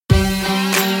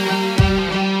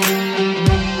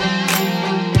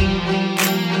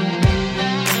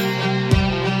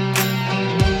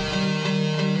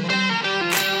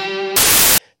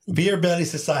Belly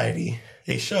Society,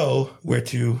 a show where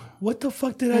to... What the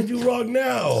fuck did I do wrong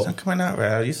now? It's not coming out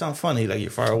right. You sound funny, like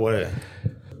you're far away.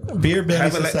 Beer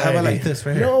Belly Society. Have it like this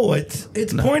right here. No, it's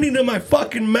pointing to my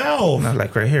fucking mouth. No,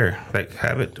 like right here. Like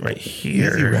have it right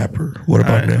here. Easy, rapper. What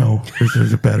about now?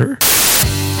 Is it better?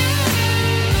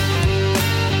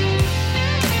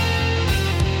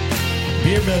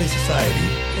 Beer Belly Society,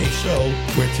 a show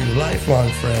where two lifelong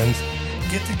friends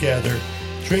get together,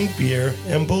 drink beer,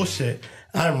 and bullshit.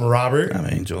 I'm Robert. I'm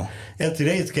Angel. And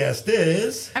today's guest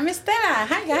is... I'm Estela.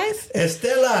 Hi, guys.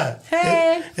 Estela.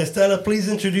 Hey. Estela, please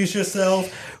introduce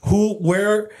yourself.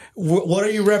 What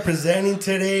are you representing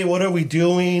today? What are we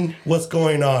doing? What's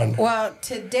going on? Well,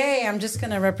 today I'm just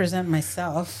going to represent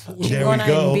myself. There we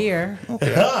go. In beer.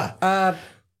 Okay.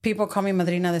 People call me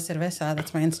Madrina de Cerveza.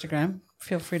 That's my Instagram.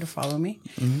 Feel free to follow me.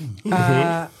 Mm-hmm.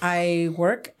 I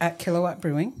work at Kilowatt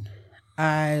Brewing.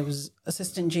 I was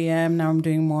assistant GM. Now I'm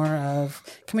doing more of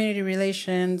community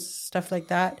relations, stuff like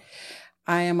that.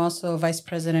 I am also vice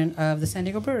president of the San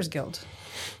Diego Brewers Guild.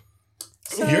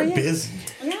 So, You're busy.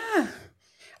 Yeah.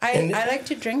 I like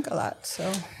to drink a lot, so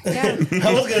yeah.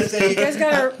 I was gonna say you guys,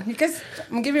 I'm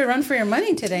gonna give you a run for your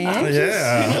money today, eh?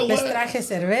 Yeah. You know Les what? traje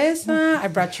cerveza. I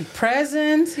brought you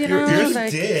presents, you know. You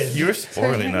like, did. You're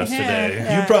spoiling us today.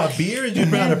 Yeah. You brought beers. You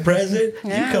brought a present.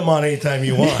 Yeah. You come on anytime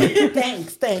you want.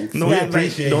 Thanks. No Yeah, invite,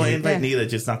 appreciate don't you. invite neither.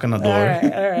 Just knock on the door.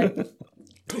 All right.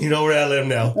 You know where I live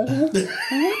now.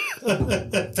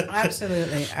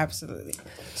 Absolutely.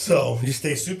 So you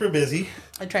stay super busy.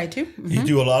 I try to. You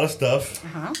do a lot of stuff.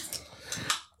 Uh-huh.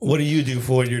 What do you do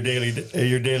for your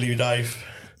daily life?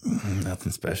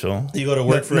 Nothing special. You go to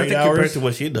work for 8 Nothing compared hours. to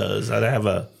what she does. I have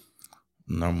a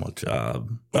normal job.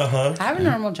 Uh-huh. I have a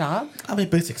normal job. I mean,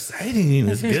 but it's exciting.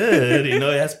 It's good. You know,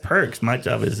 it has perks. My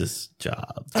job is this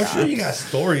job. I'm sure you got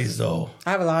stories though.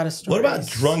 I have a lot of stories. What about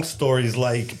drunk stories,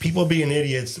 like people being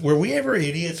idiots? Were we ever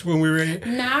idiots when we were?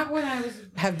 Not when I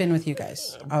have been with you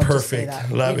guys. I'll just say Perfect.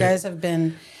 that. Love you it. guys have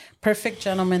been perfect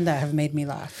gentlemen that have made me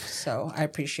laugh. So I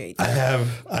appreciate I that.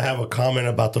 have a comment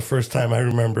about the first time I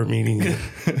remember meeting you.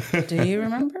 Do you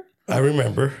remember? I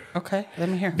remember Okay, let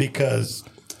me hear. because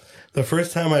the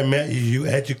first time I met you, you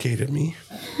educated me.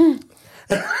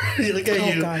 Look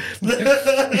at you. God.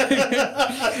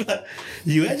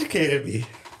 You educated me.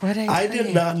 What I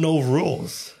did not know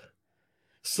rules.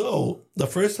 So the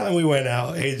first time we went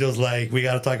out, Angel's like, we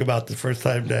got to talk about the first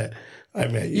time that I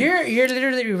met you. You're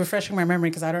literally refreshing my memory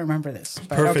because I don't remember this.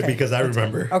 But Perfect, okay. because I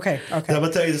remember. Okay. I'm going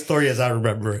to tell you the story as I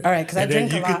remember it. All right, because I And then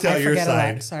drink a you lot. can tell I your forget a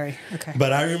side. lot. Sorry. Okay.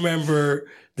 But I remember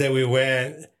that we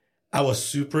went, I was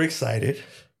super excited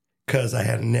because I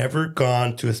had never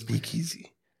gone to a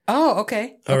speakeasy. Oh,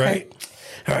 okay. All right.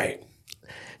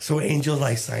 So Angel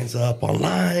like signs up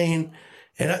online.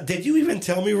 And did you even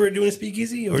tell me we were doing a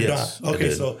speakeasy or Yes, not? I Okay,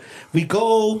 did. so we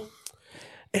go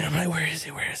and I'm like, where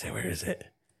is it?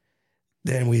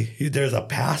 Then there's a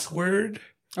password,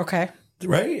 Okay.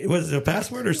 right? Was it a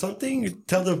password or something? You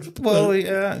tell them. Well,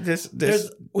 yeah,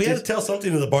 we had to tell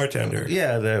something to the bartender.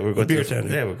 yeah, we're going Beer to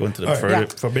tender. we're going to the All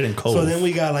right. Forbidden Cove. So then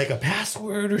we got like a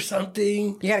password or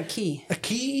something. You got a key. A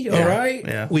key, all right?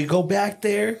 yeah. We go back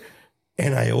there,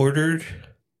 and I ordered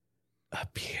a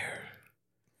beer.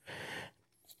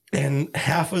 And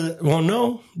practically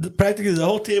the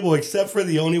whole table, except for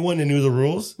the only one that knew the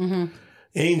rules,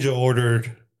 Angel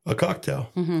ordered a cocktail.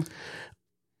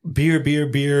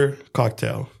 Beer,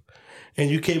 cocktail. And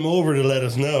you came over to let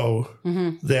us know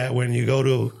that when you go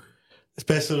to,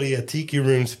 especially a tiki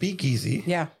room speakeasy,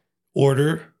 Yeah.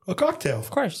 order a cocktail. Of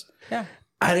course. Yeah.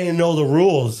 I didn't know the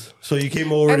rules, so you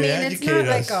came over I to mean, it's educate not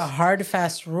us. like a hard,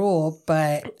 fast rule,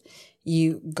 but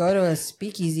you go to a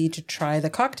speakeasy to try the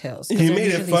cocktails. 'cause You they're made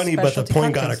it usually funny, but the specialty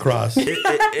point got cocktails. across.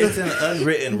 It's an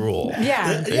unwritten rule.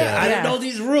 Yeah. I didn't know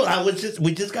these rules.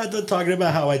 We just got done talking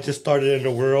about how I just started in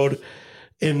the world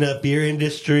in the beer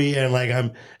industry, and like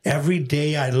every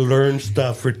day I learn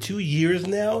stuff. For 2 years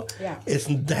now, Yeah. it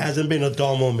hasn't been a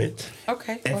dull moment.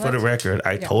 Okay. And well, for the that's- record,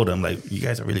 I told him, like, you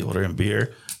guys are really ordering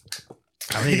beer.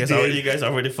 I mean, He you guys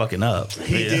already fucking up.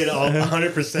 He did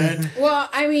 100%. Well,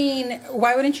 I mean,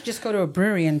 why wouldn't you just go to a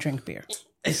brewery and drink beer?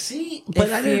 See, but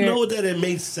If I didn't you're- know that it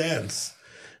made sense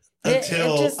It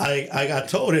until just- I got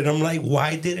told it. I'm like,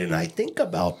 why didn't I think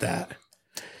about that?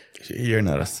 You're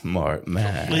not a smart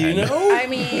man. You know? I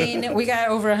mean, we got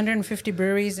over 150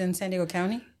 breweries in San Diego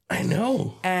County, I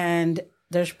know. and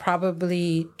there's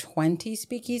probably 20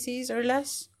 speakeasies or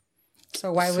less.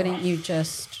 So why wouldn't you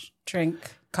just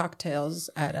drink cocktails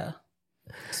at a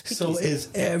speakeasy? So is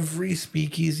every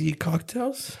speakeasy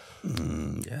cocktails?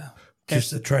 Yeah,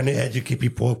 Just trying to educate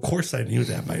people. Of course, I knew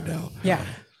that by now. Yeah.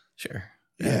 sure.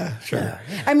 Yeah, sure.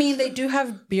 I mean, they do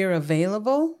have beer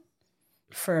available,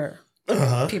 for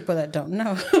people that don't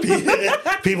know.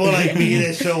 People like me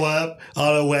that show up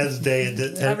on a Wednesday and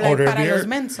Like, order a para beer. los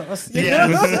mensos. Yeah.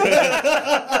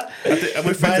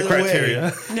 We fit the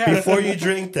criteria. Before you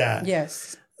drink that,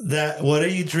 Yes. what are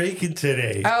you drinking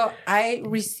today? Oh, I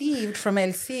received from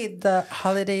El Cid the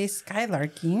Holiday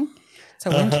Skylarking. It's a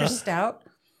winter stout.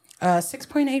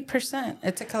 6.8%.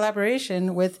 It's a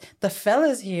collaboration with the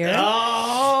fellas here.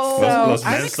 Oh, So Los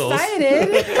I'm Mensos.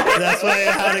 excited. that's why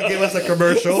I had to give us a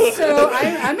commercial. So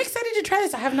I'm excited to try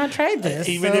this. I have not tried this.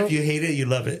 Even if you hate it, you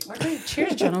love it. Okay,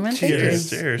 cheers, gentlemen. Cheers.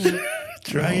 Thank you. Cheers.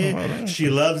 Try it. She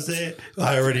loves it.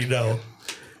 I already know.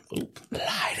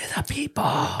 Lie to the people.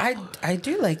 I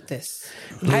do like this.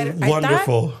 I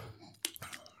Wonderful. thought,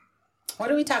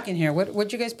 what are we talking here?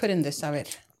 What'd you guys put in this? Of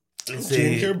it?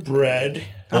 Gingerbread.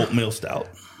 Oatmeal stout.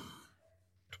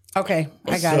 Okay,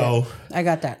 I got it. I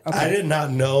got that. Okay. I did not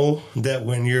know that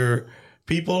when you're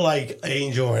people like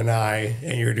Angel and I,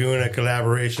 and you're doing a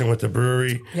collaboration with the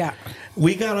brewery, Yeah.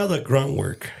 we got all the grunt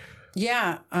work.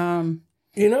 Yeah.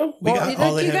 You know, we got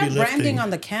all the you heavy got lifting. branding on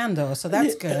the can though, so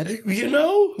that's good. You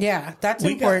know, Yeah, that's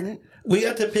we important. we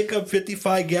had to pick up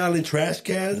 55-gallon trash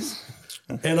cans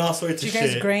and all sorts Do of you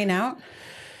guys shit. grain out?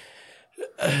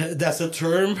 That's a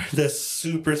term that's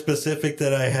super specific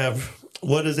that I have.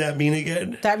 What does that mean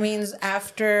again? That means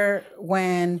after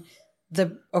when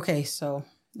so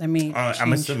let me I'm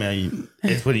change. assuming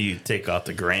it's when you take out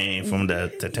the grain from the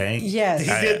tank. Yes. He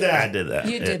did that. I did that.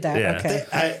 You did that. Yeah.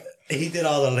 Okay. He did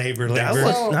all the labor.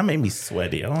 That made me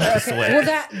sweaty. I don't like to sweat. Well,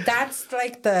 that's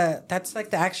like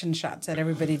the action shots that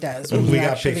everybody does. When We you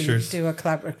got actually pictures. Do a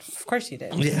collaboration. Of course you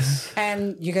did. Yes.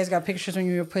 And you guys got pictures when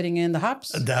you were putting in the hops.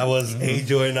 That was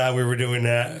Angel and I. We were doing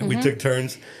that. We took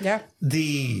turns. Yeah.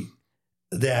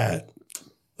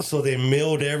 So they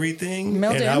milled everything,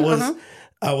 Milled and in,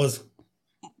 I was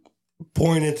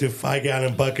pouring into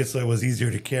 5-gallon buckets, so it was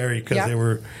easier to carry because Yeah. they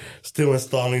were still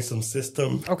installing some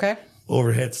system Okay.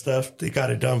 overhead stuff. They got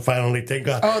it done finally. Thank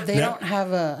God. Oh, they Now- don't have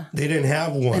They didn't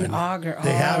have one. an auger.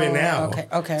 They have it now.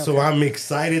 Okay. So I'm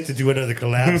excited to do another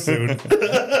collab soon.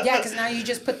 Yeah, because now you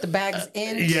just put the bags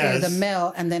into Yes. the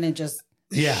mill and then it just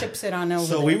Yeah. ships it on over.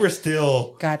 So there. we were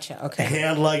still Gotcha. Okay.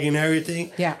 hand lugging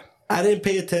everything. Yeah. I didn't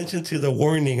pay attention to the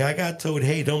warning. I got told,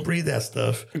 "Hey, don't breathe that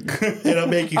stuff. It'll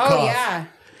make you Oh cough." yeah. It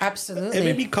Absolutely.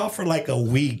 made me cough for like a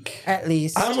week. At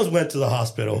least. I almost went to the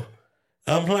hospital.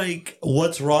 I'm like,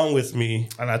 "What's wrong with me?"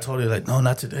 And I told her like, no,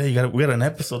 not today. We got an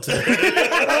episode today.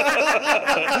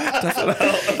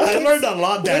 I learned a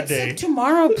lot that day.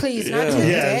 Tomorrow, please, not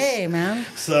today, Yes. man.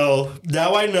 So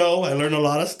now I know. I learned a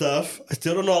lot of stuff. I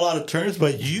still don't know a lot of terms,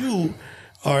 but you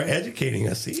are educating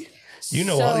us. See, you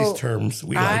know all these terms.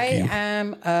 We I like you.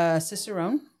 am a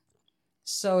cicerone.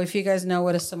 So if you guys know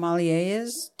what a sommelier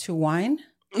is to wine,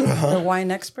 Uh-huh. the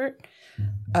wine expert,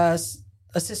 a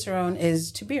cicerone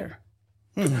is to beer.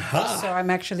 So I'm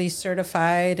actually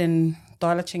certified in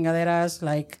todas las chingaderas.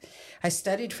 Like, I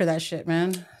studied for that shit,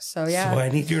 man. So yeah, So I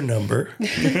need your number.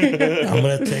 I'm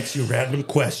gonna text you random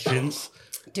questions.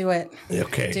 do it.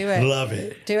 Okay, Do it. Love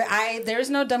it. Do it. There's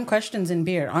no dumb questions in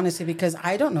beer, honestly, because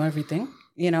I don't know everything.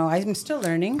 You know, I'm still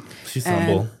learning. She's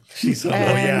humble. She's humble.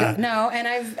 And Yeah, no, and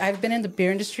I've been in the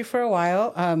beer industry for a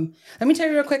while. Let me tell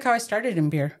you real quick how I started in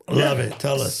beer. love it.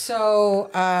 Tell us. So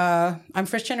I'm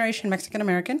first generation Mexican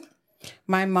American.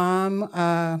 My mom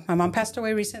passed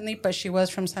away recently, but she was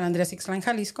from San Andres Ixtlan,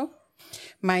 Jalisco.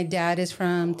 My dad is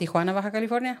from Tijuana, Baja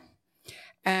California.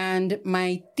 And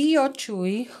my tío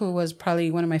Chuy, who was probably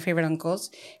one of my favorite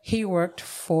uncles, he worked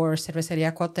for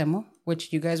Cervecería Cuauhtémoc,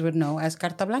 which you guys would know as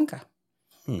Carta Blanca,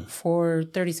 for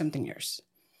 30-something years.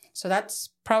 So that's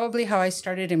probably how I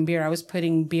started in beer. I was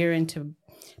putting beer into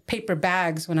paper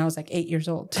bags when I was like 8 years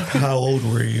old. How old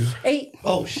were you? 8.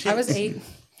 Oh shit! I was 8.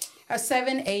 I was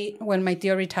 7, 8 when my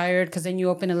tío retired, because then you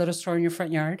open a little store in your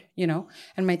front yard, you know.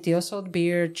 And my tío sold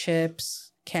beer,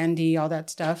 chips, candy, all that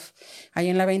stuff. Ahí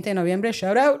en la 20 de noviembre,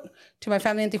 shout out to my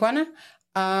family in Tijuana.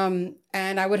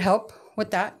 And I would help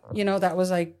with that. You know, that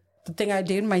was like the thing I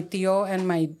did. My tío and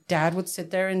my dad would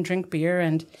sit there and drink beer,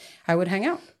 and I would hang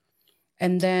out.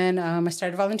 And then I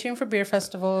started volunteering for beer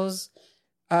festivals.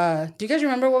 Do you guys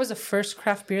remember what was the first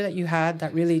craft beer that you had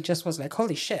that really just was like,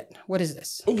 holy shit, what is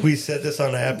this? We said this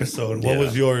on the episode. What Yeah.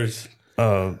 was yours?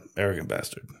 Arrogant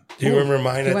bastard. Do you remember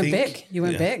mine? You I went think. big. You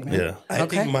went big, man. Yeah. I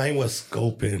Okay. think mine was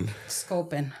Scoping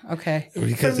Scoping. Okay.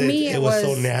 because For me, it was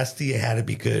so nasty. It had to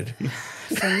be good.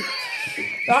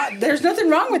 There's nothing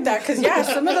wrong with that, because yeah,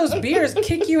 some of those beers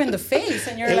kick you in the face,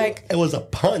 and you're like, It was a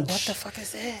punch. "What the fuck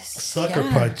is this?" Sucker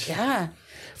Yeah, punch. Yeah.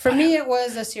 For me, it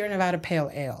was a Sierra Nevada Pale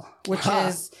Ale, which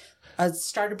is a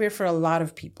starter beer for a lot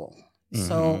of people.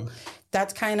 So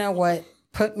that's kind of what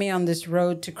put me on this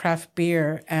road to craft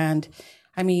beer. And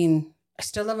I mean, I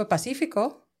still love a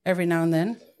Pacifico every now and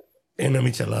then. And a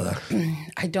michelada.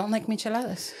 I don't like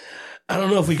micheladas. I don't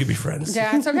know if we could be friends.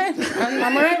 Yeah, it's okay.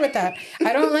 I'm all right with that.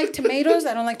 I don't like tomatoes.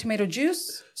 I don't like tomato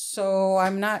juice. So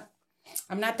I'm not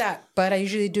that. But I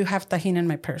usually do have tahini in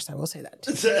my purse. I will say that.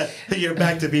 You're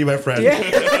back to be my friend. Yeah.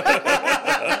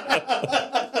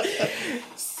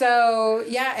 So,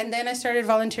 yeah. And then I started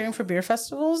volunteering for beer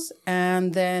festivals.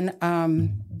 And then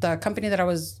the company that I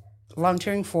was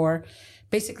volunteering for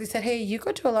basically said, hey, you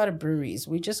go to a lot of breweries.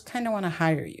 We just kind of want to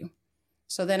hire you.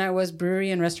 So then I was brewery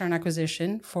and restaurant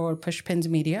acquisition for Pushpins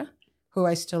Media, who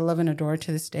I still love and adore to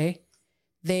this day.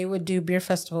 They would do beer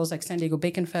festivals like San Diego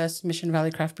Bacon Fest, Mission Valley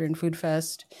Craft Beer and Food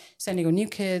Fest, San Diego New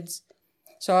Kids.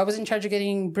 So I was in charge of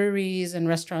getting breweries and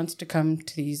restaurants to come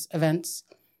to these events.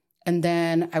 And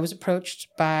then I was approached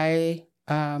by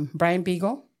Brian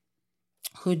Beagle,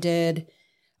 who did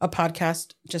a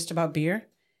podcast just about beer.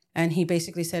 And he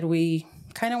basically said, we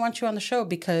kind of want you on the show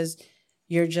because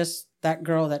you're just that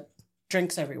girl that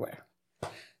drinks everywhere.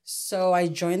 So I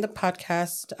joined the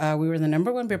podcast. We were the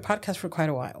number one beer podcast for quite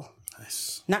a while.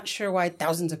 Nice. Not sure why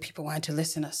thousands of people wanted to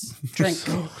listen to us drink.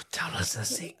 So tell us a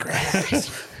secret.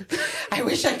 I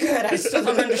wish I could. I still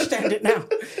don't understand it now.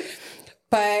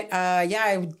 But yeah,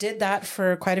 I did that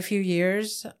for quite a few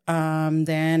years.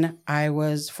 Then I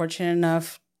was fortunate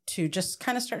enough to just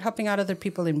kind of start helping out other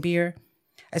people in beer.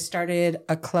 I started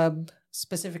a club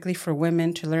specifically for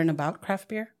women to learn about craft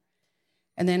beer.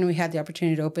 And then we had the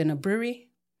opportunity to open a brewery.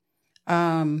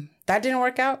 That didn't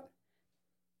work out,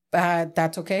 but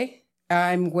that's okay.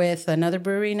 I'm with another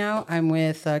brewery now. I'm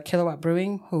with Kilowatt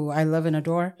Brewing, who I love and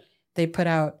adore. They put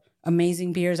out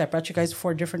amazing beers. I brought you guys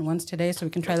 4 different ones today, so we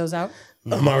can try those out.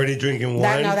 I'm already drinking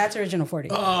wine. No, that's Original 40.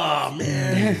 Oh,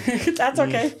 man. That's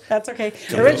okay. That's okay.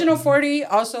 Original 40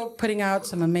 also putting out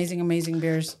some amazing, amazing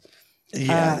beers.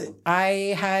 Yeah.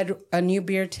 I had a new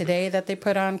beer today that they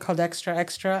put on called Extra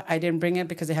Extra. I didn't bring it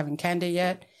because they haven't canned it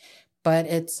yet, but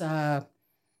it's a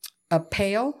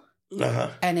pale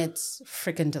and it's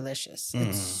freaking delicious.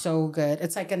 It's so good.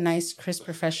 It's like a nice, crisp,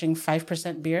 refreshing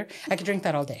 5% beer. I could drink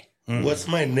that all day. What's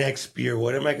my next beer?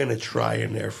 What am I going to try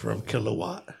in there from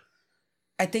Kilowatt?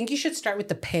 I think you should start with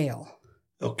the pale.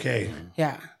 Okay.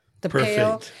 Yeah. The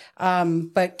Perfect. pale.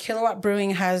 But Kilowatt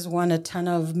Brewing has won a ton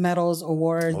of medals,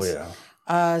 awards. Oh,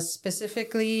 yeah.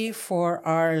 Specifically for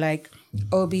our like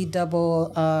OB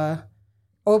double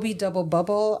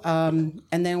bubble.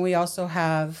 And then we also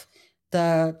have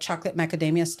the chocolate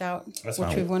macadamia stout,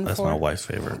 which we've won That's for. my wife's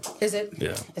favorite. Is it?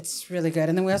 Yeah. It's really good.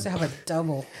 And then we also have a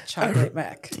double chocolate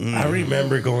mac. I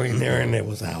remember going there and it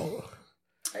was out.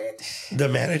 The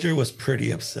manager was pretty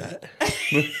upset.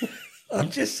 I'm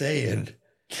just saying.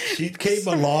 She came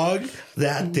along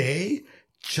that day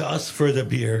just for the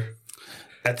beer.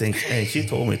 I think, and she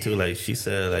told me too, like, she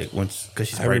said, like, once, because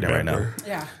she's pregnant right now.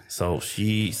 Yeah. So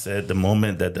she said the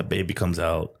moment that the baby comes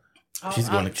out, she's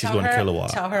going to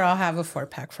Kilowatt. Tell her I'll have a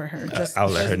 4-pack for her. I'll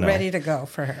let her know. Ready to go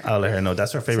for her. I'll let her know.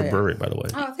 That's her favorite brewery, by the way.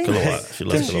 Oh, thank Kilowatt. you. She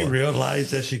loves Did she Kilowatt.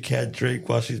 realize that she can't drink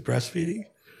while she's breastfeeding?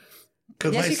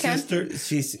 Because Yes, my you can. sister,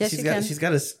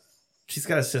 She's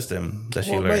got a system that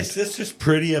she my learned. sister's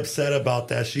pretty upset about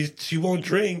that. She won't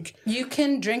drink. You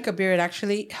can drink a beer. It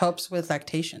actually helps with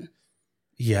lactation.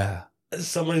 Yeah.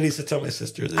 Somebody needs to tell my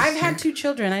sister this. I've had 2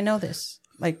 children. I know this.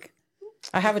 Like,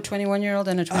 I have a 21-year-old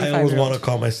and a 25-year-old. I always want to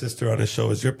call my sister on the show.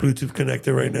 Is your Bluetooth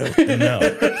connected right now? No.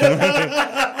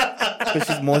 But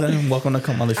she's more than welcome to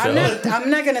come on the show.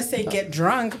 I'm not going to say get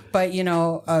drunk, but, you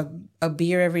know, a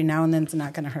beer every now and then is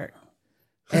not going to hurt.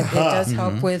 It does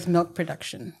help with milk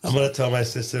production. I'm going to tell my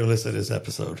sister to listen to this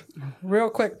episode. Real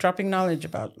quick, dropping knowledge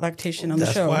about lactation on the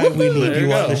That's show. why we need There you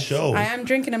you on go. the show. I am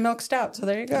drinking a milk stout, so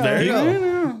there you go. There you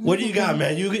go. What do you got,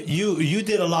 man? You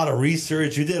did a lot of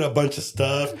research. You did a bunch of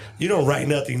stuff. You don't write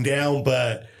nothing down,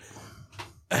 but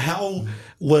how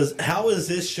is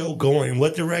this show going?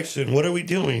 What direction? What are we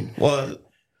doing? Well,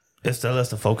 Estella,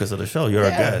 that's the focus of the show. You're a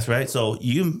guest, right? So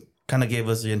you kind of gave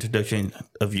us the introduction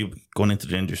of you going into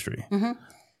the industry. Mm-hmm.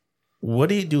 What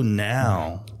do you do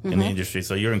now in the industry?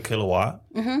 So you're in Kilowatt,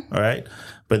 all right?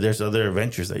 But there's other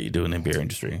adventures that you do in the beer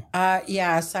industry.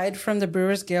 Yeah, aside from the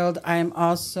Brewers Guild, I'm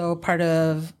also part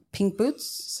of Pink Boots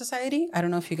Society. I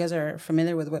don't know if you guys are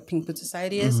familiar with what Pink Boots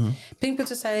Society is. Pink Boots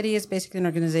Society is basically an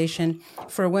organization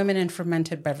for women in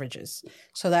fermented beverages.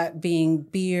 So that being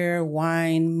beer,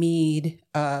 wine, mead,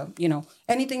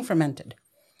 anything fermented.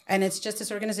 And it's just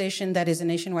this organization that is a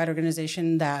nationwide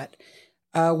organization that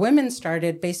women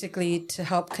started basically to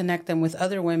help connect them with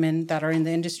other women that are in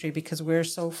the industry because we're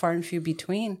so far and few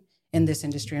between in this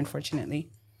industry, unfortunately.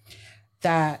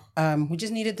 that we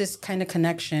just needed this kind of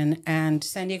connection. And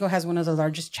San Diego has one of the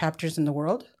largest chapters in the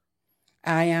world.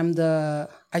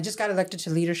 I just got elected to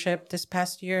leadership this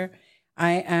past year.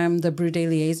 I am the brew day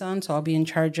liaison, so I'll be in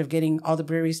charge of getting all the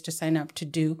breweries to sign up to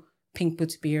do Pink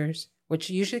Boots beers, which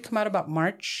usually come out about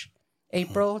March,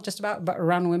 April, just about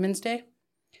around Women's Day.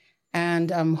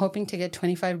 And I'm hoping to get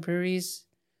 25 breweries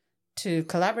to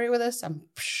collaborate with us. I'm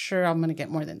sure I'm going to get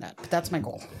more than that, but that's my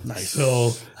goal. Nice.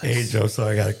 So, hey, Joe, so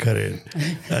I got to cut in.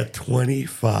 A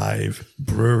 25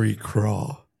 brewery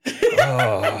crawl.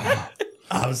 Oh.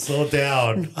 I'm so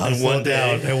down. In one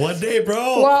day,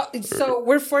 bro. Well, so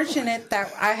we're fortunate that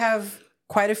I have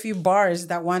quite a few bars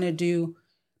that want to do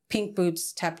Pink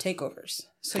Boots tap takeovers.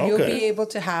 So you'll be able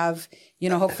to have,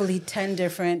 hopefully 10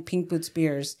 different Pink Boots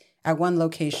beers at one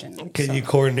location. Can you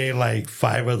coordinate like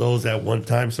 5 of those at one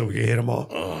time so we can hit them all?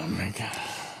 Oh, my God.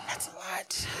 That's a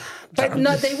lot. But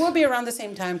no, they will be around the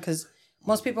same time because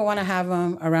most people want to have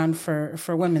them around for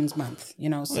Women's Month,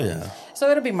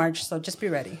 So it'll be March, so just be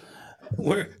ready.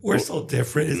 We're so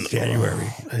different. It's January.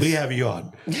 We have you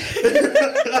on.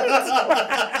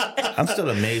 I'm still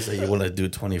amazed that you want to do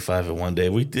 25 in one day.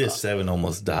 We did 7,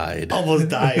 almost died.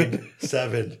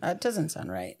 7. That doesn't sound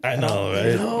right. I know,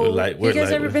 right? You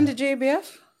guys ever been to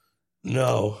JBF?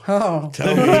 No. Oh.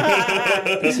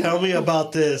 Tell me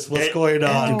about this. What's going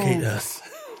on? Educate us.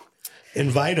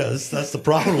 Invite us. That's the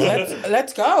problem.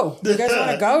 Let's go. You guys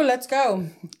want to go? Let's go.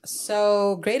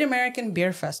 So, Great American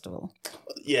Beer Festival.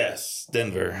 Yes,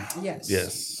 Denver.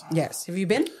 Yes. Have you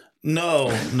been? No,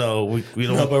 we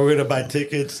don't. No, but we're gonna buy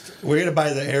tickets. We're gonna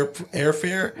buy the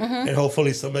airfare, and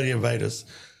hopefully somebody invite us.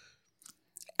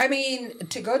 I mean,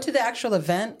 to go to the actual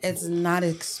event, it's not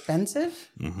expensive.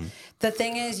 Mm-hmm. The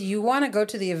thing is, you want to go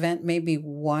to the event maybe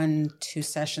 1-2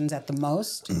 sessions at the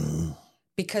most,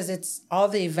 because it's all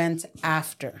the events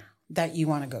after that you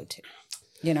want to go to.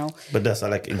 But that's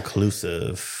not like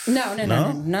inclusive. No,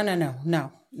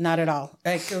 not at all.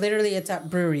 Like literally, it's at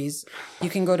breweries. You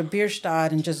can go to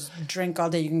Bierstadt and just drink all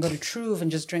day. You can go to Truve and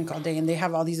just drink all day, and they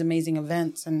have all these amazing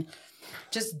events. And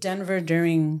just Denver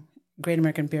during Great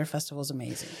American Beer Festival is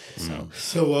amazing.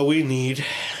 So what we need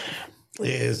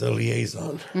is a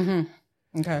liaison.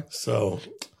 Mm-hmm. Okay. So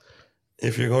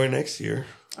if you're going next year,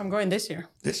 I'm going this year.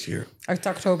 It's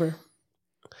October.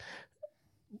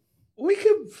 We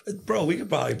could probably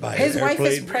buy his wife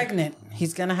is pregnant.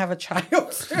 He's gonna have a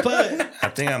child soon. But I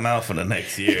think I'm out for the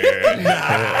next year.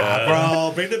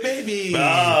 Bro, bring the baby.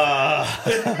 I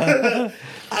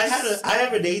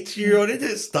have an 18-year-old. It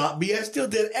didn't stop me. I still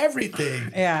did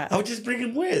everything. Yeah, I would just bring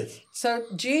him with. So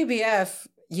GABF,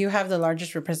 you have the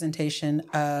largest representation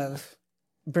of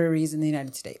breweries in the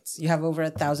United States. You have over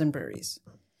 1,000 breweries.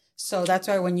 So that's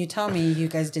why when you tell me you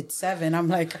guys did 7, I'm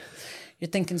like, you're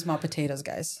thinking small potatoes,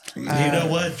 guys. You know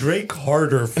what? Drink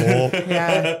harder, fool.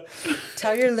 Yeah.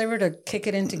 Tell your liver to kick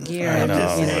it into gear and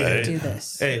do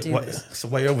this. Hey, so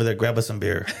while you're over there, grab us some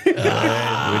beer. We need to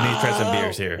try some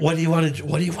beers here. What do you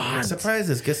want?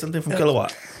 Surprises. Get something from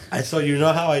Kilowatt. So you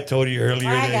know how I told you earlier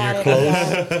that you're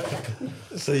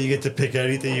close? So you get to pick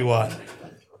anything you want.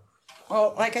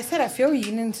 Well, like I said, I feel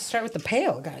you need to start with the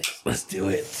pale, guys. Let's do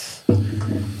it.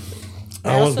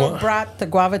 I also brought the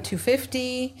Guava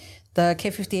 250, the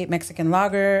K58 Mexican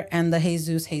Lager, and the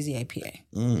Jesus Hazy IPA.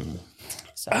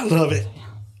 So. I love it.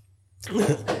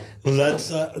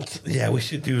 Let's, we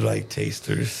should do like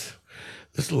tasters.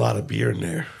 There's a lot of beer in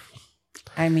there.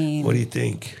 I mean, what do you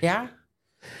think? Yeah.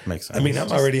 Makes sense. I mean,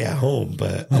 I'm already at home,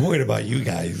 but I'm worried about you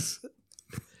guys.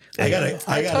 I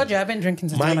told you I've been drinking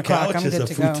since 1 o'clock. I'm good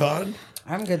to go.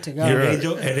 I'm good to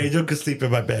go. An Angel can sleep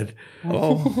in my bed.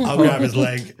 Oh, I'll grab his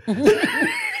leg.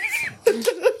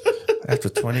 After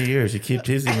 20 years, you keep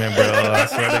teasing me, bro. I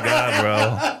swear to God,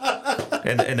 bro.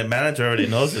 And the manager already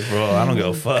knows this, bro. I don't give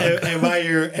a fuck. Am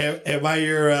I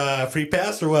your free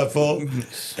pass or what, fool?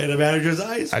 In the manager's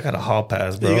eyes? I got a hall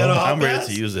pass, bro. I'm ready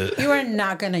to use it. You are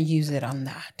not going to use it on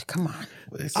that. Come on.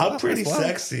 I'm pretty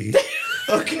sexy.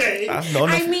 Okay.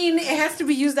 I mean, it has to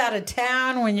be used out of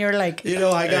town when you're like.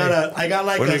 I got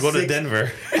like. When we go to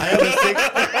Denver, I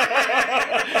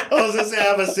was gonna say I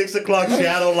have a 6 o'clock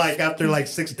shadow like after like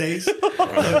 6 days.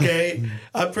 Okay,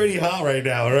 I'm pretty hot right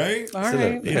now, right? All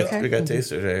right. We got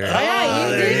tasters right here. Yeah,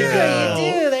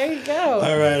 you do. There you go.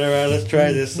 All right. Let's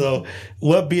try this. So,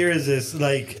 what beer is this?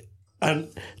 Like,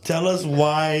 tell us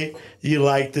why you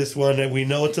like this one. And we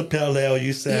know it's a pale ale.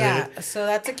 You said it. Yeah, so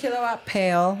that's a Kilowatt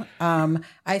Pale.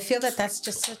 I feel that that's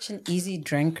just such an easy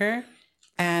drinker.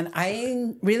 And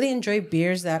I really enjoy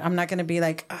beers that I'm not going to be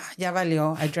like, ya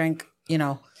valió. I drank,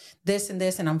 this and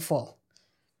this and I'm full.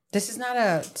 This is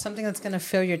not something that's going to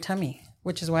fill your tummy,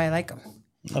 which is why I like them.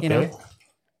 Okay.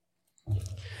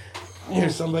 Here,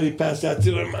 somebody pass that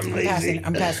to him. I'm lazy.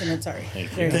 I'm passing it. Sorry.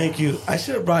 Thank you. I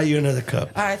should have brought you another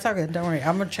cup. It's all good. Don't worry.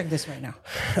 I'm gonna check this right now.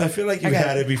 I feel like you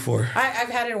had it before. I've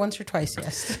had it once or twice.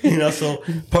 Yes. So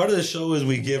part of the show is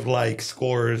we give like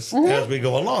scores as we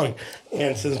go along,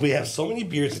 and since we have so many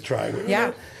beers to try,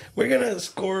 we're gonna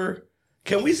score.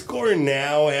 Can we score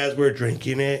now as we're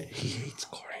drinking it? He hates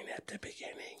scoring at the beginning.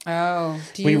 Oh,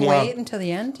 do you wait until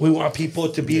the end? We want people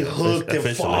to be hooked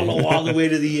and follow all the way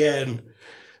to the end.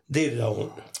 They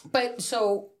don't. But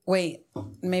so wait,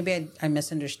 maybe I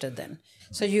misunderstood then.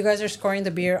 So you guys are scoring the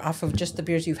beer off of just the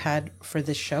beers you've had for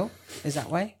this show? Is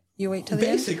that why you wait till the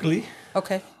end? Basically.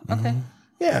 Okay.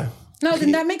 Yeah. No,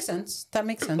 then that makes sense. That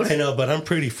makes sense. I know, but I'm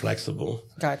pretty flexible.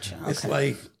 Gotcha. Okay. It's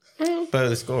like... But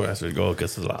the score has to go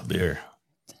gets a lot of beer.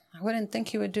 I wouldn't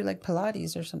think you would do like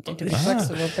Pilates or something to be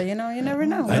flexible, but you never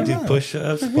know. I do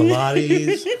push-ups,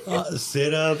 Pilates,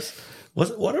 sit-ups.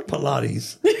 What are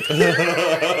Pilates?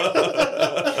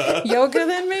 Yoga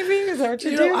then maybe? Is that what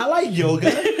you do? I like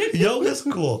yoga. Yoga's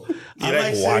cool. I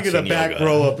like sitting in the back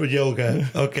row of yoga.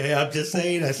 Okay, I'm just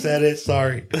saying. I said it.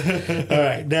 Sorry. All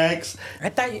right, next. I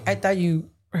thought you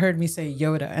heard me say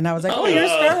Yoda, and I was like, "Oh, you're a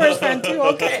Star Wars fan too."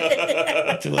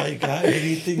 Okay. Do I got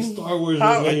anything Star Wars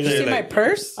related? related? You see my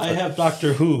purse? I have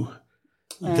Doctor Who.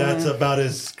 That's about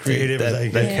as creative as I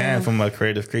get. That can from a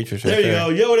Creative Creatures. There you go,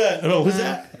 Yoda. Oh, who's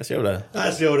that? That's Yoda.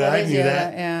 That's Yoda. I knew Yoda,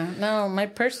 that. Yeah. No, my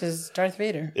purse is Darth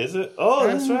Vader. Is it? Oh,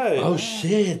 that's right. Oh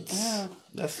shit. Yeah.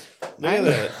 Look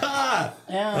at that.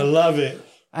 Yeah. I love it.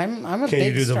 I'm a Can you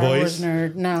big do the Star Wars voice?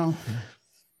 nerd.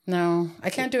 No, I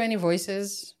can't do any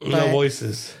voices. No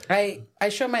voices. I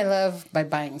show my love by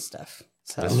buying stuff.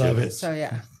 So I love it. So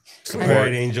yeah, All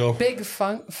right, Angel. big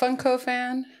Funko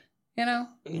fan.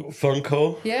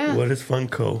 Funko? Yeah. What is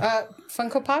Funko?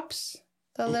 Funko Pops,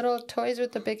 the little toys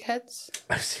with the big heads.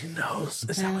 I've seen those.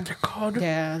 Is that what they're called?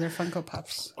 Yeah, they're Funko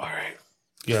Pops. All right.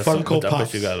 Yeah, Funko I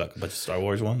Pops. bet you got like a bunch of Star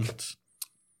Wars ones.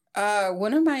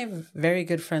 One of my very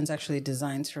good friends actually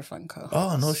designs for Funko.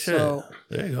 Oh, no shit.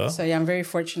 There you go. So yeah, I'm very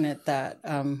fortunate that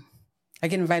I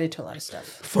get invited to a lot of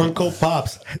stuff. Funko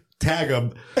Pops. Tag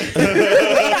them.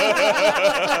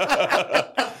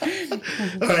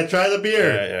 All right, try the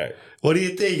beer. All right. What do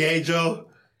you think, Angel?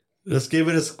 Let's give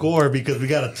it a score because we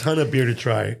got a ton of beer to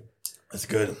try. That's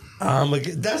good.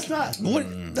 That's not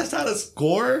that's not a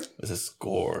score. It's a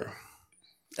score.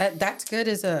 That's good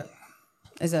as a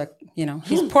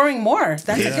he's pouring more.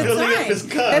 That's a good filling up sign. his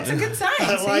cup. That's a good sign.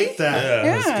 I see? like that.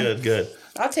 Yeah, that's good.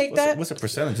 I'll take that. What's the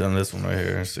percentage on this one right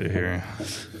here? Let's see here.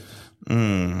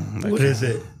 What is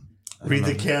it? Read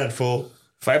the can, fool.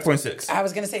 5.6. I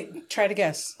was gonna say, try to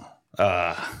guess.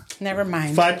 Never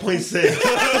mind. 5.6.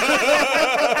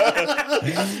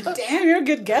 Damn, you're a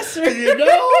good guesser.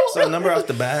 So number off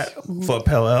the bat for a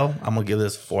Pale Ale, I'm gonna give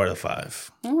this 4 out of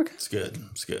 5. Oh, okay. It's good.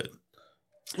 It's good.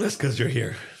 That's because you're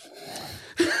here.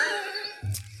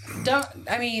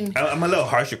 I'm a little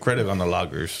harsher critic on the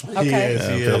lagers. Okay.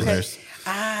 He is. Pilsners.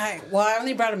 Well, I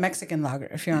only brought a Mexican lager.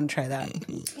 If you want to try that,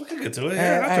 We can get to it.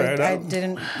 Yeah, I'll try it I out.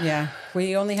 didn't. Yeah,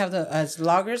 we only have as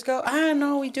lagers go.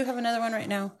 No, we do have another one right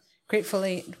now. Grateful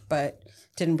Eight, but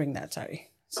didn't bring that. Sorry.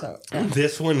 So yeah.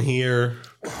 This one here,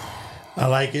 I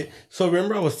like it. So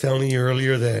remember I was telling you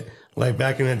earlier that like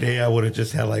back in the day I would have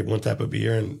just had like one type of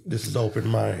beer and this is open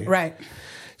my Right.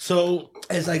 So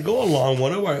as I go along,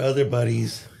 one of our other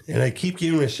buddies, and I keep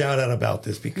giving him a shout out about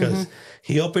this because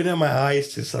he opened up my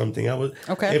eyes to something.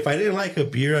 If I didn't like a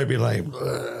beer, I'd be like,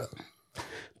 ugh.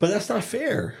 But that's not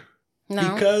fair.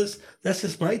 No. Because that's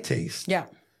just my taste. Yeah.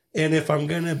 And if I'm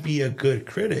gonna be a good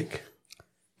critic,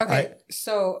 Okay.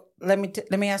 So let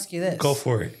me ask you this. go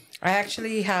for it. I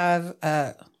actually have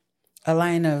a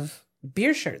line of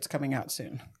beer shirts coming out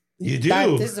soon. You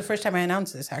do. This is the first time I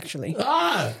announce this, actually.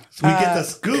 So we get the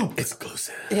scoop.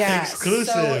 Exclusive. Yeah.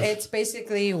 Exclusive. So it's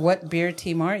basically what beer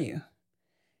team are you?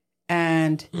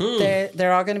 And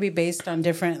they're all going to be based on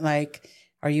different, like,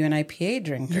 are you an IPA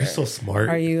drinker? You're so smart.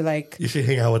 Are you like? You should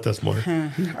hang out with us more.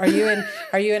 Are you an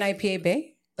IPA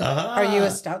Bay? Are you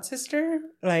a stout sister?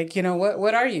 Like,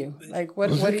 what are you? Like, what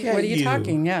are you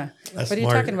talking? Yeah. That's what are you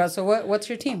smart. talking about? So what's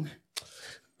your team?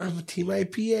 I'm a team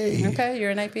IPA. Okay, you're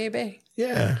an IPA Bay.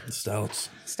 Yeah. Stouts.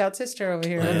 Stout sister over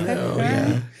here. Okay. Oh,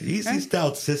 yeah. Easy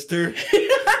stout, sister.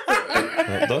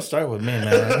 Don't start with me,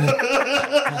 man.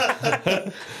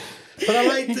 But I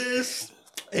like this.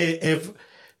 It's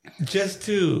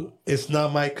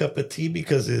not my cup of tea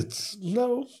because it's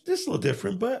just a little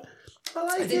different, but I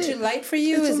like it. Is it too light for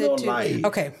you? It's Is a it little too light.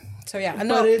 Okay. So yeah, But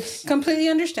no, it's- completely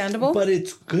understandable. But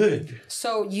it's good.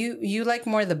 So you like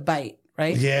more the bite,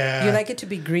 right? Yeah. You like it to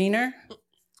be greener.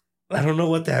 I don't know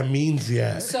what that means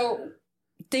yet. So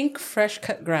think fresh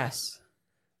cut grass.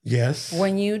 Yes.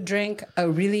 When you drink a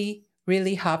really,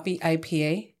 really hoppy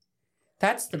IPA,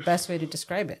 that's the best way to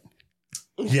describe it.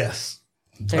 Yes.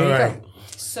 There you go.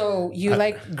 So you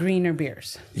like greener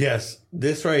beers? Yes.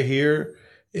 This right here,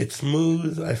 it's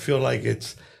smooth. I feel like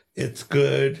it's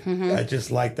good. I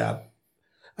just like that.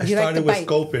 I started with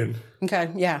scoping. Okay,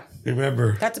 yeah.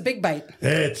 Remember? That's a big bite.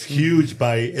 It's huge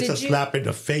bite. It's slap in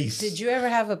the face. Did you ever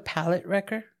have a palate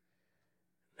wrecker?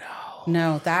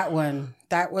 No, that one.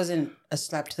 That wasn't a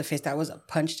slap to the face. That was a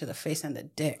punch to the face and the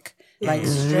dick. Like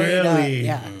straight up.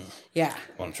 Yeah. Yeah.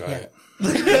 I want to try it.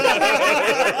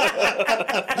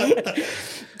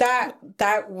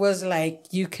 That was like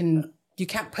you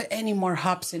can't put any more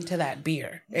hops into that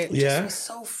beer. It just was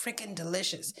so freaking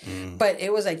delicious. But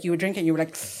it was like you were drinking, you were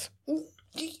like,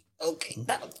 okay,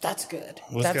 that's good.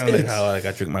 That's kind of like how I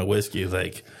drink my whiskey.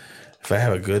 Like if I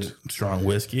have a good strong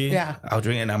whiskey, I'll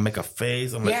drink it and I'll make a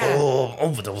face. I'm like, oh,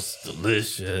 that was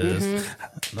delicious.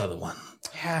 Another one.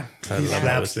 Yeah. He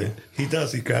slaps it. He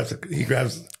does. He grabs a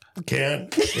can,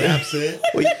 slaps it.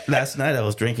 Last night I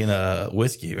was drinking a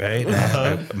whiskey, right?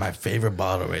 My favorite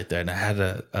bottle right there, and I had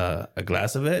a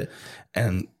glass of it,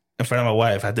 and in front of my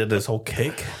wife, I did this whole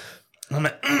cake. I'm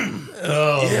like,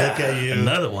 look at you,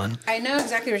 another one. I know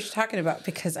exactly what you're talking about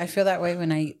because I feel that way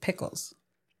when I eat pickles.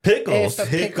 Pickles. If a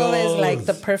pickle is like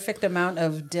the perfect amount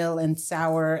of dill and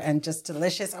sour and just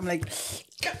delicious, I'm like,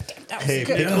 God damn, that was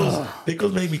good.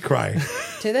 Pickles make me cry.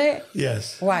 Do they?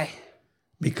 Yes. Why?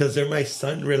 Because they're my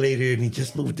son related, and he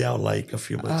just moved out like a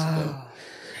few months ago.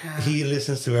 He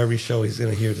listens to every show. He's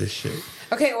gonna hear this shit.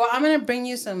 Okay, well, I'm gonna bring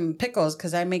you some pickles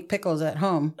because I make pickles at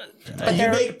home. But you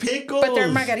make pickles, but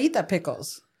they're margarita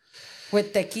pickles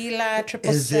with tequila,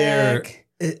 triple sec.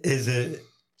 Is it?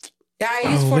 Yeah,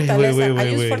 I use Fortaleza. I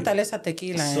use Fortaleza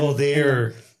tequila. So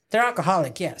they're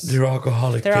alcoholic. Yes, they're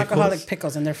alcoholic. They're alcoholic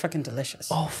pickles, and they're fucking delicious.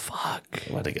 Oh fuck!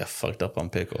 Why they got fucked up on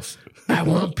pickles? I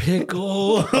want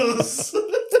pickles.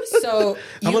 So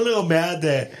I'm a little mad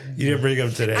that you didn't bring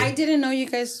them today. I didn't know you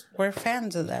guys were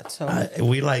fans of that. So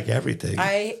we like everything.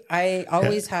 I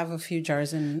always have a few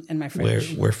jars in my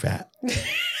fridge. We're fat.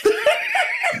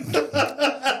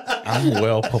 I'm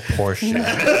well proportioned. You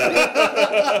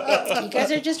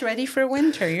guys are just ready for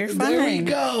winter. You're fine. There we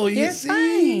go. You're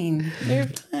fine. You're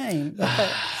fine.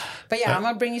 But yeah, I'm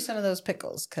gonna bring you some of those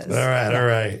pickles. All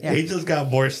right. Yeah. Angel's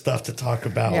got more stuff to talk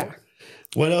about. Yeah.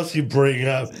 What else you bring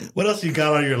up? What else you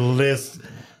got on your list?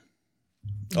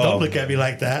 Don't look at me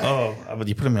like that. Oh, but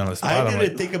you put me on the spot. I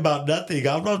didn't think about nothing.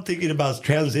 I'm not thinking about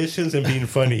transitions and being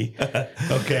funny.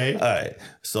 Okay. All right.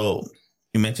 So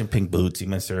you mentioned Pink Boots. You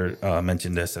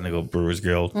mentioned this, and I go Brewers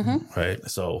Guild, right?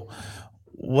 So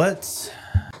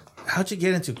how'd you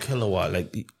get into Kilowatt?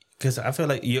 Like, because I feel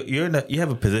like you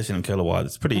have a position in Kilowatt.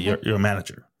 It's pretty. You're a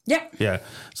manager. Yeah. Yeah.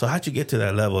 So how'd you get to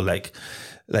that level? Like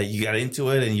you got into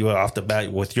it and you were off the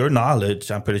bat with your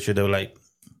knowledge. I'm pretty sure they were like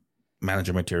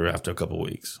manager material after a couple of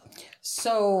weeks.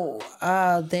 So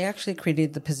they actually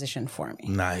created the position for me.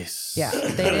 Nice. Yeah.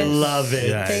 I love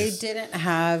it. Nice. They didn't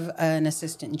have an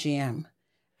assistant GM.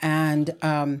 And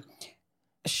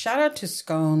shout out to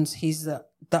Scones. He's the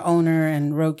owner,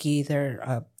 and Roki.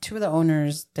 They're two of the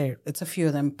owners. It's a few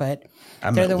of them, but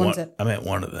they're the ones that... I met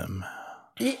one of them.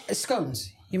 Yeah,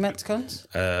 Scones. You met Scones?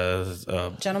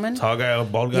 Gentleman? Tall guy or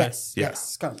bald guy?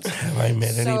 Yes, Scones. Have I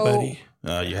met anybody?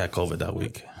 You had COVID that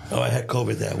week. Oh, I had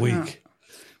COVID that week.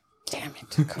 Damn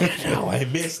it. No, I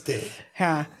missed it.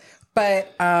 Yeah.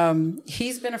 But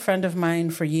he's been a friend of mine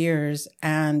for years,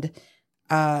 and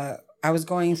I was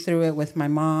going through it with my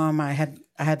mom. I had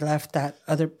left that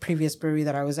other previous brewery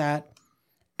that I was at,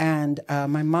 and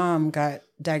my mom got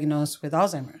diagnosed with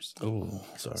Alzheimer's. Oh,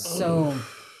 sorry. So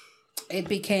it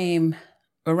became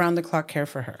around the clock care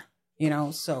for her,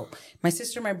 So my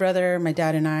sister, my brother, my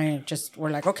dad, and I just were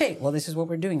like, okay, well, this is what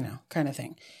we're doing now, kind of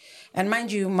thing. And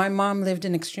mind you, my mom lived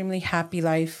an extremely happy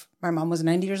life. My mom was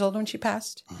 90 years old when she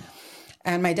passed,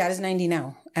 and my dad is 90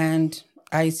 now. And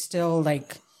I still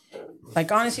like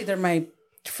honestly, they're my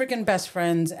freaking best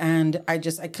friends. And I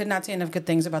could not say enough good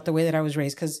things about the way that I was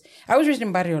raised, because I was raised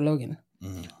in Barrio Logan,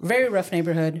 very rough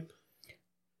neighborhood.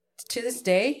 To this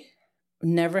day,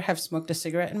 never have smoked a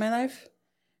cigarette in my life.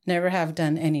 Never have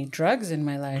done any drugs in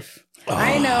my life. Oh.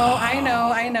 I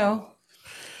know.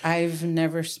 I've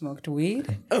never smoked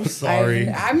weed. I'm sorry.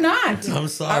 I'm not. I'm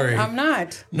sorry. I'm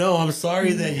not. No, I'm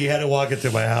sorry that you had to walk into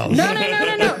my house. No.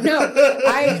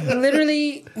 I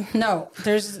literally, no.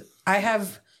 I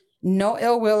have no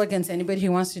ill will against anybody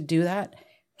who wants to do that.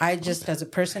 I just, as a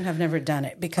person, have never done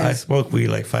it because I smoked weed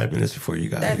like 5 minutes before you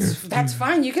got here. That's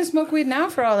fine. You can smoke weed now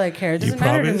for all I care. It doesn't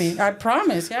matter to me. I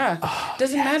promise. Yeah.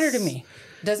 Doesn't matter to me.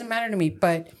 Doesn't matter to me.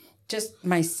 But just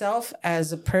myself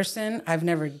as a person, I've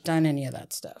never done any of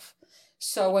that stuff.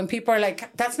 So when people are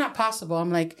like, that's not possible,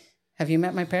 I'm like, have you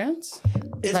met my parents?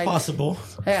 It's possible.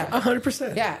 Yeah.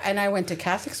 100%. Yeah. And I went to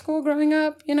Catholic school growing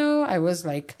up, I was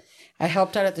like, I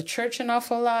helped out at the church an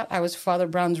awful lot. I was Father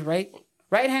Brown's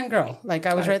right-hand girl. Like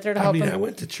I was right there to help him. I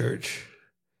went to church.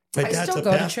 My I dad's still a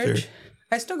go pastor. to church.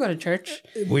 I still go to church.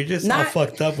 We just all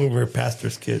fucked up when we were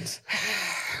pastors' kids.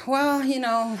 Well,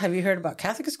 have you heard about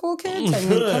Catholic school kids? I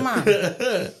mean, come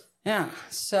on. Yeah.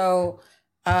 So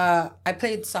I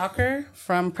played soccer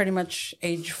from pretty much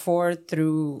age 4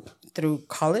 through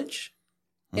college.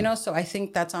 So I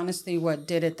think that's honestly what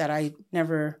did it, that I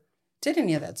never did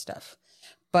any of that stuff.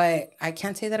 But I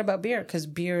can't say that about beer, because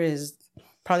beer is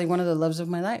probably one of the loves of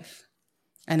my life.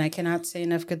 And I cannot say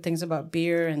enough good things about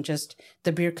beer, and just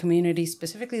the beer community,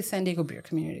 specifically the San Diego beer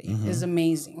community, is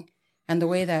amazing. And the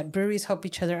way that breweries help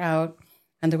each other out,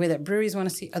 and the way that breweries want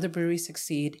to see other breweries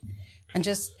succeed. And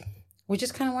we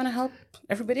just kind of want to help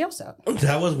everybody else out.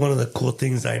 That was one of the cool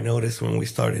things I noticed when we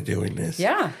started doing this.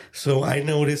 Yeah. So I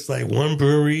noticed like one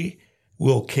brewery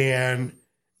will can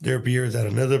their beers at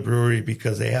another brewery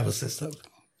because they have a system.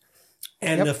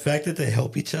 And the fact that they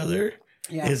help each other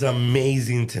is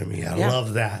amazing to me. I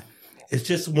love that. It's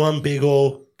just one big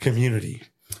old community.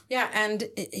 Yeah, and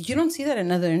you don't see that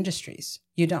in other industries.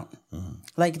 You don't.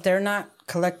 Like, they're not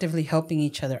collectively helping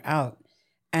each other out.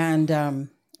 And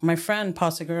my friend Paul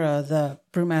Segura, the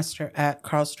brewmaster at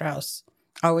Carl Strauss,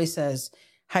 always says,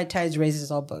 high tides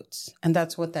raises all boats. And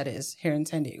that's what that is here in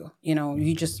San Diego. You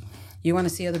want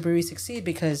to see other breweries succeed,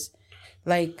 because,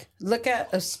 like, look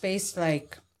at a space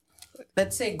like,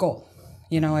 let's say Goal.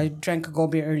 I drank a Goal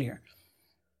beer earlier.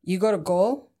 You go to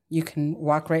Goal, you can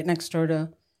walk right next door to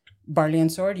Barley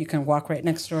and Sword. You can walk right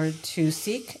next door to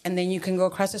Seek. And then you can go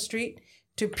across the street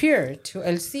to Pure, to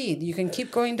El Cid. You can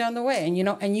keep going down the way. And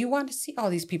you want to see all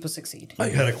these people succeed.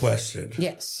 I got a question.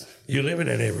 Yes. You live in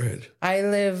a neighborhood. I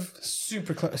live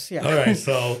super close, yeah. All right,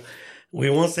 so we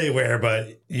won't say where,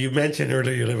 but you mentioned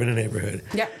earlier you live in a neighborhood.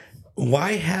 Yeah.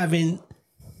 Why haven't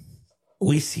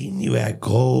we seen you at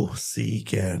Go,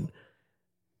 Seek, and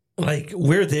like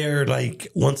we're there like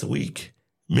once a week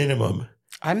minimum?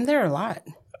 I'm there a lot.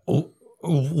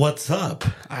 What's up?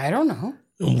 I don't know.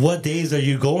 What days are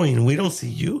you going? We don't see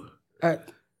you.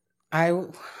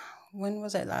 When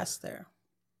was I last there?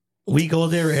 We go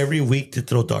there every week to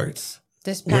throw darts.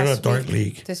 We're in a dart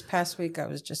league. This past week, I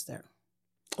was just there.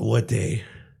 What day?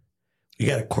 You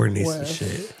got to coordinate some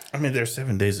shit. I mean, there's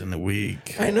 7 days in the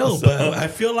week. I know, but I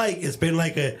feel like it's been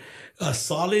like a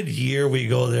solid year. We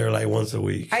go there like once a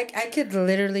week. I could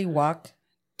literally walk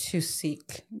to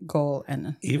Seek, Goal,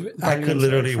 and I could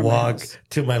literally walk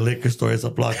to my liquor store. It's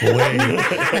a block away, and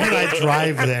I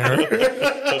drive there.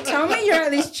 Tell me you're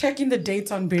at least checking the dates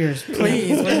on beers,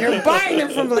 please, when you're buying them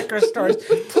from liquor stores.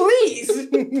 Please.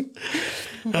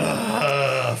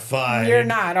 Fine. You're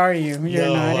not, are you? You're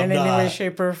not in any way,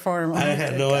 shape, or form. I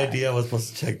had no idea I was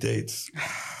supposed to check dates.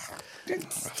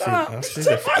 Stop.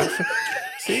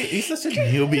 See, he's such a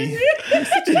newbie.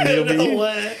 You know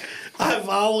what? I've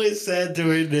always said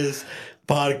during this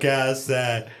podcast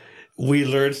that we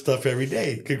learn stuff every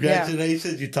day.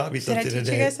 Congratulations, you taught me something today. Did I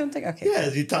teach you guys something? Okay.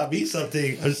 Yes, you taught me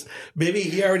something. Maybe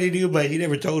he already knew, but he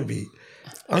never told me.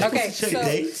 Okay,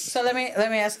 so let me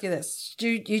ask you this: Do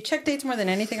you check dates more than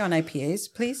anything on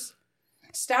IPAs, please?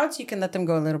 Stouts, you can let them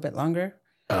go a little bit longer,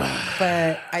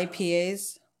 but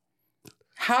IPAs,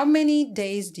 how many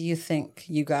days do you think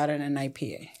you got in an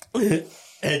IPA?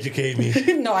 Educate me.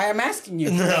 No, I am asking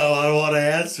you. No, I don't want to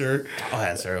answer. I'll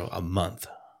answer a month.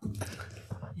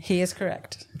 He is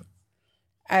correct.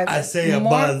 I say a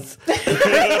month.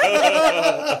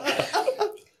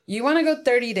 You want to go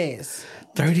 30 days.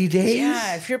 30 days?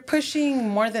 Yeah, if you're pushing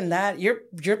more than that, you're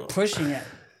pushing it.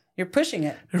 You're pushing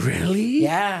it. Really?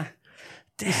 Yeah.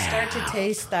 Damn. You start to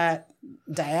taste that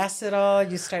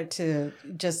diacetyl. You start to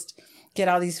just get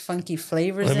all these funky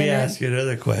flavors in it. Let me ask you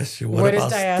another question. What about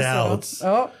stouts?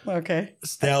 Oh, okay.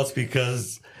 Stouts,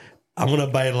 because I'm going to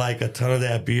buy like a ton of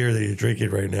that beer that you're drinking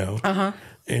right now. Uh-huh.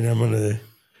 And I'm going to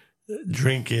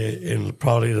drink it in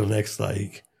probably the next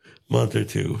like month or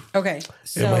two. Okay.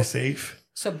 So, am I safe?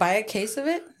 So buy a case of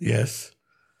it. Yes.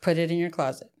 Put it in your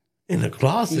closet. In the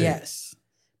closet? Yes.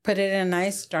 Put it in a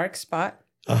nice dark spot.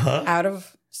 Uh-huh. Out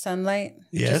of sunlight.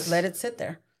 Yes. Just let it sit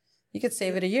there. You could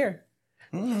save it a year.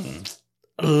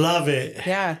 Love it.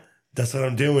 Yeah. That's what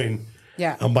I'm doing.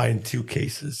 Yeah. I'm buying 2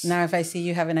 cases. Now, if I see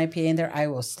you have an IPA in there, I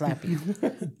will slap you.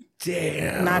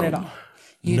 Damn. Not at all.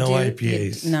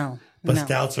 IPAs. No. But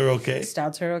stouts are okay?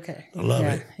 Stouts are okay. I love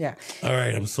it. Yeah. All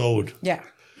right. I'm sold. Yeah.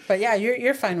 But yeah,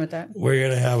 you're fine with that. We're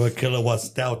gonna have a kilowatt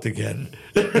stout again.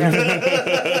 There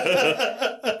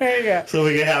you go. So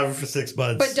we can have it for 6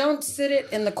 months. But don't sit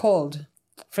it in the cold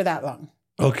for that long.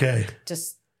 Okay.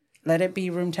 Just let it be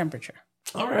room temperature.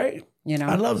 All right. You know,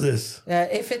 I love this.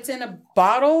 if it's in a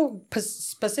bottle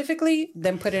specifically,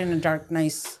 then put it in a dark,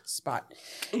 nice spot.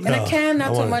 And a can,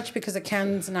 not so much because a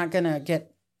can's not gonna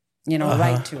get,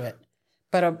 right to it,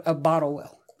 but a bottle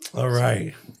will. All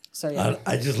right. So yeah,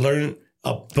 I just learned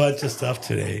a bunch of stuff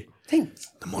today. thanks.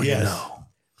 The more you know.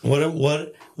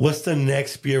 What's the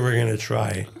next beer we're gonna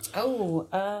try? Oh,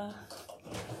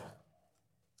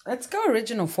 let's go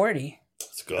original 40.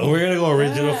 Let's go. We're gonna go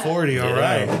original 40. All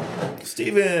right.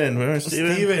 Steven. Remember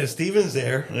Steven? Steven's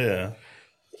there. Yeah.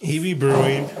 He be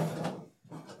brewing.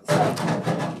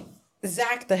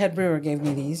 Zach, the head brewer, gave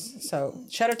me these. So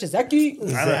shout out to Zachy.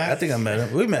 I think I met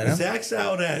him. We met him. Zach's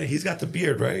out he's got the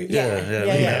beard, right?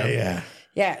 Yeah.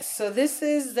 Yeah, so this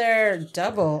is their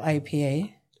double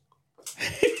IPA.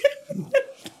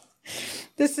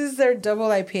 This is their double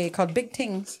IPA called Big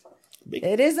Tings.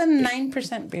 It is a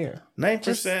 9% beer. 9%.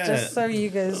 Just so you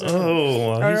guys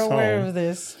are aware of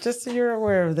this. Just so you're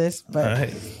aware of this. But,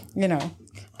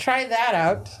 try that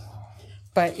out.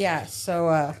 But yeah, so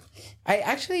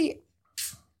I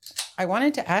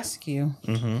wanted to ask you,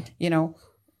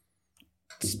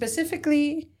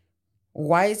 specifically,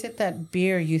 why is it that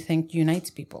beer you think unites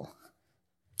people?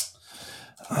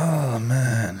 Oh,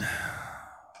 man.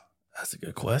 That's a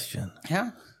good question.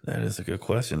 Yeah. That is a good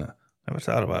question. I never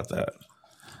thought about that.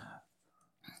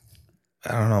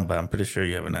 I don't know, but I'm pretty sure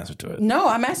you have an answer to it. No,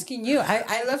 I'm asking you.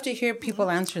 I love to hear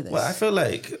people answer this. Well, I feel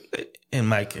like, in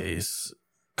my case,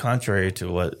 contrary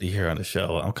to what you hear on the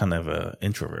show, I'm kind of an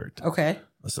introvert. Okay.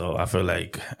 So I feel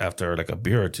like after like a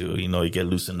beer or two, you get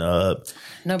loosened up.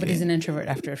 Nobody's an introvert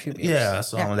after a few beers. Yeah.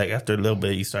 So I'm like, after a little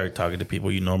bit, you start talking to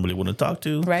people you normally wouldn't talk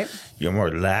to. Right. You're more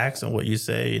relaxed on what you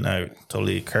say. You're not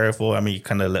totally careful. I mean, you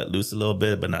kind of let loose a little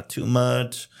bit, but not too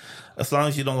much. As long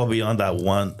as you don't go beyond that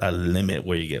limit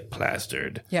where you get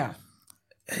plastered. Yeah.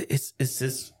 It's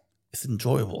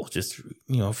enjoyable. Just,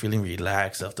 feeling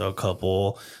relaxed after a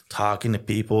couple, talking to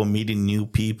people, meeting new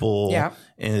people. Yeah.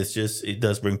 And it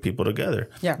does bring people together.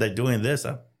 Yeah. Like doing this,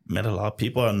 I met a lot of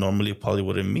people I normally probably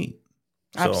wouldn't meet.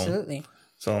 Absolutely.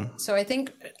 So I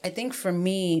think for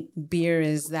me, beer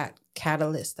is that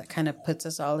catalyst that kind of puts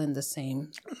us all in the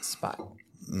same spot.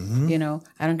 Mm-hmm.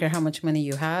 I don't care how much money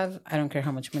you have. I don't care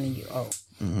how much money you owe.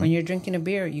 Mm-hmm. When you're drinking a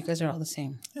beer, you guys are all the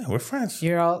same. Yeah, we're friends.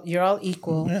 You're all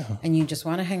equal, and you just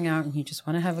want to hang out and you just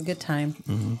want to have a good time.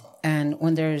 Mm-hmm. And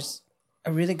when there's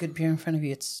a really good beer in front of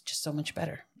you, it's just so much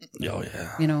better. Oh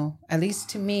yeah. At least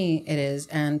to me it is.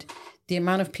 And the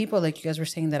amount of people, like you guys were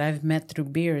saying, that I've met through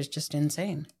beer is just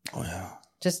insane. Oh yeah.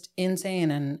 Just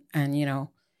insane. And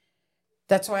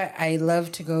that's why I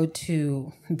love to go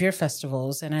to beer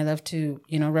festivals, and I love to,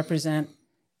 represent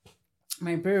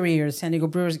my brewery or the San Diego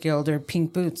Brewers Guild or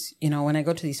Pink Boots, when I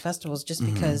go to these festivals, just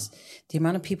because the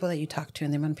amount of people that you talk to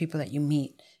and the amount of people that you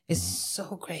meet is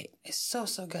so great. It's so,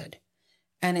 so good.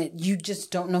 And you just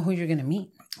don't know who you're going to meet.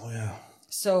 Oh, yeah.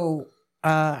 So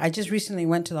I just recently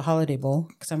went to the Holiday Bowl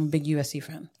because I'm a big USC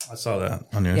fan. I saw that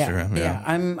on your Instagram. Yeah.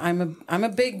 I'm a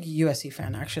big USC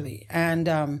fan, actually. And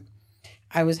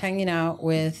I was hanging out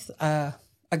with a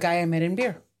guy I met in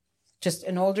beer. Just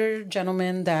an older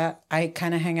gentleman that I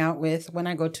kind of hang out with when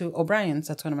I go to O'Brien's.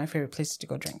 That's one of my favorite places to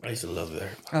go drink. I used to love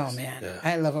there. Oh, man. Yeah.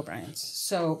 I love O'Brien's.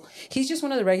 So he's just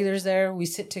one of the regulars there. We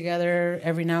sit together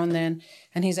every now and then.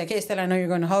 And he's like, hey, Stella, I know you're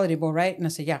going to Holiday Bowl, right? And I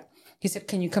said, yeah. He said,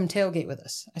 can you come tailgate with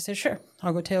us? I said, sure.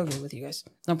 I'll go tailgate with you guys.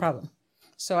 No problem.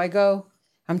 So I go.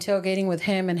 I'm tailgating with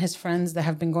him and his friends that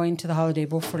have been going to the Holiday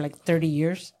Bowl for like 30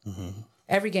 years. Mm-hmm.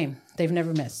 Every game. They've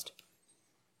never missed.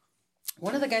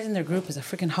 One of the guys in their group is a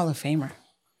freaking Hall of Famer.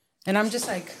 And I'm just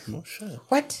like, oh, shit.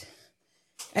 What?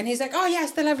 And he's like, oh, yeah,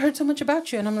 Stella, I've heard so much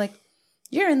about you. And I'm like,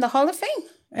 you're in the Hall of Fame.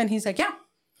 And he's like, yeah.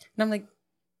 And I'm like,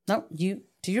 no,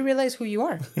 do you realize who you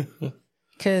are?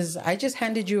 Because I just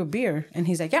handed you a beer. And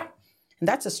he's like, yeah. And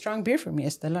that's a strong beer for me,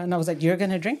 Estella. And I was like, you're going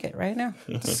to drink it right now.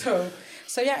 So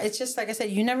yeah, it's just like I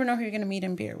said, you never know who you're going to meet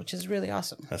in beer, which is really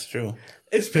awesome. That's true.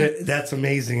 That's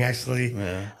amazing, actually.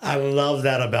 Yeah. I love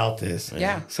that about this.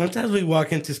 Yeah. Sometimes we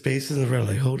walk into spaces and we're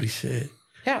like, holy shit.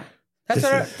 Yeah.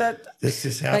 This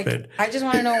just happened. Like, I just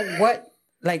want to know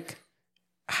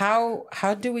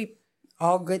how do we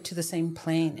all get to the same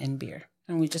plane in beer?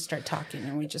 And we just start talking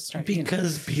and we just start.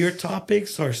 Because beer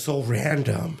topics are so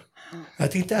random. I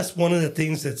think that's one of the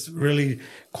things that's really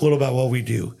cool about what we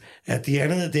do. At the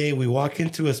end of the day, we walk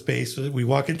into a space, we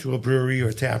walk into a brewery or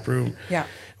a tap room. Yeah.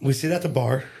 We sit at the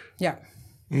bar. Yeah.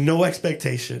 No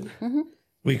expectation. Mm-hmm.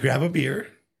 We grab a beer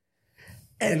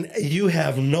and you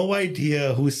have no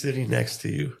idea who's sitting next to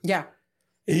you. Yeah.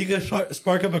 And you can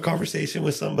spark up a conversation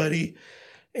with somebody,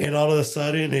 and all of a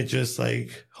sudden it's just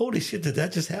like, holy shit, did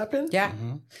that just happen? Yeah.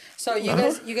 So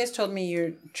you guys told me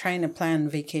you're trying to plan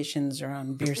vacations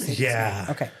around beer cities. Yeah.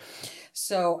 Okay.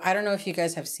 So I don't know if you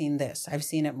guys have seen this. I've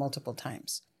seen it multiple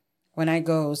times. When I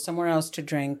go somewhere else to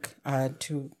drink,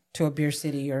 to a beer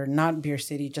city, or not beer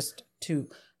city,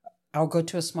 I'll go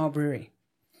to a small brewery.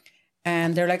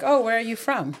 And they're like, oh, where are you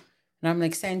from? And I'm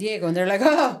like, San Diego. And they're like,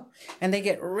 oh. And they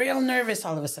get real nervous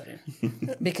all of a sudden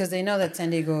because they know that San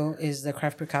Diego is the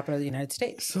craft beer capital of the United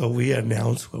States. So we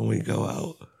announce when we go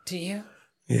out. Do you?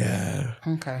 Yeah.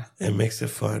 Okay. It makes it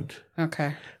fun.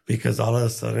 Okay. Because all of a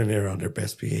sudden they're on their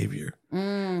best behavior.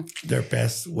 Their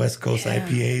best West Coast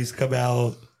IPAs come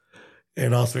out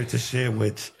and all sorts of shit,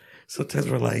 which sometimes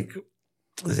we're like,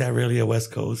 is that really a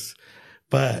West Coast?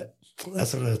 But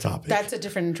that's another topic. That's a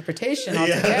different interpretation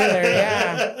altogether.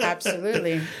 Yeah,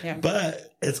 absolutely. Yeah. But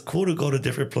it's cool to go to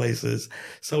different places.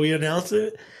 So we announce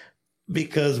it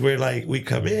because we're like, we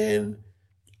come in,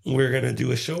 we're going to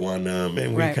do a show on them,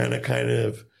 and we kind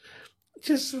of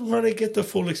just want to get the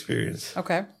full experience.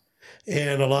 Okay.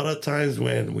 And a lot of times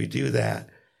when we do that,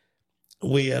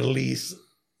 we at least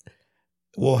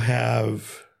will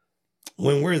have,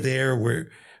 when we're there,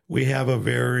 we have a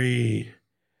very...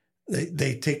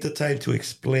 They take the time to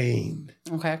explain.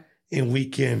 Okay. And we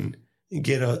can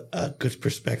get a good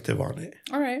perspective on it.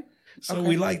 All right. So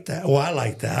we like that. Well, I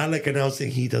like that. I like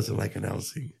announcing. He doesn't like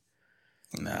announcing.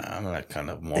 Nah, I'm like kind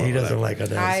of more. He doesn't like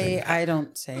announcing. I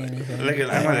don't say anything.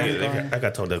 I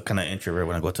got told the kind of introvert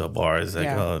when I go to a bar. It's like,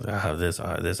 oh, I have this,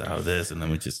 I have this, I have this. And then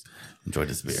we just enjoy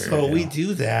this beer. So we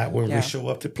do that when we show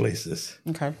up to places.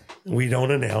 Okay. We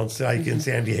don't announce, like in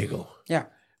San Diego. Yeah.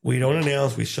 We don't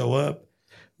announce. We show up.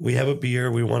 We have a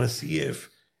beer. We want to see if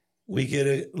we get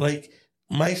it. Like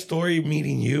my story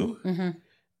meeting you,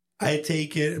 I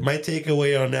take it. My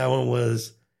takeaway on that one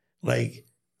was like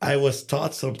I was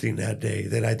taught something that day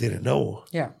that I didn't know.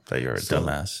 Yeah, that you're a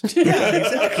dumbass. Yeah,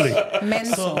 exactly.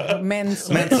 Mental. I'm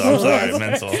sorry,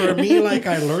 mental. For me, like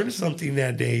I learned something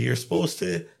that day. You're supposed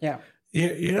to. Yeah.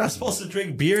 You're not supposed to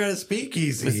drink beer at a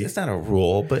speakeasy. It's not a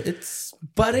rule, but it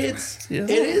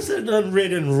is an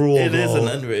unwritten rule. It is an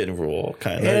unwritten rule,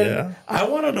 kind of. Yeah. I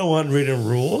want to know unwritten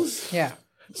rules. Yeah.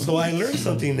 So I learned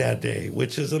something that day,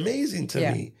 which is amazing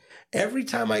to me. Every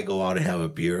time I go out and have a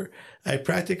beer, I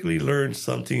practically learn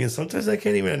something, and sometimes I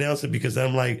can't even announce it because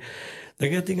I'm like, they're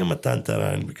gonna think I'm a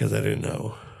tantaran because I didn't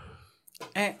know.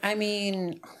 I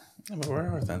mean.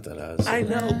 Where are tantaras? I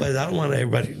know, but I don't want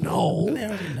everybody to know. They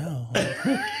already know.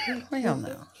 We all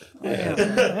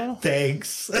know.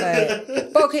 Thanks.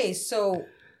 But okay, so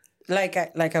like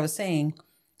I was saying,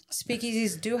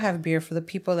 speakeasies do have beer for the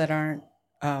people that aren't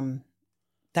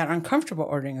comfortable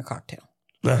ordering a cocktail.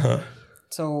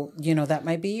 So that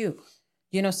might be you.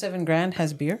 7 Grand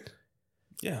has beer.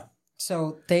 Yeah.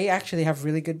 So they actually have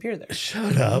really good beer there.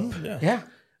 Shut up. Yeah.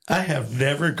 I have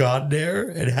never gone there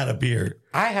and had a beer.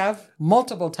 I have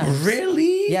multiple times.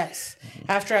 Really? Yes.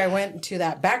 After I went to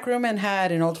that back room and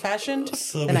had an old fashioned,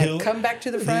 and I come back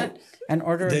to the front and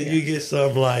order a beer. Then you get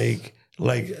some like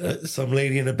some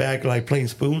lady in the back like playing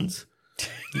spoons.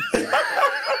 Am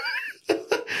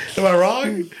I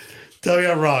wrong? Tell me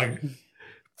I'm wrong.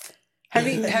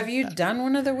 Have you done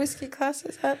one of the whiskey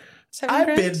classes at 7 I've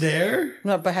Grand? been there.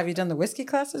 No, but have you done the whiskey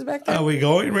classes back there? Are we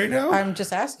going right now? I'm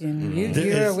just asking.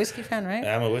 You're a whiskey fan, right?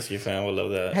 I'm a whiskey fan. I would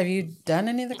love that. Have you done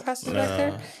any of the classes back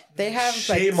there? They have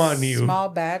Shame on you. Small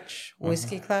batch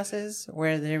whiskey classes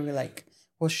where they were like,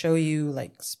 we'll show you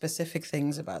like specific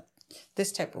things about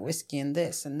this type of whiskey and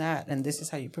this and that, and this is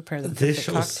how you prepare the perfect This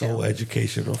show cocktail. is so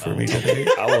educational for me today.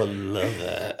 I would love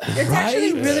that. It's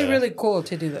actually really, really cool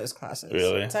to do those classes.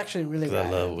 Really? It's actually really good. I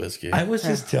love whiskey. I was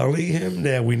just telling him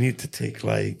that we need to take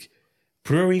like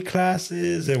brewery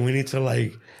classes and we need to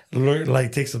like learn,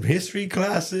 like take some history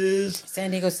classes.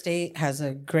 San Diego State has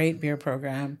a great beer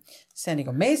program. San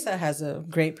Diego Mesa has a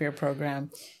great beer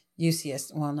program.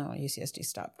 UCSD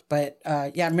stopped. But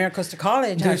MiraCosta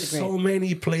College There's has a great... so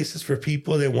many places for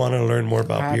people that want to learn more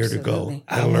about beer to go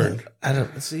and learn. I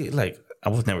don't see, like, I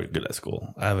was never good at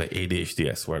school. I have an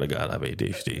ADHD. I swear to God, I have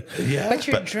ADHD. Yeah. But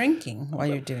you're drinking while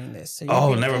you're doing this.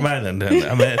 So never mind then.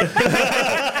 I mean,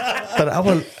 but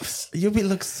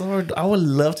look so. I would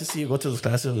love to see you go to those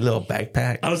classes with a little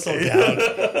backpack. I'm so down.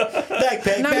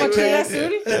 Backpack.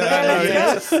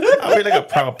 I'll be like a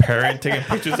proud parent taking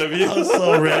pictures of you. I'm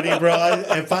so ready, bro.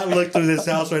 If I look through this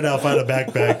house right now, find a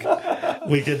backpack,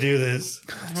 we can do this.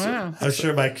 Wow. I'm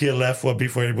sure my kid left one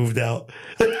before he moved out.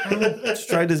 Let's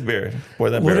try this beer. Pour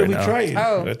that What beer are we now. trying?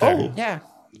 Oh, yeah.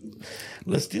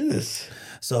 Let's do this.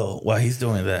 So while he's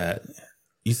doing that,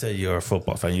 you said you're a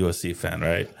football fan, USC fan,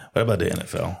 right? What about the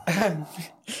NFL?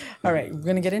 All right, we're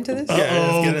gonna get into this. Yeah,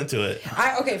 let's get into it.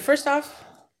 Okay, first off,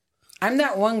 I'm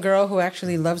that one girl who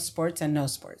actually loves sports and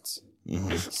knows sports.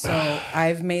 Mm-hmm. So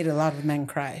I've made a lot of men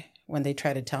cry when they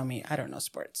try to tell me I don't know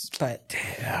sports. But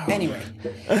anyway,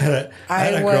 I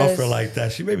had a girlfriend like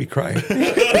that. She made me cry.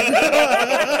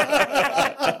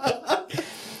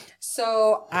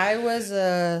 So I was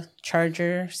a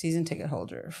Charger season ticket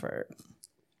holder for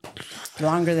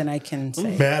longer than I can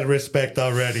say. Mad respect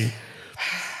already.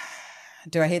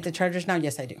 Do I hate the Chargers now?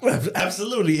 Yes, I do.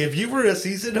 Absolutely. If you were a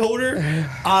season holder,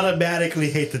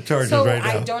 automatically hate the Chargers right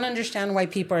now. I don't understand why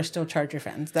people are still Charger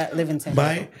fans that live in San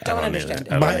Diego. Don't understand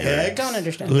it. My ex don't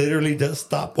understand. Literally does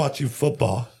stop watching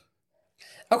football.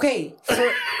 Okay,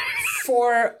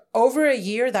 for over a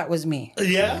year, that was me.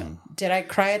 Yeah. Did I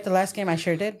cry at the last game? I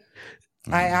sure did.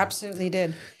 I absolutely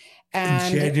did.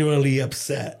 And genuinely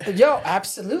upset. Yo,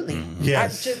 absolutely.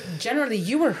 Yes. Generally,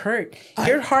 you were hurt.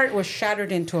 Your heart was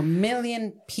shattered into a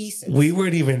million pieces. We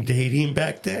weren't even dating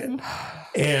back then.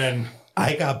 And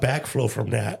I got backflow from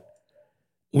that.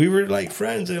 We were like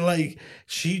friends and like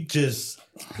she just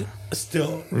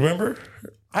still remember?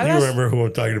 Remember who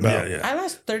I'm talking about. Yeah. I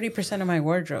lost 30% of my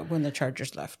wardrobe when the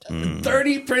Chargers left.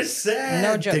 30%.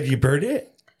 No joke. Did you burn it?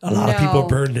 A lot of people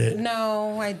burned it.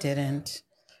 No, I didn't.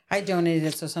 I donated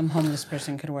it so some homeless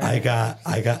person could wear it. I got,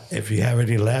 if you have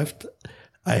any left,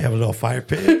 I have a little fire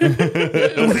pit.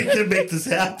 We can make this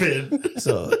happen.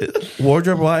 So,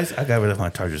 wardrobe wise, I got rid of my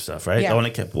Charger stuff, right? Yeah. I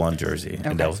only kept one jersey,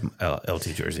 and that was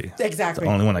LT jersey. Exactly.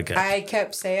 The only one I kept. I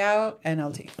kept Say Out and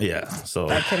LT. Yeah. So,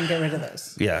 I couldn't get rid of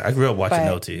those. Yeah, I grew up watching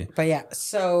LT. But yeah,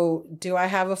 so do I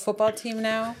have a football team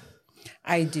now?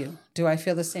 I do. Do I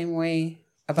feel the same way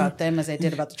about them as I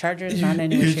did about the Chargers? Not in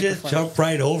any way, You shape, or just form. jump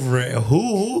right over it.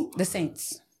 Who? The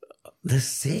Saints. The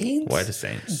Saints? Why the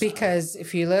Saints? Because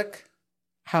if you look,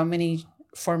 how many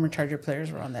former Charger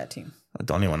players were on that team?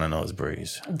 The only one I know is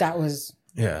Breeze. That was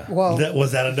Yeah. well.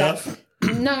 Was that enough?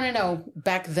 No.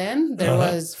 Back then there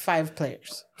was 5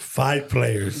 players. 5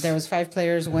 players. There was 5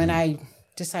 players when I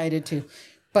decided to.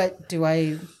 But do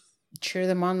I cheer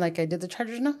them on like I did the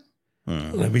Chargers? No.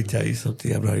 Let me tell you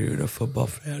something. I'm not even a football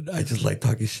fan. I just like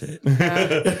talking shit.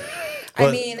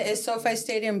 I mean, is SoFi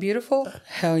Stadium beautiful?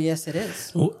 Hell yes, it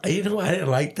is. Well, you know, I didn't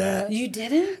like that. You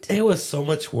didn't? It was so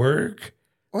much work.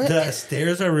 What? The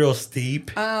stairs are real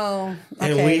steep. Oh,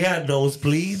 okay. And we had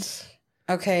nosebleeds.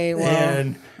 Okay, well.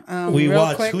 And we real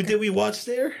watched. quick- Who did we watch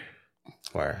there?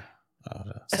 Where?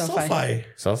 SoFi.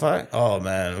 SoFi? Oh,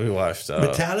 man. We watched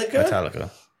Metallica?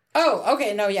 Oh,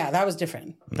 okay. No, yeah, that was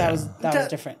different. That was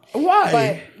different. Why?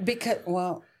 But because,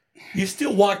 well, You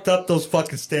still walked up those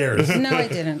fucking stairs. no, I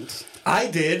didn't. I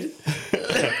did.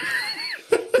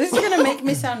 This is going to make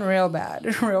me sound real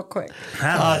bad, real quick.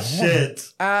 Oh, shit.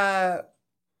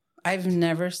 I've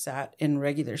never sat in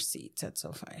regular seats at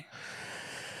SoFi.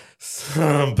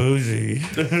 Some bougie.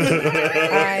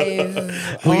 I've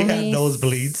We had only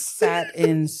nosebleeds. sat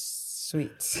in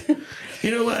suites.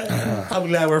 You know what? I'm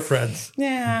glad we're friends.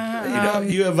 Yeah.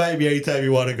 You invite me anytime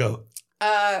you want to go.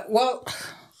 Well,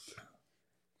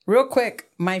 real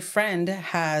quick, my friend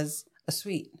has a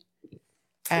suite.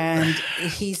 And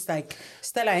he's like,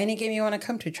 Stella, any game you want to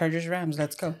come to, Chargers, Rams,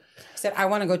 let's go. I said, I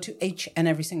want to go to each and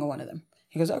every single one of them.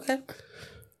 He goes, okay.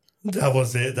 That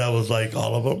was it. That was like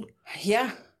all of them.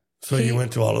 Yeah. So you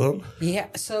went to all of them? Yeah.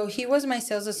 So he was my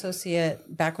sales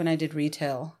associate back when I did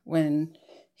retail when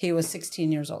he was 16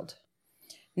 years old.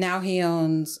 Now he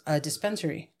owns a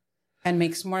dispensary and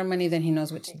makes more money than he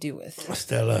knows what to do with.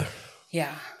 Stella.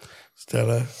 Yeah.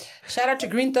 Stella. Shout out to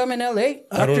Green Thumb in LA.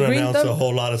 I don't Green announce Thumb. a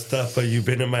whole lot of stuff, but you've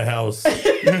been in my house.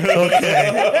 Okay.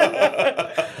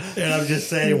 And I'm just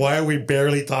saying, why are we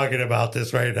barely talking about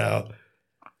this right now?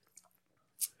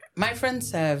 My friend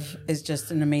Sev is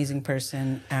just an amazing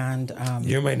person. And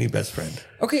You're my new best friend.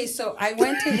 okay, so I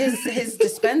went to his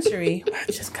dispensary. I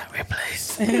just got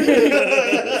replaced.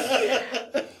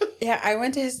 Yeah, I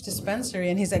went to his dispensary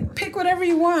and he's like, pick whatever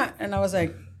you want. And I was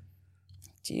like,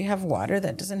 do you have water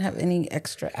that doesn't have any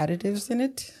extra additives in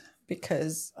it?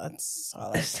 Because that's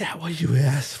all I Is that what you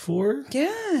asked for?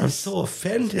 Yes. I'm so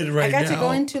offended right now. I got to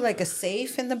go into like a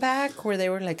safe in the back where they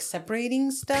were like separating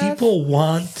stuff. People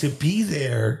want to be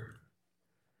there.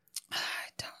 I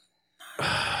don't know.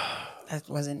 That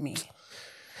wasn't me.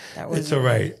 That was It's all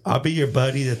right. I'll be your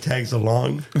buddy that tags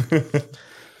along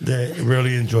that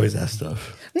really enjoys that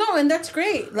stuff. No, and that's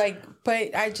great. Like,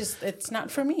 but it's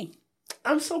not for me.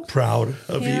 I'm so proud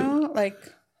of You know, like,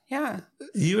 yeah.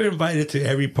 You were invited to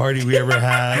every party we ever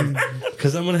had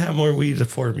because I'm going to have more weed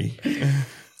for me.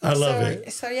 I love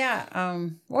it. So yeah,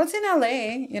 well, it's in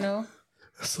LA, you know.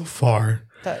 so far.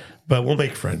 But we'll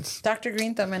make friends. Dr.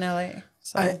 Green Thumb in LA.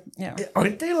 So, yeah.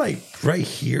 Aren't they like right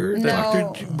here? No,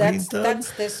 Dr. Green Thumb?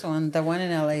 that's this one. The one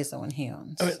in LA is the one he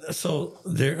owns. So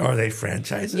are they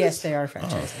franchises? Yes, they are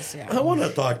franchises. Yeah. I want a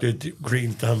Dr.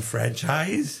 Green Thumb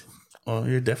franchise. Well,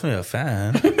 you're definitely a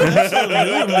fan. Absolutely.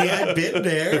 I've been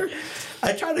there.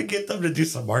 I try to get them to do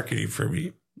some marketing for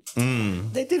me.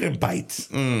 They did in bites.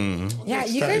 Yeah,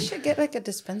 you guys should get like a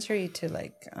dispensary to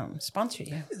like sponsor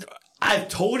you. I've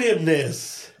told him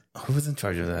this. Who was in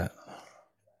charge of that?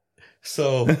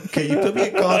 So, can you put me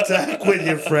in contact with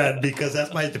your friend? Because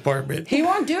that's my department. He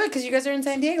won't do it because you guys are in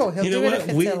San Diego. He'll do it if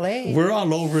it's LA. We're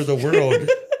all over the world.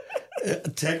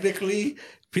 Technically,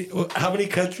 how many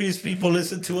countries people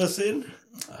listen to us in?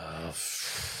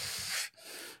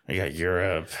 We got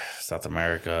Europe, South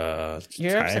America,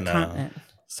 Europe's China. a continent.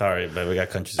 Sorry, but we got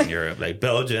countries in Europe like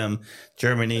Belgium,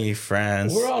 Germany,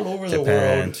 France. We're all over Japan, the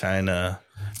world. China,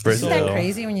 Brazil. Isn't that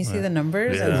crazy when you see the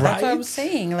numbers? Yeah. And that's Right? what I'm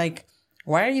saying. Like,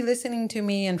 why are you listening to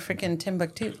me in freaking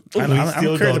Timbuktu? I'm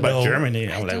still curious don't about know.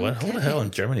 Germany. I'm like, what? Who the hell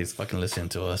in Germany is fucking listening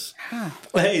to us?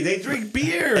 Hey, they drink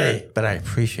beer. Hey, but I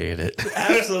appreciate it.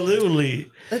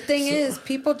 Absolutely. The thing is,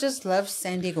 people just love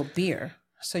San Diego beer.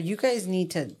 So you guys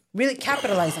need to really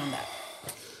capitalize on that.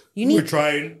 We're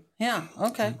trying. Yeah,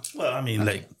 okay. Well, I mean,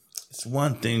 like, it's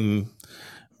one thing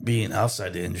being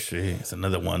outside the industry. It's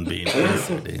another one being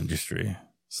inside the industry.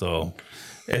 So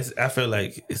I feel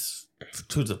like it's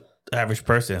to the average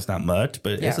person, it's not much,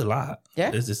 but it's a lot.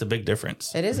 Yeah. It's a big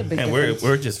difference. It is a big and difference.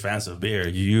 we're just fans of beer.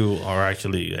 You are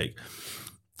actually like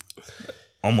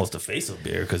almost the face of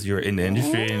beer because you're in the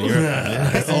industry and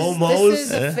you're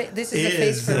Almost. This is a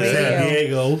face for radio. San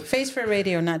Diego. Face for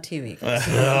radio, not TV.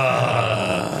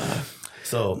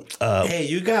 So Hey,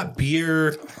 you got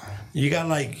beer. You got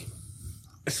like,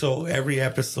 so every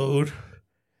episode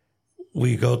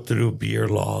we go through beer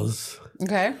laws.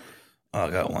 Okay. I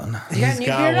got one. You got He's new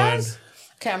got beer one. laws?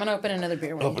 Okay, I'm going to open another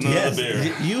beer.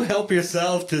 Yes, you help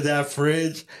yourself to that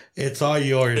fridge. It's all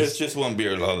yours. It's just one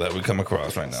beer law that we come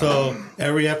across right now. So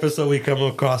every episode we come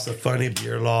across a funny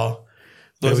beer law.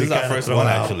 This that is we our kinda first throw one,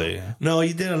 out. actually. No,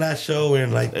 you did a last show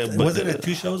and like, But wasn't it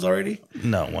 2 shows already?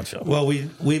 No, one show. Well, we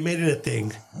made it a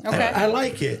thing. Okay. I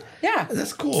like it. Yeah.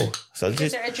 That's cool. So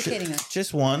Because they're educating us.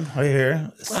 Just one right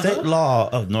here. State law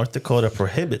of North Dakota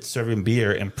prohibits serving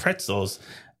beer and pretzels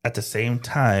at the same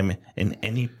time in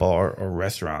any bar or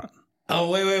restaurant. Oh,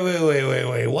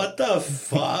 wait. What the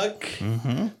fuck?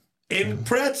 In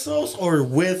pretzels or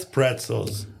with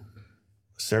pretzels?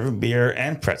 Serving beer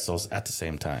and pretzels at the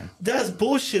same time. That's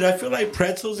bullshit. I feel like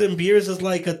pretzels and beers is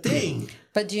like a thing.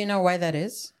 But do you know why that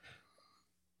is?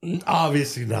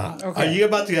 Obviously not. Okay. Are you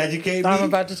about to educate me? I'm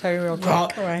about to tell you real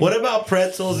quick. What about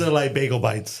pretzels and like bagel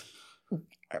bites?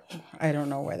 I don't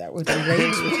know why that would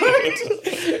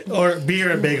relate. Or beer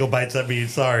and bagel bites, I mean,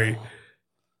 sorry.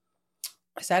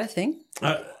 Is that a thing?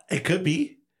 It could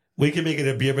be. We can make it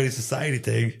a beer buddy society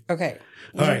thing. Okay.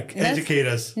 All right, educate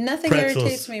us. Nothing Pretzels.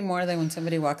 irritates me more than when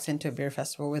somebody walks into a beer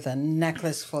festival with a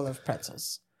necklace full of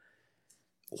pretzels.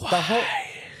 Why?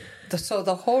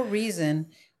 The whole reason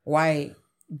why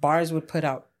bars would put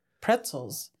out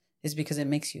pretzels is because it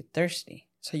makes you thirsty.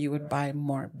 So you would buy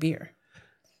more beer.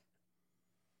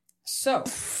 So.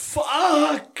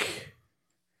 Fuck.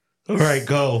 All right,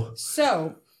 go.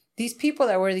 So these people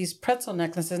that wear these pretzel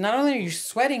necklaces, not only are you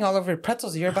sweating all over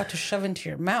pretzels you're about to shove into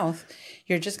your mouth,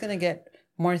 you're just going to get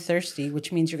more thirsty,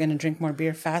 which means you're going to drink more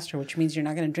beer faster, which means you're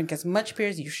not going to drink as much beer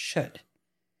as you should.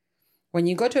 When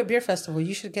you go to a beer festival,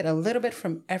 you should get a little bit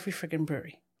from every freaking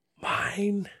brewery.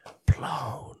 Mind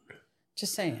blown.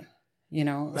 Just saying, you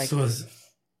know, like,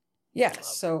 yeah.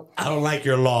 So I don't like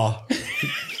your law.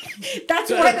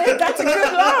 That's why. That's a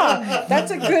good law.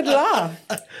 That's a good law.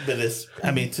 But it's,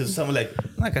 I mean, to someone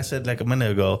like I said like a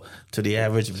minute ago, to the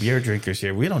average beer drinkers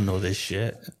here, we don't know this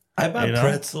shit. I buy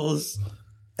pretzels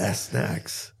as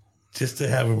snacks just to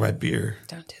have in my beer.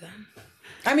 Don't do that.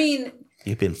 I mean,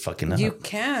 you've been fucking up. You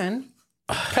can.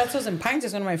 Pretzels and Pines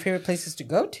is one of my favorite places to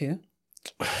go to.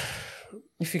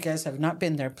 If you guys have not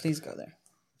been there, please go there.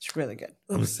 It's really good.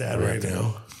 I'm sad right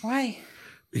now. Why?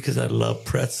 Because I love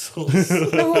pretzels.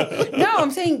 No,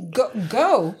 I'm saying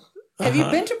go. Have you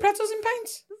been to Pretzels and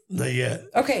Pines? Not yet.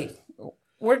 Okay,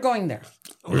 we're going there.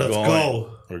 Let's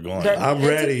go. We're going. I'm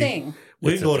ready. It's a thing.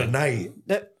 We can go tonight.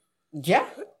 Yeah,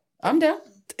 I'm down.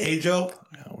 Hey, Joe.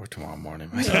 We're tomorrow morning.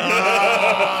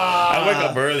 I wake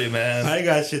up early, man. I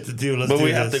got shit to do. But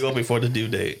we have to go before the due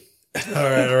date. All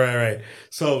right.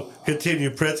 So continue.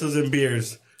 Pretzels and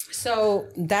beers. So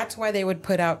that's why they would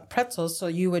put out pretzels, so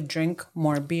you would drink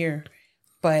more beer.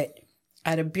 But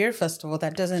at a beer festival,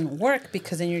 that doesn't work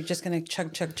because then you're just going to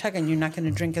chug, and you're not going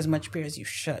to drink as much beer as you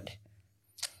should.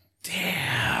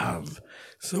 Damn.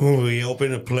 So when we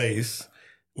open a place,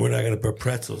 we're not going to put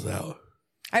pretzels out.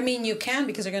 I mean, you can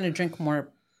because they're going to drink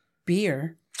more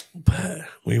beer. But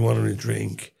we want them to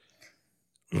drink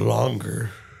longer,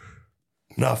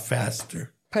 not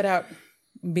faster. Put out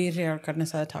birria or carne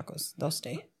asada tacos. They'll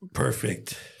stay.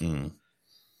 Perfect.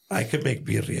 I could make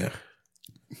birria.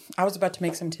 I was about to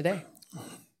make some today.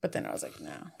 But then I was like,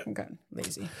 no, I'm kind of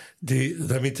lazy.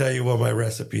 Let me tell you what my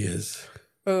recipe is.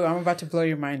 Oh, I'm about to blow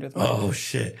your mind with mine. Oh,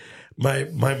 shit. My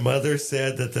mother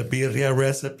said that the birria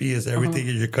recipe is everything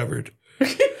in your cupboard.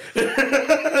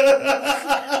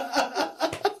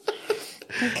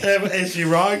 Is she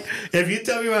wrong? If you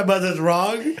tell me my mother's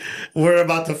wrong, we're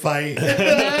about to fight.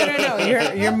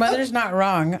 No. Your mother's not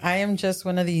wrong. I am just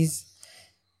one of these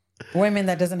women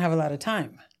that doesn't have a lot of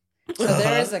time. So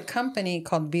there is a company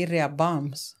called Birria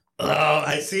Bombs. Oh,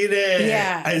 I seen it.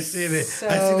 Yeah. I seen it. So,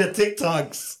 I seen the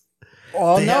TikToks.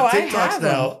 Oh, They no, have I TikToks have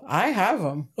now. them. I have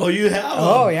them. Oh, you have them?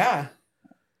 Oh, yeah.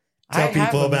 Tell I have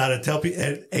people them. about it. Tell people,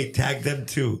 and hey, tag them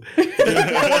too.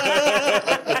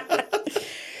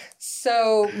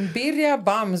 So Birria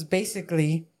Bombs,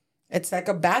 basically, it's like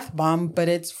a bath bomb, but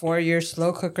it's for your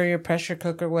slow cooker, your pressure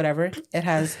cooker, whatever. It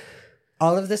has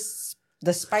all of this,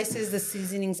 the spices, the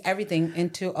seasonings, everything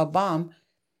into a bomb.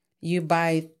 You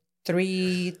buy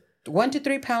 1 to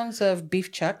 3 pounds of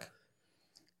beef chuck,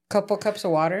 couple cups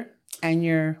of water, and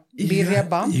your birria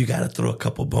bomb. You got to throw a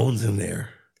couple bones in there.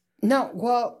 No,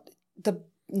 well,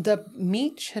 the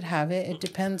meat should have it. It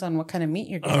depends on what kind of meat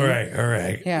you're doing. All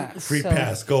right. Yeah. Free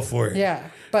pass. Go for it. Yeah.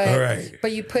 But, all right.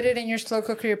 But you put it in your slow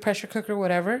cooker, your pressure cooker,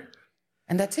 whatever,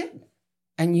 and that's it.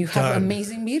 And you have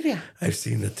amazing birria. I've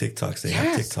seen the TikToks. They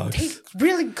have TikToks. Tastes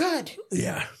really good.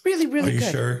 Yeah. Really, really good. Are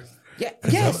you sure? Yeah.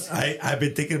 Yes. I've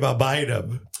been thinking about buying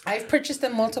them. I've purchased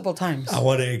them multiple times. I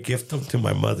want to gift them to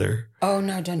my mother. Oh,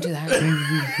 no, don't do that.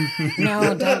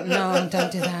 No,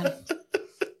 don't do that.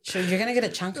 Sure, you're going to get a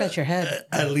chancla at your head.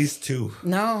 At least 2.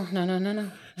 No.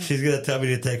 She's going to tell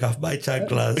me to take off my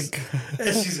chanclas.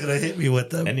 And she's going to hit me with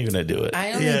them. And you're going to do it.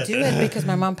 I only do it because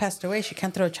my mom passed away. She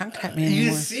can't throw a chancla at me anymore.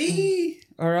 You see?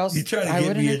 Or else You try to I get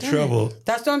wouldn't me have in done trouble. it.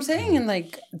 That's what I'm saying. And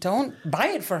like, don't buy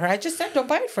it for her. I just said don't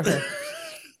buy it for her.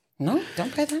 No,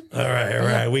 don't buy that. All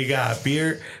right. We got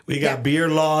beer. We got beer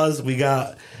laws. We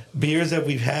got beers that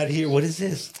we've had here. What is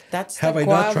this? That's Have the I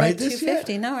Guava not tried this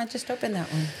 250. yet? No, I just opened that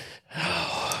one.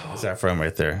 What's that from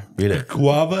right there? Read it.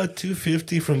 Guava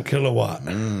 250 from Kilowatt.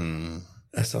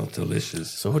 That sounds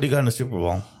delicious. So who do you got in the Super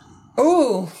Bowl?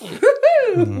 Ooh.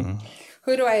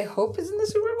 Who do I hope is in the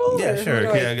Super Bowl? Yeah, Or who sure. do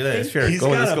I Yeah, think? sure. He's Go,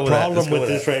 let's got go a with that. problem Let's go with with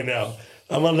this that. right now.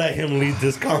 I'm going to let him lead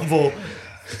this convo.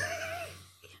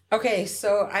 Okay,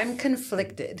 so I'm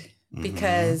conflicted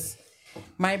because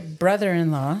my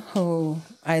brother-in-law, who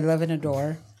I love and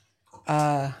adore,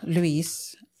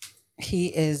 Luis, he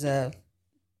is a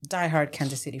diehard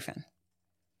Kansas City fan.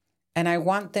 And I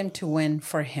want them to win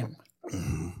for him.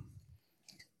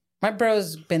 My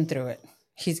bro's been through it.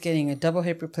 He's getting a double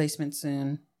hip replacement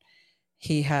soon.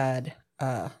 He had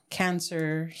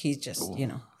cancer. He's just,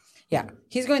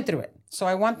 he's going through it. So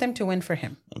I want them to win for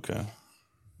him. Okay.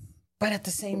 But at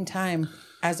the same time,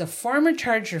 as a former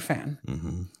Charger fan,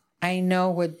 I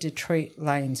know what Detroit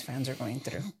Lions fans are going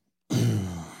through.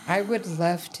 I would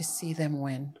love to see them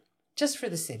win just for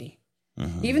the city.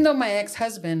 Even though my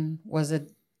ex-husband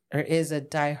is a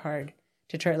diehard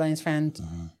Detroit Lions fan,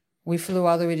 we flew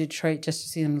all the way to Detroit just to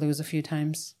see them lose a few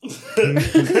times.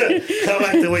 I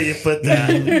like the way you put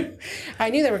that. I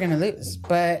knew they were going to lose,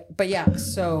 but yeah.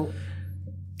 So,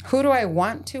 who do I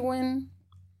want to win?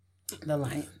 The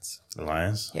Lions. The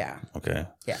Lions? Yeah. Okay.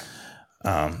 Yeah.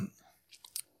 I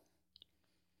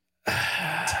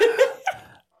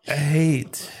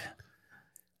hate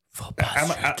football.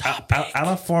 I'm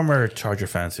a former Charger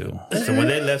fan too. So when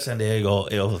they left San Diego,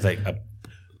 it was like a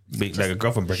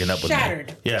girlfriend breaking up with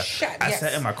Shattered. me. Yeah. I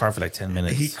sat in my car for like 10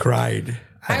 minutes. He cried.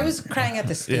 I was crying at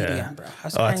the stadium, bro. I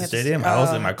was at crying the stadium? I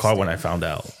was in my car stadium. when I found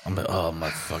out. I'm like, oh my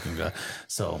fucking God.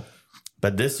 So,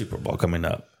 but this Super Bowl coming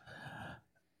up,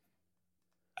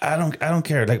 I don't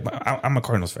care. Like I'm a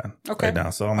Cardinals fan right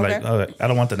now, so I'm like, oh, I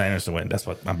don't want the Niners to win. That's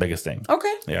what my biggest thing.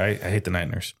 Okay. Yeah, I hate the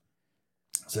Niners.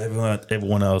 So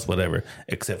everyone else, whatever,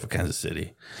 except for Kansas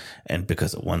City, and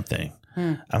because of one thing,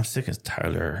 I'm sick and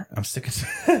tired. I'm sick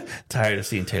and tired of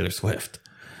seeing Taylor Swift.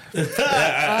 I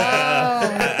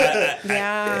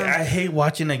hate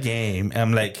watching a game.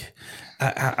 I'm like,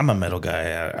 I'm a metal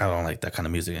guy. I don't like that kind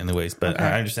of music, anyways. But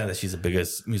I understand that she's the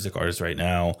biggest music artist right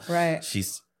now. Right.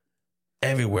 She's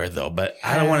everywhere though, but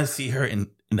I don't want to see her in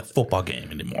a football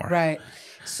game anymore. Right.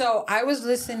 So I was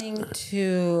listening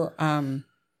to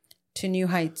New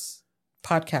Heights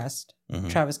podcast,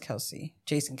 Travis Kelce,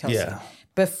 Jason Kelce,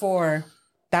 before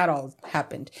that all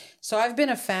happened. So I've been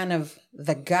a fan of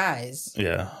the guys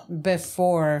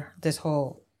before this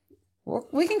whole,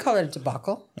 we can call it a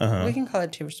debacle. We can call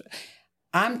it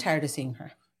I'm tired of seeing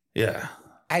her. Yeah.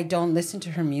 I don't listen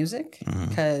to her music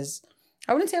because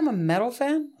I wouldn't say I'm a metal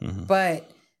fan, but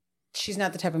she's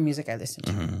not the type of music I listen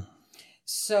to.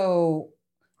 So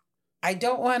I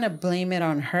don't want to blame it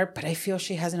on her, but I feel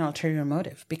she has an ulterior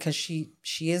motive because she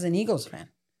is an Eagles fan.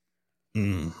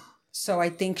 So I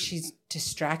think she's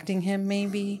distracting him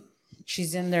maybe.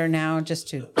 She's in there now just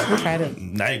to try to...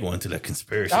 Now you're going to that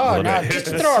conspiracy. Oh, no, just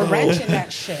to throw a wrench in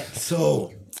that shit.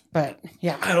 So... But,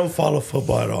 yeah. I don't follow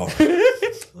football at all.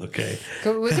 Okay.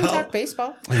 We can talk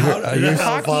baseball.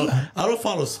 I don't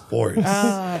follow sports.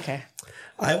 Oh, okay.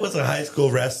 I was a high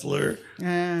school wrestler,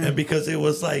 and because it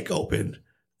was like open,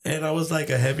 and I was like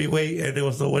a heavyweight, and there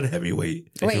was no one heavyweight.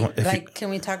 Wait, can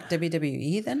we talk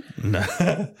WWE then? No.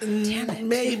 Damn it.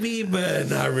 Maybe, but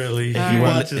not really. If you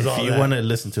want to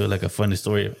listen to like a funny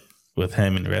story with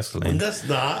him in wrestling, that's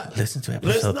not. Listen to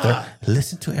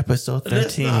episode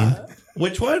 13.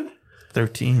 Which one?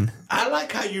 13. I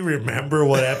like how you remember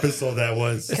what episode that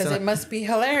was. Because it must be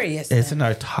hilarious. It's in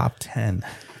our top 10.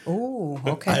 Oh,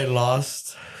 okay. I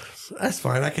lost. That's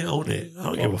fine. I can own it. I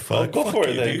don't give a fuck. Go for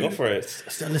it, then. Go for it.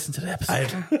 Still listen to the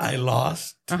episode. I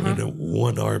lost to a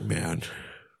one-armed man.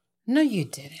 No, you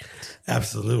didn't.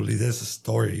 Absolutely. There's a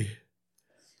story.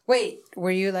 Wait,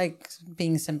 were you like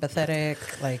being sympathetic?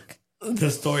 Like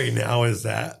the story now is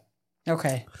that.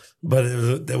 Okay.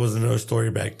 But there was another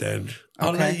story back then.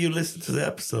 I'll let you listen to the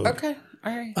episode. Okay.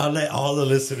 All right. I'll let all the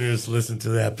listeners listen to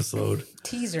the episode.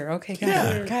 Teaser. Okay.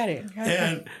 Got it.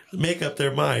 And make up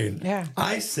their mind. Yeah.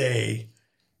 I say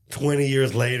 20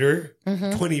 years later,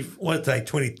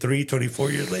 23,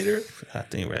 24 years later? I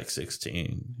think we're at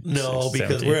 16. No,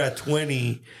 because 17. we're at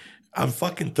 20. I'm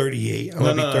fucking 38. I'm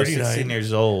going to be 39. 16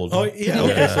 years old. Oh, yeah.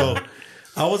 Okay. So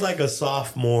I was like a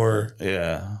sophomore.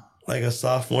 Yeah. Like a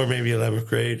sophomore, maybe 11th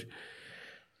grade.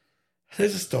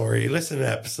 There's a story. Listen to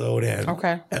the episode. And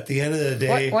at the end of the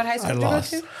day, what high school I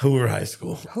lost. Did you go to? Hoover High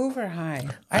School. Hoover High.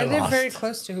 I live very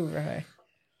close to Hoover High.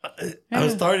 I'm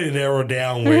starting to narrow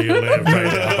down where you live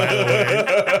right now, by the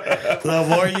way. The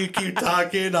more you keep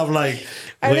talking, I'm like,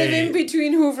 I live in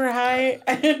between Hoover High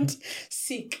and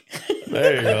Seek.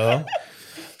 There you go.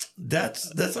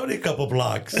 That's only a couple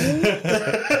blocks.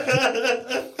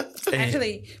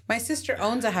 Actually, my sister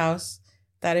owns a house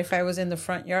that if I was in the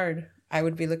front yard, I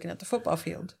would be looking at the football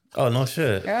field. Oh, no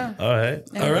shit. Yeah. All right.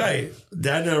 Yeah. All right.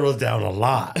 That narrows down a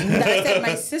lot. I said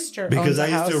my sister because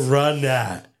owns I used to run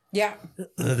that. Yeah.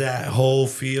 That whole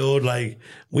field. Like,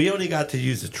 we only got to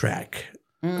use the track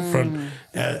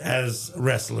as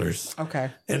wrestlers.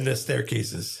 Okay. And the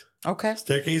staircases. Okay.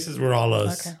 Staircases were all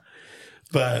us. Okay.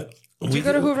 But... Did you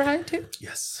go to Hoover High too?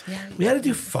 Yes. Yeah. We had to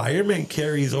do fireman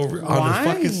carries over on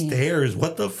the fucking stairs.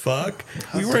 What the fuck?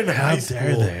 We were in high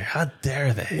school. How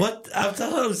dare they? What? That's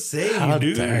what I'm saying, how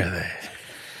dude. How dare they?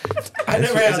 I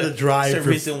never had to drive. That's the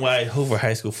reason why Hoover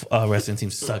High School wrestling team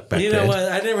sucked back then. You know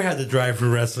what? I never had to drive for a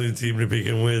wrestling team to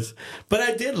begin with. But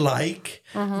I did like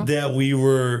that we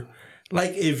were,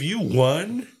 like, if you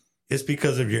won, it's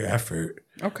because of your effort.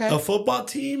 Okay. A football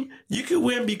team, you could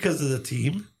win because of the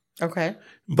team. Okay.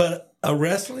 But a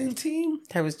wrestling team?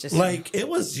 That was just... Like, it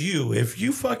was you. If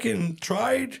you fucking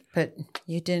tried... But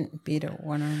you didn't beat a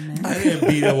one-armed man. I didn't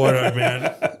beat a one-armed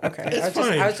man. Okay.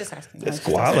 I was just asking. This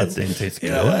guava thing tastes good.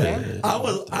 Yeah. I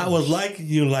was liking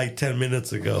you like 10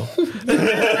 minutes ago.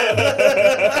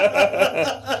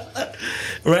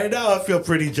 Right now, I feel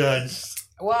pretty judged.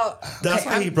 Well... That's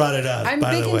why he brought it up, I'm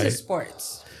by big the way. into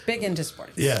sports. Big into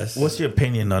sports. Yes. What's your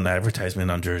opinion on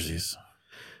advertisement on jerseys?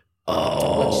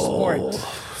 Oh, which sport?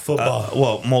 Football.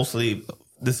 Well, mostly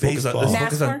let's focus on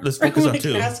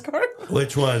two. NASCAR?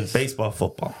 Which ones? Baseball,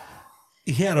 football.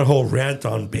 He had a whole rant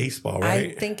on baseball,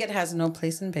 right? I think it has no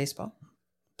place in baseball.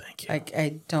 Thank you.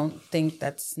 I don't think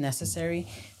that's necessary.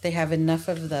 They have enough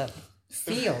of the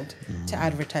field to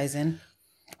advertise in.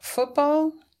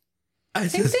 Football,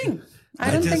 same thing.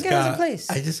 I don't think it has a place.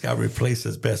 I just got replaced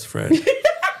as best friend.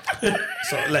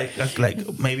 So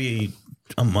like maybe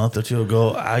a month or two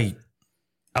ago, I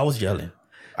was yelling.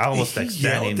 I was like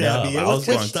standing up. I was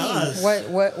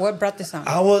going. What brought this on?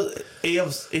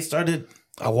 It started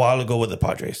a while ago with the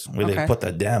Padres where they put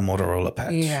that damn Motorola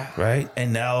patch. Yeah. Right.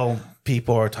 And now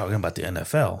people are talking about the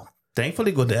NFL.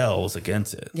 Thankfully, Goodell was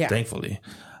against it. Yeah. Thankfully,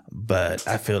 but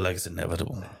I feel like it's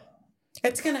inevitable.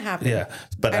 It's going to happen. Yeah,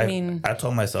 but I mean, I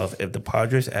told myself if the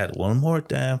Padres add one more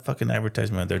damn fucking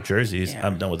advertisement on their jerseys,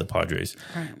 I'm done with the Padres.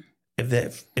 Right. If the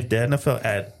NFL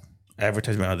add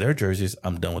advertisement on their jerseys,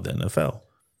 I'm done with the NFL.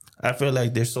 I feel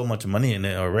like there's so much money in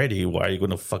it already. Why are you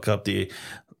going to fuck up the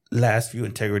last few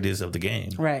integrities of the game?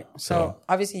 Right. So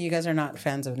obviously, you guys are not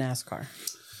fans of NASCAR.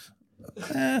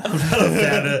 I'm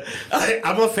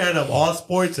a fan of all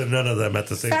sports and none of them at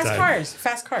the same time.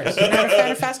 Fast cars. You're not a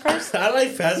fan of fast cars? I like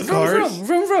fast cars.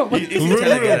 Vroom. You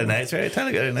Tyler got a nice, right?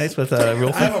 Tyler got a nice with real.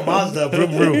 I have a Mazda.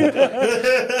 Vroom.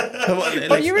 Come on,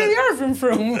 But you really are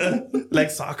vroom.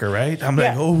 like soccer, right? I'm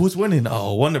like, oh, who's winning?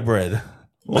 Oh, Wonder Bread.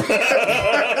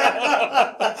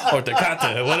 Or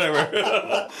Tecate, whatever.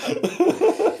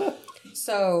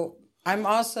 So I'm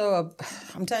also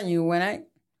I'm telling you, when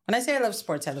I say I love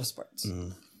sports, I love sports.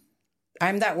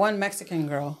 I'm that one Mexican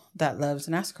girl that loves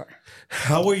NASCAR.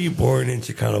 How were you born in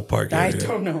Chicano Park area? I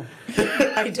don't know.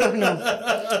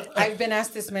 I've been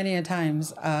asked this many a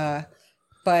times,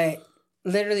 but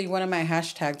literally one of my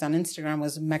hashtags on Instagram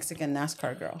was Mexican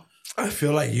NASCAR girl. I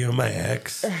feel like you and my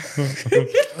ex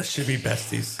should be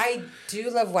besties. I do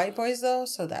love white boys though,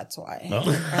 so that's why.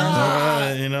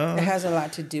 You know, it has a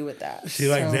lot to do with that. She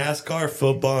like NASCAR,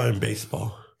 football, and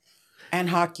baseball. And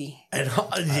hockey. And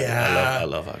I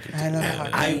love hockey too. I love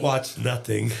hockey. I watch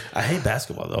nothing. I hate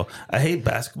basketball though. I hate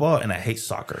basketball and I hate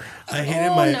soccer. I hated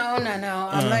no.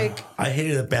 I'm like, I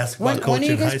hated the basketball coach when are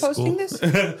you in high guys posting school.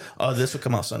 this? Oh, this will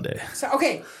come out Sunday. So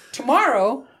okay,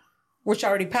 tomorrow, which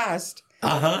already passed,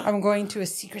 Uh-huh. I'm going to a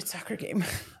secret soccer game.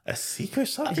 A secret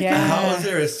soccer Yeah. game? How is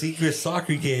there a secret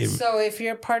soccer game? So if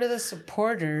you're part of the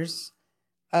supporters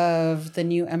of the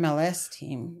new MLS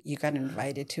team, you got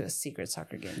invited to a secret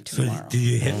soccer game tomorrow. So do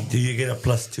you get a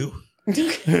 +2?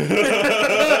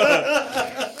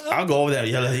 I'll go over there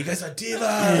and yell, you guys are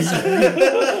divas.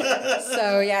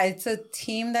 So yeah, it's a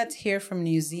team that's here from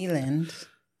New Zealand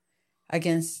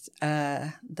against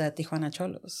the Tijuana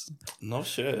Cholos. No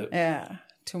shit. Yeah,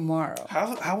 tomorrow.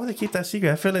 How would they keep that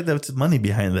secret? I feel like there's money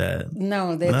behind that.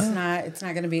 No, it's not. It's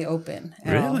not going to be open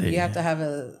at all. Really? You have to have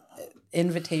a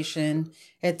invitation.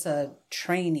 It's a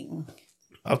training.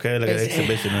 Okay, like an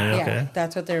exhibition. Okay. Yeah,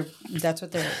 that's what they're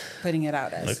putting it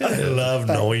out as. I love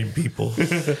knowing people.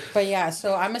 But yeah,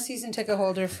 so I'm a season ticket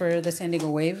holder for the San Diego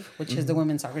Wave, which is the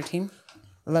women's soccer team.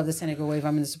 I love the San Diego Wave.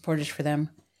 I'm in the supporters for them.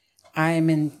 I'm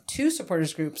in 2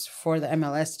 supporters groups for the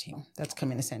MLS team that's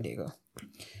coming to San Diego.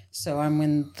 So I'm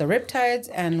in the Riptides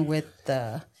and with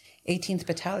the 18th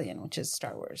Battalion, which is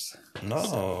Star Wars. No.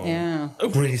 So, yeah.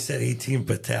 When you said 18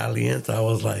 battalions, I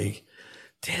was like,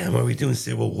 damn, are we doing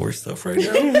Civil War stuff right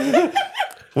now?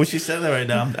 When she said that right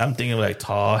now, I'm thinking like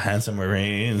tall, handsome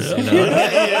Marines. You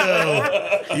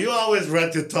know? You always run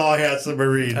to tall, handsome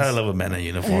Marines. I love a man in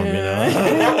uniform, you know?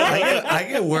 I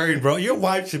get worried, bro. Your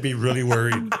wife should be really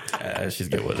worried. She's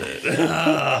good with it.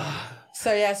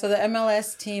 So yeah, so the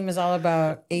MLS team is all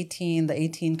about the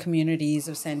 18 communities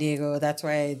of San Diego. That's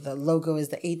why the logo is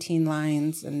the 18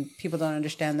 lines, and people don't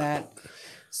understand that.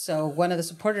 So one of the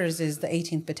supporters is the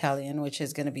 18th Battalion, which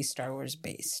is going to be Star Wars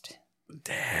based.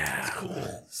 Damn. That's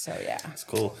cool. So yeah. It's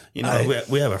cool. You know,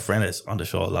 we have a friend that's on the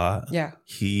show a lot. Yeah.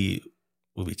 He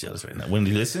will be jealous right now. When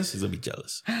he listens, he's going to be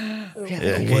jealous.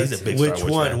 Yeah. He's a big Star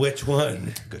Wars fan. Which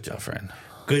one? Good job, friend.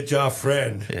 Good job,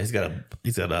 friend. Yeah, he's got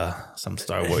some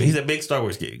Star Wars. He's a big Star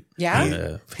Wars geek.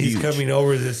 Yeah? He's huge. coming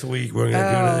over this week. We're going to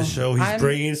do another show. He's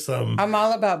bringing some. I'm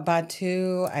all about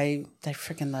Batu. I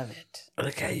freaking love it.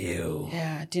 Look at you.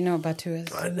 Yeah. Do you know what Batu is?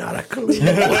 I'm not a clue.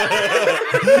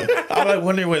 I'm like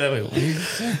wondering what that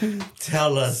means.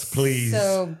 Tell us, please.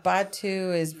 So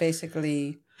Batu is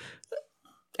basically,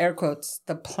 air quotes,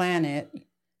 the planet,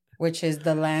 which is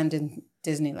the land in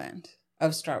Disneyland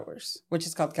of Star Wars, which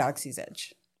is called Galaxy's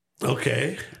Edge.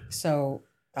 Okay. So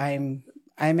I'm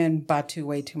in Batu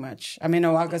way too much. I'm in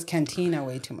Oaga's Cantina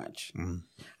way too much.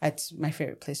 It's my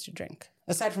favorite place to drink,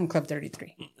 aside from Club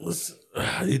 33. Listen,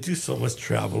 you do so much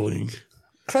traveling.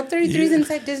 Club 33 is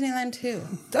inside Disneyland too.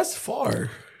 That's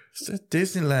far. It's at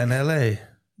Disneyland, LA.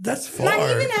 That's far. Not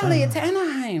even LA, it's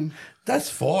Anaheim. That's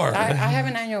far. I have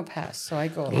an annual pass, so I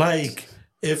go. Like,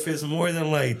 if it's more than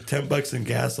like $10 in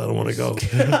gas, I don't want to go.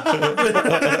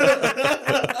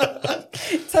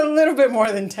 It's a little bit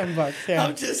more than $10. Yeah.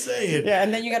 I'm just saying. Yeah,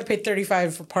 and then you got to pay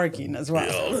 $35 for parking as well.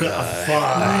 Oh,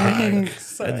 God,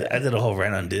 fuck. I did a whole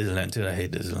rant on Disneyland too. I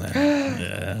hate Disneyland.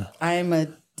 Yeah. I'm a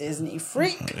Disney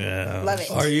freak. Yeah. Love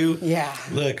it. Are you? Yeah.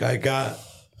 Look, I got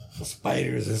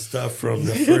spiders and stuff from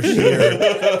the first year.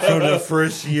 From the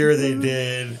first year they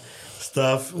did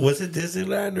stuff. Was it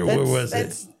Disneyland or where was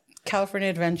it? California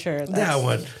Adventure. That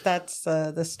one. That's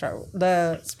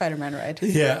the Spider-Man ride.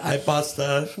 Yeah, I bought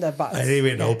stuff. The box. I didn't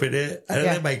even open it. I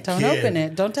didn't let my Don't kid. open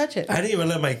it. Don't touch it. I didn't even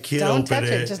let my kid Don't open touch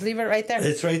it. it. Just leave it right there.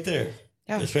 It's right there.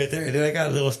 Yeah. It's right there. And then I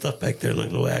got little stuff back there, like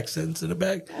little accents in the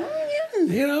back.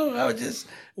 You know, I would just,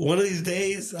 one of these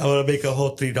days, I want to make a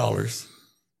whole $3.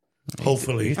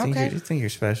 Hopefully. You think, Okay. you think you're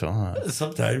special, huh?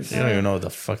 Sometimes. You don't even know what the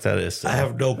fuck that is. So. I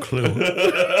have no clue.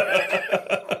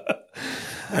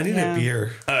 I need a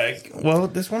beer. All right. Well,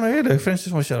 this one right here, to finish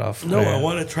this one shut off. No, I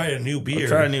want to try a new beer.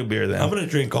 Try a new beer then. I'm going to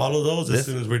drink all of those as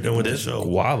soon as we're done with the This show.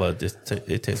 guava,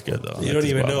 it tastes good though. You don't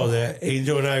even know that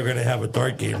Angel and I are going to have a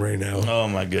dart game right now. Oh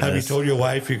my goodness. Have you told your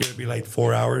wife you're going to be like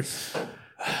 4 hours?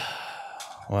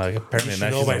 Well, apparently You now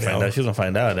should she's know by gonna find now. out. She's gonna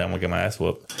find out that I'm gonna get my ass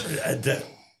whooped.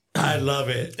 I love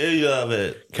it. You love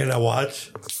it. Can I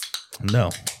watch?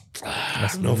 No,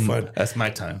 That's no fun. that's my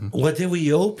time. What did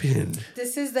we open?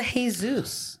 This is the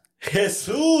Jesus.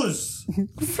 Jesus.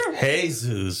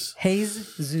 Jesus.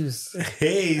 Jesus.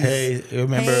 Hey. Hey,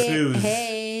 remember?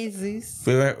 Jesus.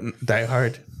 Remember Die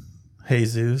Hard?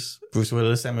 Jesus. Bruce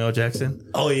Willis, Samuel L. Jackson.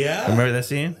 Oh, yeah? Remember that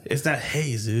scene? It's not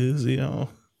Jesus, you know.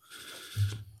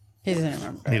 He doesn't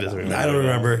remember. He doesn't remember. I don't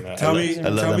remember. Tell me I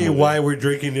love that movie. why we're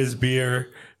drinking this beer.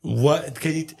 What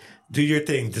can you do your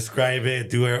thing? Describe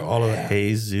it. Do all of that.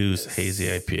 Jesus Hazy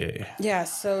IPA. Yeah,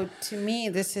 so to me,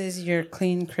 this is your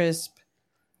clean, crisp,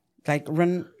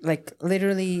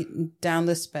 literally down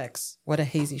the specs, what a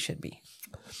hazy should be.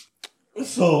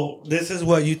 So this is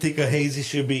what you think a hazy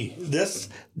should be.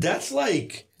 That's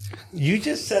like you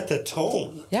just set the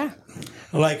tone. Yeah.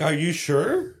 Like, are you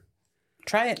sure?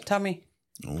 Try it. Tell me.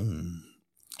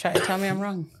 Try it. Tell me I'm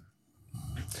wrong.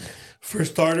 For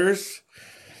starters,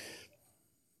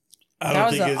 That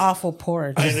was an awful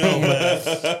pour. I know,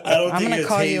 but I don't I'm think going to it's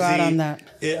call hazy. you out on that.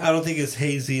 I don't think it's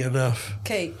hazy enough.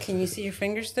 Okay, can you see your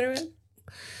fingers through it?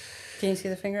 Can you see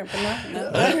the finger up and down?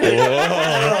 No?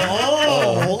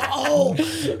 Oh.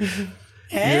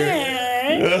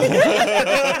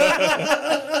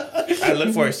 I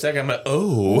looked for a second. I'm like,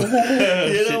 oh.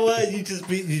 You know what? You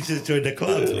just joined the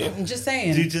club. I'm just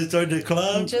saying. You just joined the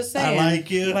club. I'm just saying. I like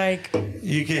you. Like,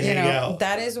 You can you hang know, out.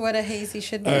 that is what a hazy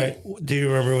should be. All right. Do you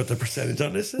remember what the percentage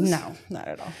on this is? No, not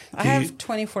at all. I have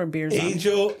 24 beers on.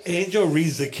 Angel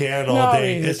reads the can all No,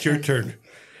 day. read the It's your turn.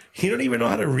 He don't even know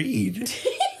how to read.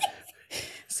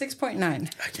 6.9.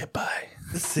 I get by.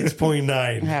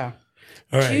 6.9. Yeah.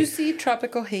 All right. Juicy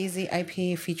Tropical Hazy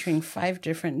IPA featuring 5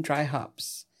 different dry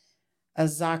hops.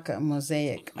 Azaka,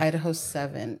 Mosaic, Idaho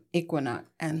 7, Equinox,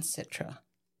 and Citra.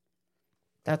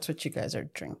 That's what you guys are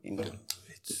drinking.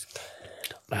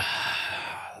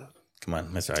 Come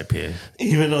on, Mr. IPA.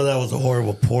 Even though that was a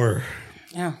horrible pour,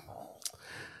 Yeah.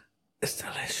 it's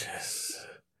delicious.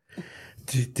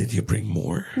 Did you bring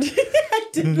more? I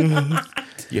did not.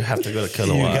 You have to go to You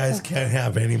Kilowatt. guys can't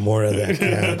have any more of that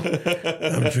can.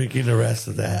 I'm drinking the rest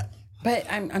of that. But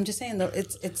I'm just saying though,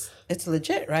 it's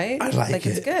legit, right? I like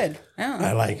it's it. good. Yeah.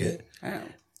 I like it. Yeah.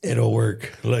 It'll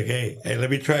work. Look, hey, let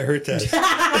me try her test.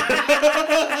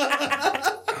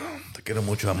 Te quiero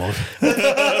mucho, amor.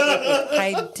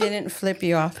 I didn't flip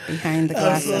you off behind the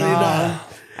glass at Absolutely all.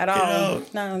 not. At all.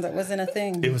 No, that wasn't a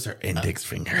thing. It was her index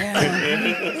finger.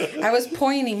 I was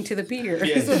pointing to the beer.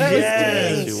 Is what I was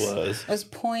Yes. doing. She was. I was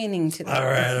pointing to the All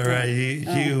right.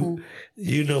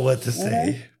 You know what to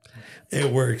say.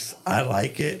 It works. I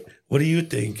like it. What do you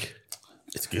think?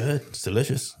 It's good. It's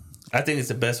delicious. I think it's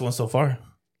the best one so far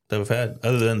that we've had,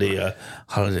 other than the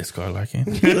holiday scarlarking.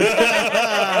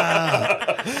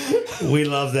 We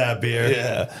love that beer.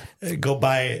 Yeah. Go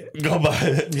buy it. Go buy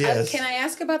it. Yes. Can I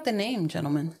ask about the name,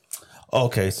 gentlemen?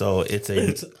 Okay, so it's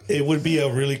a It would be a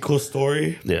really cool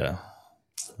story, yeah.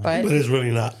 But but it's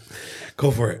really not. Go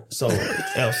for it. So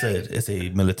El said it's a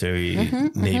military,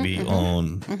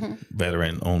 Navy-owned,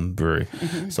 veteran-owned brewery.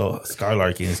 So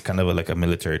scarlarking is kind of like a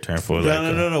military term for like.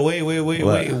 No. Wait.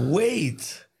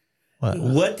 What?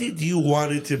 What did you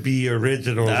want it to be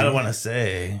originally? I don't want to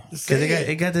say because Say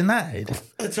it got denied.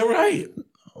 It's all right.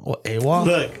 What, AWOL?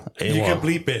 Look, AWOL. you can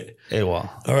bleep it. AWOL.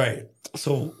 All right.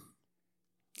 So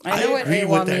I know what agree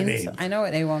with AWOL that means. name. I know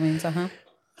what AWOL means.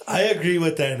 I agree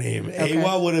with that name. Okay.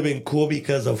 AWA would have been cool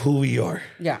because of who we are.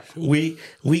 Yeah. We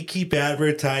keep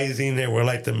advertising that we're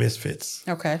like the misfits.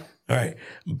 Okay. All right.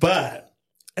 But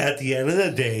at the end of the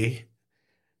day,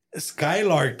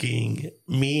 skylarking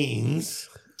means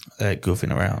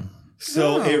Goofing around.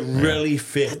 so it really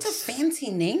fits. That's a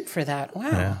fancy name for that. Wow.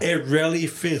 Yeah. It really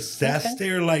fits. That's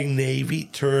their like Navy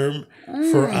term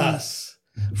for us,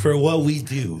 for what we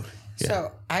do.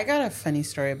 So I got a funny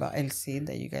story about El Cid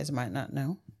that you guys might not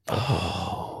know.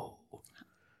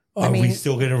 Are we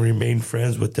still going to remain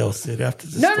friends with Del Cid after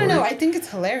this story? No. I think it's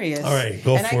hilarious. All right,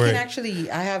 go for it. And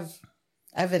I have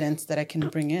evidence that I can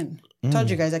bring in. Told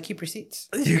you guys, I keep receipts.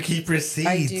 You keep receipts?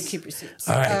 I do keep receipts.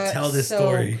 All right, tell this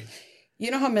story.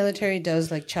 You know how military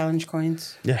does like challenge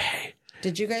coins? Yeah.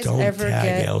 Did you guys Don't ever tag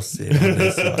get... El Cid on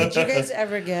this one. Did you guys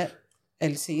ever get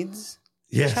El Cid's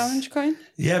challenge coin?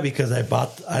 Yeah, because I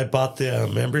bought the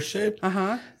membership.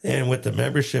 Uh-huh. And with the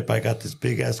membership, I got this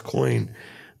big ass coin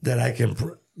that I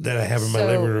have in my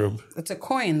living room. It's a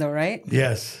coin though, right?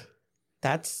 Yes.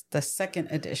 That's the second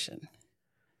edition.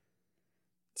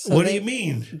 So what do you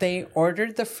mean? They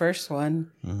ordered the first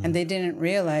one and they didn't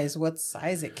realize what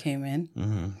size it came in.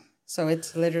 Mm-hmm. So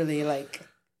it's literally like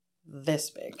this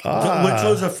big. Which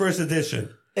was the first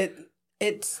edition?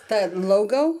 It's the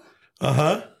logo.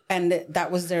 Uh-huh. And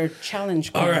that was their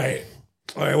challenge coin. All right,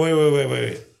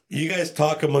 wait. You guys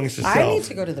talk amongst yourselves. I need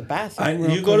to go to the bathroom.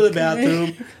 You go to the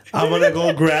bathroom. I'm gonna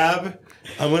go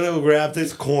grab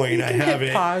this coin. I have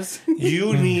it. Pause.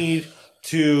 You need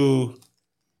to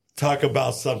talk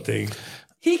about something.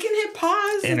 He can hit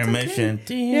pause. Intermission.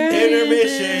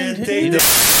 Intermission.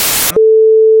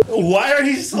 Why are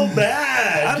you so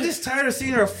mad? I'm just tired of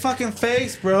seeing her fucking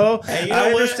face, bro. Hey, you know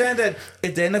I what? understand that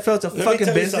if the NFL is a fucking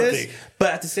tell you business, something.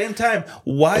 but at the same time,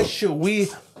 why should we,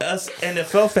 us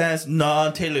NFL fans,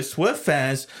 non-Taylor Swift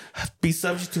fans, be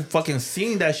subject to fucking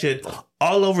seeing that shit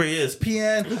all over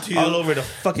ESPN, all over the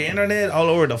fucking internet, all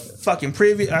over the fucking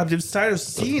preview? I'm just tired of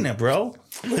seeing it, bro.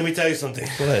 Let me tell you something.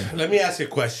 Go ahead. Let me ask you a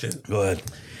question. Go ahead.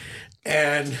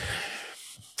 And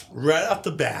right off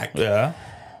the bat, Yeah.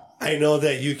 I know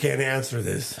that you can't answer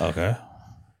this. Okay.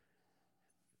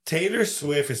 Taylor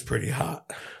Swift is pretty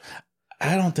hot.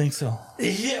 I don't think so.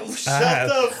 Yeah, shut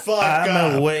the fuck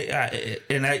I'm up. away,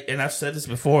 and I've said this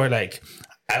before. Like,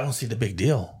 I don't see the big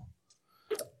deal.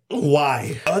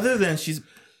 Why? Other than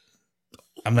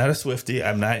I'm not a Swiftie.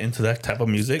 I'm not into that type of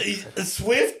music.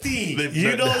 Swiftie,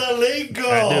 you know the lingo.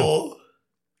 I do.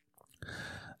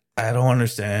 I don't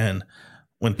understand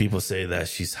when people say that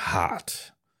she's hot.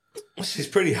 She's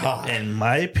pretty hot. In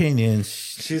my opinion,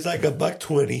 She's like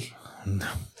 $120. No,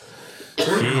 she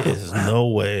is no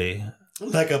way.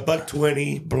 Like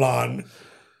 $120, blonde.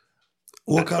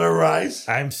 What color eyes?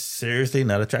 I'm seriously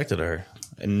not attracted to her.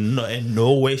 In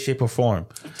no way, shape, or form.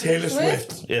 Taylor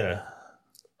Swift. Yeah.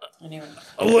 Anyway.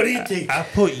 What do you think? I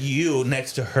put you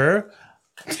next to her.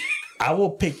 I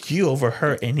will pick you over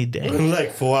her any day.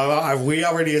 Like, we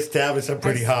already established I'm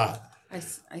pretty hot.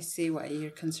 I see why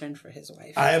you're concerned for his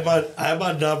wife. I'm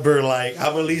a number, like,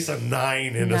 I'm at least a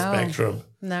 9 in the spectrum.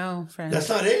 No, friend. That's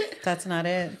not it? That's not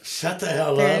it. Shut the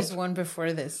hell up. There's one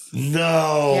before this.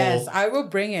 No. Yes, I will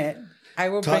bring it. I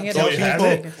will bring it tell up.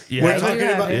 people.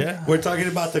 Yeah. We're talking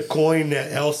about the coin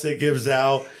that Elsa gives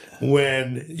out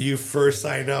when you first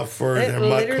sign up for their mud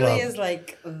club. It literally is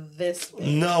like this big.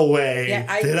 No way.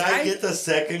 Yeah, Did I get the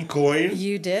second coin?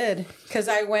 You did. Because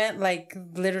I went like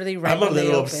literally right I'm a when they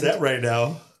little opened. upset right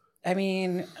now. I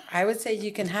mean, I would say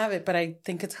you can have it, but I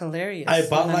think it's hilarious. I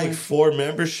bought like 4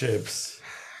 memberships.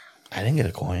 I didn't get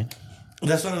a coin.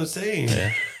 That's what I'm saying.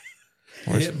 Yeah.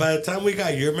 Yeah, by the time we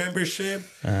got your membership,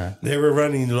 they were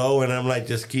running low, and I'm like,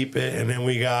 just keep it. And then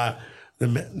we got the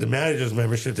manager's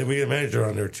membership. Then we get a manager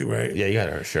on there too, right? Yeah, you got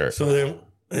her shirt. So then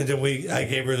I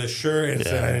gave her the shirt and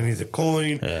said I didn't need the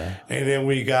coin. Yeah. And then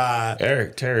we got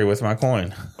Terry, what's my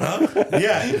coin? Huh?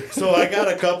 Yeah. So I got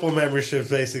a couple memberships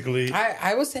basically.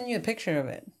 I will send you a picture of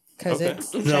it because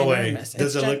it's No way. ginormous.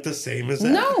 Does it look the same as that?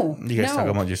 No. You guys no. talk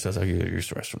among yourselves. I'll give you your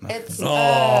restroom now. It's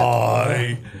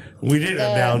We didn't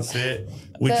announce it.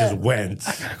 We just went.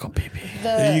 I gotta go pee pee.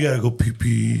 You gotta go pee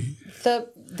pee.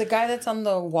 the guy that's on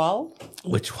the wall,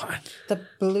 Which one? the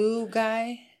blue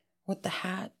guy with the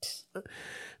hat.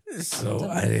 So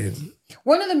I didn't.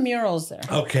 One of the murals there.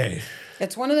 Okay.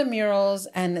 It's one of the murals,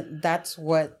 and that's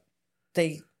what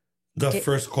they. The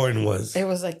first coin was. It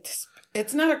was like this.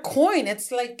 It's not a coin.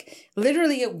 It's like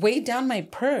literally it weighed down my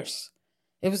purse.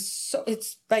 It was so.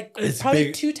 It's like It's probably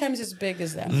big. 2 times as big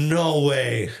as that. No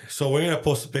way. So we're gonna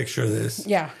post a picture of this.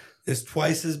 Yeah, It's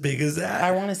twice as big as that.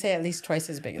 I want to say at least twice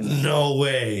as big as that. No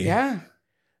way. Yeah,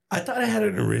 I thought I had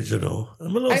an original.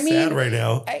 I'm a little sad right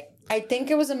now. I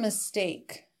think it was a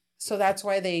mistake, so that's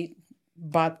why they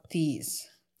bought these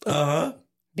Uh-huh.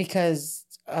 because.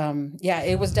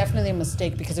 It was definitely a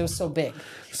mistake because it was so big.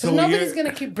 So So nobody's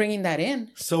gonna keep bringing that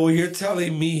in. So what you're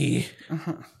telling me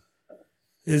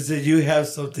is that you have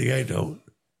something I don't.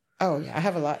 Oh yeah, I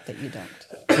have a lot that you don't.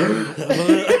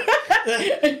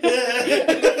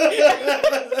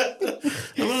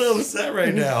 I'm a little upset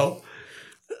right now.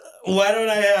 Why don't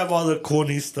I have all the cool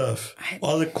new stuff?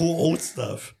 All the cool old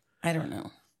stuff? I don't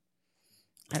know.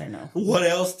 I don't know. What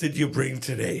else did you bring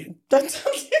today? That's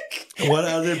What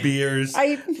other beers are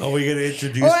we going to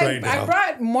introduce right now? I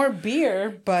brought more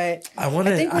beer, but I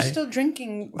think we're still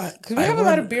drinking because we have a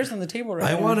lot of beers on the table right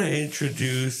now. I want to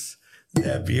introduce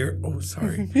that beer. Oh,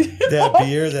 sorry. That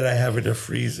beer that I have in the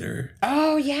freezer.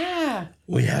 Oh, yeah.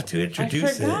 We have to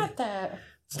introduce it. I forgot that.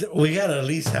 We got to at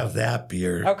least have that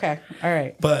beer. Okay. All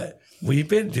right. But we've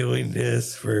been doing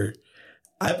this for,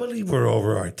 I believe we're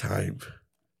over our time.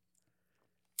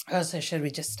 Oh, so should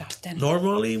we just stop then?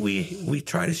 Normally, we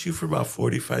try to shoot for about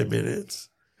 45 minutes.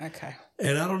 Okay.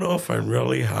 And I don't know if I'm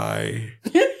really high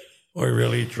or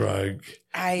really drunk.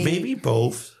 Maybe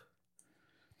both.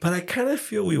 But I kind of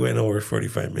feel we went over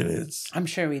 45 minutes. I'm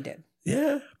sure we did.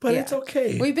 Yeah, but it's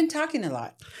okay. We've been talking a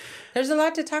lot. There's a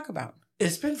lot to talk about.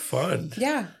 It's been fun.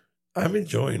 Yeah. I'm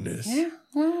enjoying this. Yeah.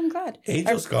 Well, I'm glad.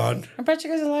 Angel's gone. I brought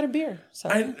you guys a lot of beer.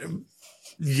 So.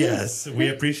 Yes, we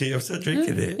appreciate you. I'm still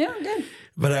drinking it. Yeah, good.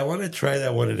 But I want to try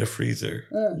that one in the freezer.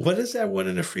 What is that one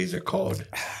in the freezer called?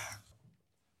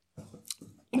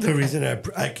 The reason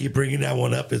I keep bringing that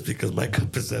one up is because my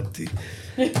cup is empty.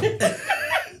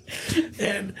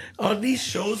 And on these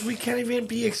shows, we can't even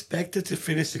be expected to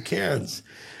finish the cans.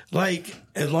 Like,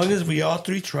 as long as we all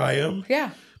three try them.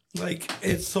 Yeah. Like,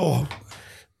 it's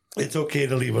okay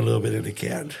to leave a little bit in the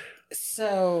can.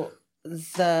 So,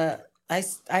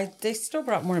 they still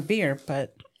brought more beer,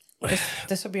 but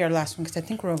this will be our last one because I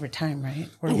think we're over time, right?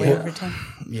 We're way over time.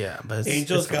 Yeah, but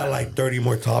Angel's got like 30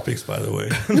 more topics, by the way.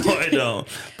 No, I don't.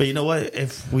 But you know what?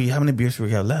 How many beers do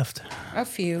we have left? A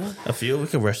few. We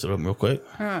can rush through them real quick.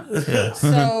 Yeah.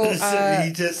 So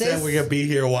he just said we're gonna be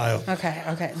here a while.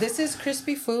 Okay. This is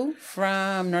Crispy Foo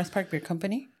from North Park Beer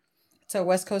Company. It's a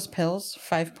West Coast Pils,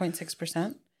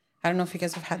 5.6%. I don't know if you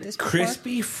guys have had this before.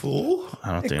 Crispy Foo?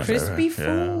 I don't think Crispy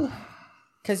Foo.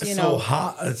 Because so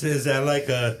hot. Is that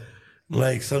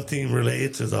like something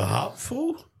related to the hop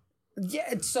foo?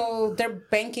 Yeah, so they're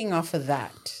banking off of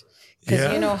that.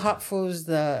 Because hop foo's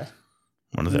the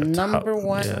number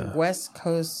one West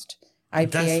Coast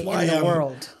IPA in the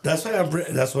world. That's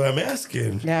why I'm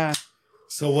asking. Yeah.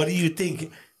 So what do you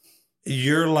think?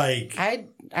 You're like I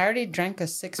already drank a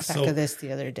 6-pack of this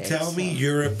the other day. Tell me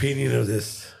your opinion of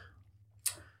this.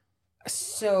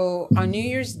 So on New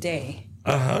Year's Day,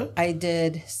 I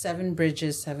did 7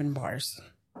 bridges, 7 bars.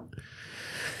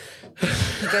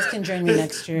 You guys can join me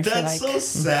next year. That's so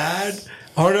sad.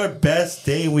 On our best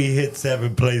day, we hit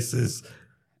 7 places.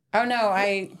 Oh no,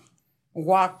 I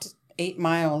walked 8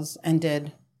 miles and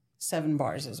did 7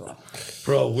 bars as well.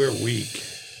 Bro, we're weak.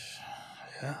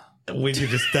 Yeah, we need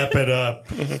to step it up.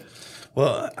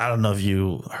 Well, I don't know if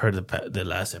you heard the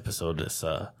last episode.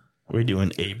 We're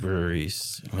doing 8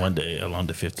 breweries one day along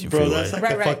the 15th freeway. Bro, that's like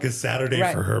a fucking Saturday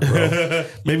for her, bro.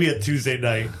 Maybe a Tuesday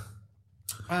night.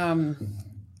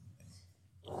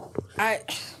 I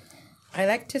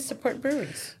like to support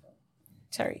breweries.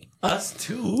 Sorry. Us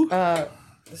too.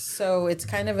 So it's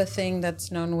kind of a thing that's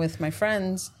known with my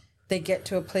friends. They get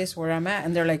to a place where I'm at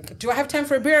and they're like, do I have time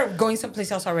for a beer? I'm going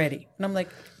someplace else already. And I'm like,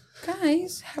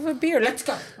 guys, have a beer. Let's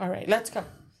go. All right, let's go.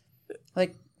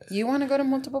 Like, you want to go to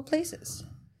multiple places.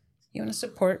 You want to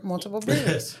support multiple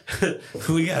breweries.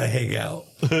 We got to hang out.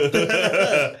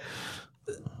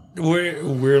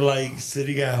 We're like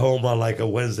sitting at home on like a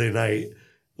Wednesday night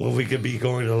when we could be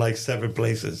going to like 7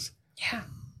 places. Yeah.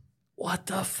 What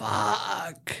the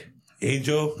fuck?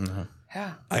 Angel,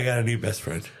 Yeah. I got a new best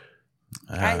friend.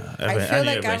 I feel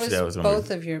like I was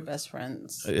both of your best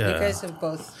friends. Yeah. You guys have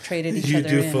both traded each other in.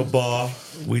 You do football.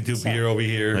 We do beer over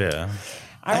here. Yeah.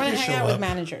 I want to hang out with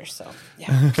managers, so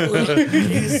yeah.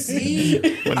 You see?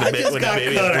 When the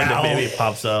baby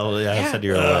pops out, I said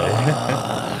you're away.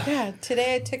 Yeah,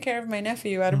 today I took care of my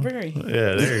nephew at a brewery.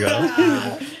 Yeah, there you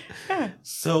go. Yeah.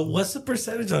 So what's the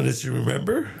percentage on this? You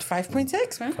remember?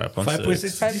 5.6, man. 5.6.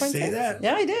 Did you say that?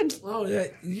 Yeah, I did. Oh, yeah.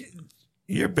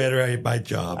 You're better at my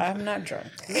job. I'm not drunk.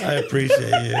 I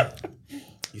appreciate you.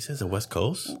 You said it's a West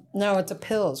Coast? No, it's a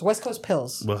Pils. West Coast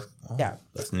Pils. Well, yeah.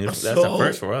 That's new. That's the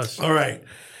first for us. All right.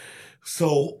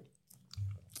 So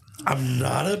I'm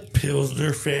not a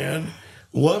Pilsner fan.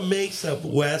 What makes a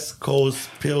West Coast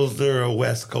Pilsner a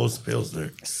West Coast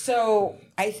Pilsner? So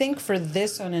I think for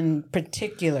this one in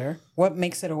particular, what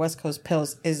makes it a West Coast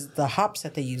Pils is the hops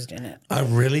that they used in it.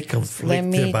 I'm really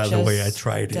conflicted by the way I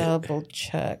tried it. Double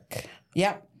check.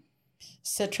 Yep.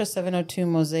 Citra 702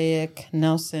 Mosaic,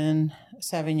 Nelson,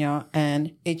 Sauvignon,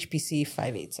 and HPC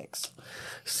 586.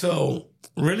 So,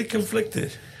 really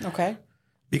conflicted. Okay.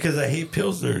 Because I hate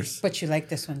Pilsners. But you like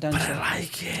this one, don't you? I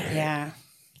like it. Yeah.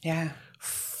 Yeah.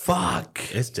 Fuck.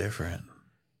 It's different.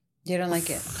 You don't like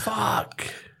it? Fuck.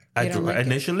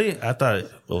 Initially, I thought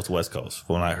it was West Coast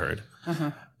when I heard.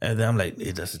 And then I'm like,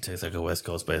 it doesn't taste like a West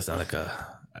Coast, but it's not like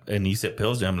a... And you said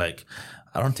Pilsner. I'm like,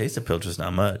 I don't taste the Pilsner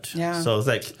not much. Yeah. So it's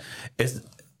like, it's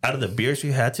out of the beers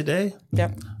you had today,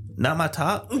 not my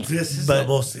top. This is the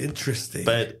most interesting.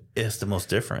 But it's the most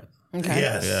different. Okay.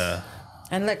 Yes. Yeah.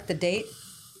 And look, the date,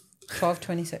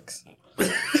 12/26.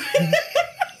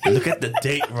 Look at the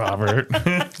date, Robert.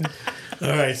 All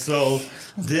right, so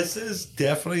this is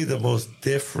definitely the most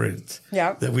different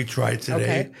that we tried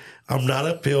today. Okay. I'm not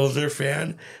a Pilsner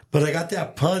fan, but I got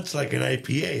that punch like an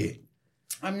IPA.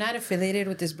 I'm not affiliated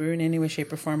with this brewery in any way,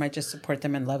 shape, or form. I just support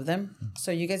them and love them.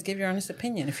 So you guys give your honest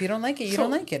opinion. If you don't like it, you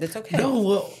don't like it. It's okay. No,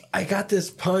 well, I got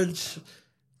this punch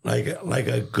like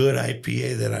a good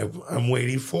IPA that I'm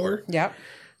waiting for. Yep.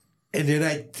 And then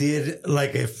I did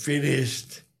like it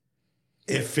finished.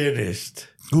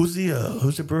 Who's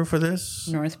the brewer for this?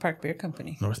 North Park Beer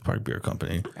Company. North Park Beer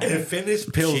Company. It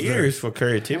finished Pilsner. Cheers for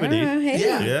creativity. Hey.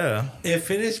 Yeah. It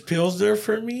finished Pilsner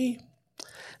for me.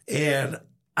 And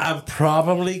I'm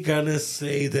probably going to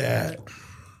say that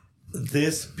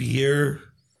this beer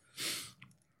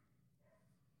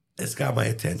has got my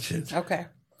attention. Okay.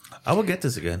 I will get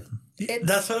this again.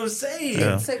 That's what I'm saying.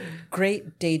 It's a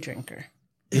great day drinker.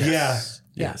 Yes.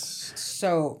 Yes.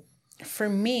 So for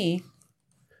me,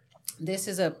 this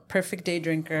is a perfect day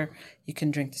drinker. You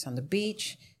can drink this on the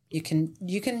beach. You can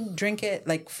drink it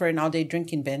like for an all-day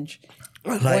drinking binge.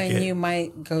 I like when it. you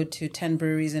might go to 10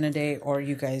 breweries in a day, or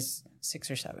you guys 6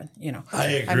 or 7, you know. I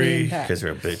agree. Because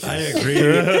we're bitches. I agree.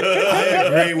 I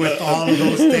agree with all of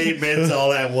those statements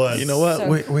all at once. You know what? So-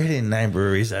 we're in 9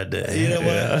 breweries that day. You know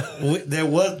what? There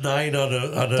was 9 on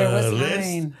the There was list.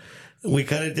 9. We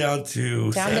cut it down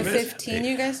to Down 7. to 15,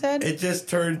 you guys said? It just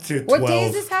turned to 12. What day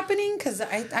is this happening? Because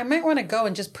I might want to go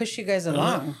and just push you guys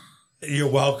along.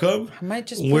 You're welcome. I might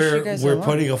just push you guys We're along.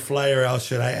 putting a flyer out.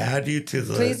 Should I add you to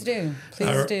the... Please do.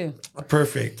 Please do.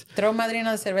 Perfect. Throw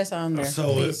Madrina de Cerveza on there.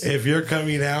 So please. if you're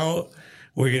coming out,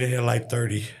 we're going to hit like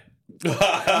 30. The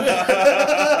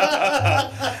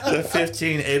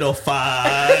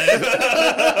 15805.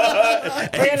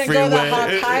 We're going to go the Hawk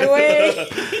Highway.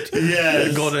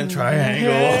 Yeah. Golden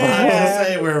Triangle. I'm just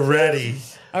saying we're ready.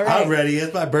 All right. I'm ready.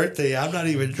 It's my birthday. I'm not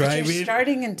even But driving. you're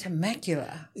starting in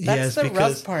Temecula. That's the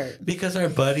rough part. Because our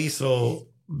buddy,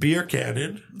 Beer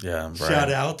Cannon, Yeah, Brian.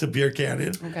 shout out to Beer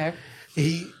Cannon. Okay.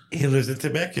 He lives in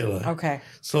Temecula. Okay.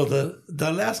 So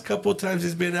the last couple of times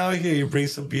he's been out here, he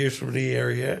brings some beers from the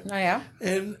area. Oh, yeah?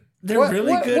 And they're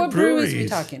really good what breweries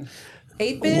breweries. are we talking?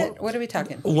 8-bit? What are we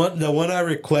talking? The one I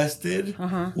requested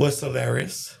was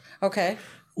Solaris. Okay.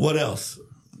 What else?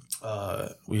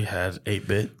 We had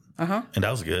 8-bit. And that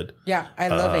was good. Yeah, I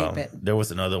love 8-bit. There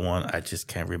was another one I just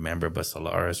can't remember, but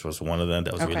Solaris was one of them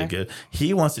that was really Okay. good.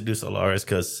 He wants to do Solaris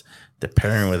because they're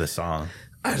pairing with a song.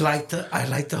 I like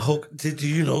the whole. Do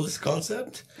you know this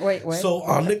concept? Wait, what? So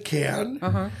on the can,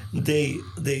 they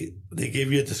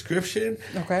give you a description,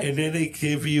 Okay. and then they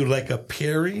give you like a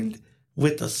pairing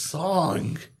with a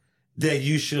song that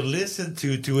you should listen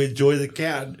to enjoy the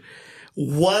can.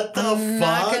 What the I'm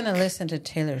not fuck? going to listen to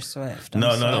Taylor Swift. I'm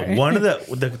No. sorry. One of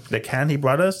the can he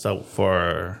brought us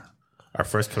for our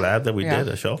first collab that we did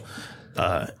a show.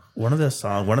 One of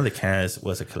the cans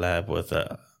was a collab with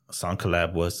a song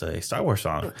collab was a Star Wars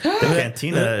song. The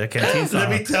canteen song. Let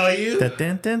me tell you.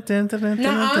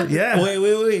 Nuh-uh. Yeah.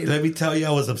 Wait. Let me tell you,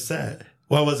 I was upset.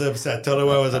 Why was I upset? Tell me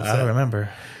why I was I upset. don't remember.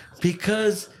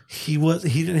 Because he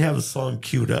didn't have the song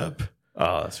queued up.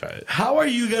 Oh, that's right. How are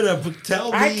you gonna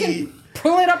tell me? I can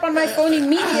pull it up on my phone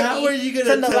immediately. How are you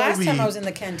gonna from the tell last me? time I was in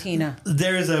the cantina?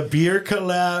 There's a beer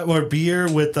collab or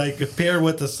beer with like a pair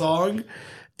with the song,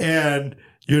 and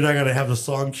you're not gonna have the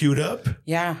song queued up.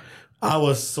 Yeah. I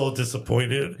was so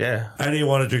disappointed. Yeah. I didn't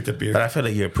want to drink the beer. But I feel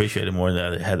like you appreciate it more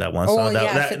that it had that one Oh, song. well, yeah,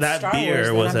 if that it's that Star beer Wars,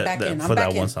 then was I'm back in. for I'm that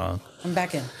back one in. song. I'm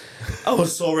back in. I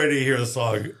was so ready to hear the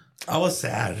song. I was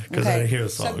sad because I didn't hear the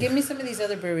song. So give me some of these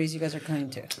other breweries you guys are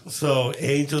going to. So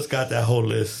Angel's got that whole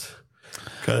list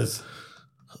because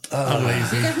I'm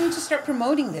lazy. You guys need to start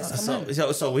promoting this. Come on.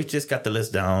 So we just got the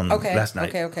list down last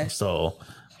night. Okay. So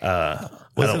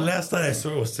Was it last night? I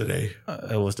swear it was today.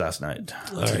 it was last night.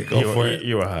 All right, go for it.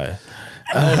 You were high.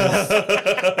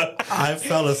 I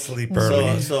fell asleep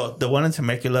early. So the one in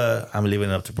Temecula, I'm leaving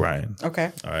it up to Brian.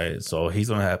 Okay. All right. So he's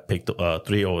gonna have picked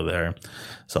 3 over there.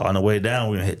 So on the way down,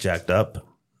 we're gonna hit Jacked Up.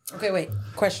 Okay, wait.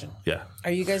 Question. Yeah.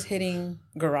 Are you guys hitting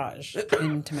Garage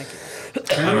in Temecula?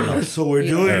 I don't know. So we're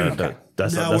doing.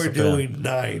 That's Now that's we're a plan. doing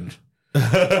 9.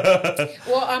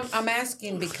 Well, I'm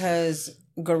asking because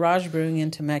Garage Brewing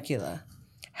in Temecula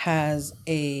has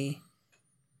a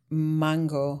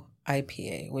mango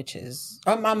IPA, which is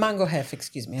a Mango Hef,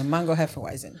 excuse me, a Mango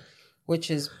Hefeweizen, which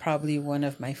is probably one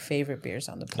of my favorite beers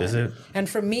on the planet. Is it? And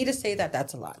for me to say that,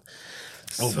 that's a lot.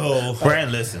 So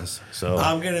Brand listens. So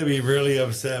I'm gonna be really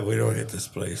upset if we don't hit this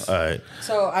place. all right.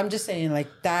 So I'm just saying, like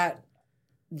that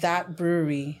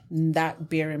brewery, that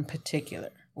beer in particular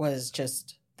was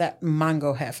just that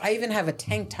Mango Hef. I even have a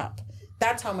tank top.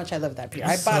 That's how much I love that beer.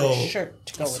 I bought a shirt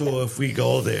to go with it. So if we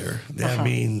go there, that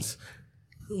means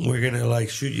we're gonna like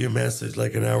shoot you a message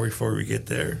like an hour before we get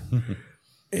there,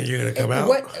 and you're gonna come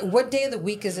out. What day of the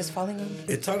week is this falling on?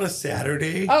 It's on a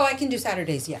Saturday. Oh, I can do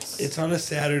Saturdays. Yes. It's on a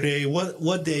Saturday.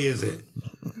 What day is it?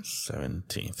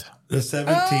 17th. The 17th.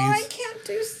 Oh, I can't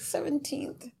do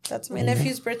 17th. That's my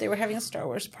nephew's birthday. We're having a Star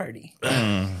Wars party.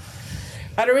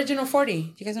 At Original 40.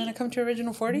 Do you guys want to come to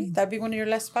Original 40? That'd be one of your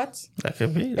last spots? That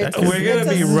could be. It's We're gonna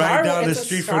be right down the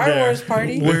street from there. Star Wars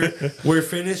party. We're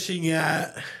finishing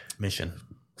at Mission.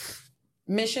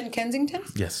 Kensington?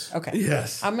 Yes. Okay.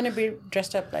 yes. I'm going to be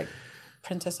dressed up like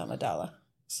Princess Amidala.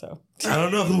 So. I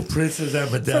don't know who Princess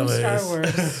Amidala From Star is.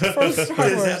 Wars. From Star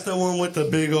Is Wars. that the one with the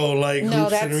big old like No, hoops in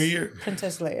that's her ear?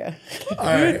 Princess Leia. All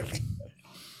right.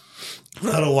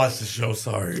 I don't watch the show.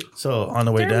 Sorry. So on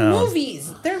the way They're down.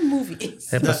 movies. They're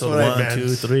movies. Episode what I 1, meant. 2,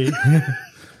 3.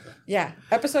 Yeah.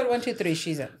 Episode 1, 2, 3.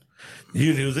 She's in.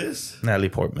 You knew this? Natalie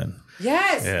Portman.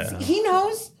 Yes. Yeah. He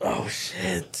knows. Oh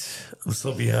shit! I'm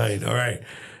so behind. All right.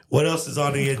 What else is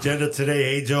on the agenda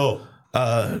today, hey Joe?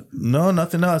 No,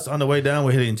 nothing else. On the way down,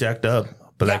 we're hitting Jacked Up,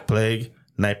 Black Plague,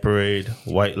 Night Parade,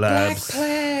 White Black Labs.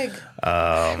 Plague.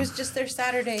 I was just there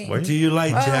Saturday. Do you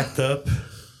like Jacked Up?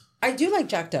 I do like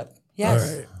Jacked Up. Yes.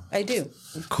 All right. I do.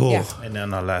 Cool. Yeah. And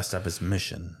then our last stop is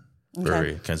Mission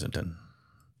Brewery, Kensington.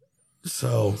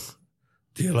 So,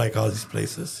 do you like all these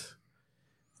places?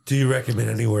 Do you recommend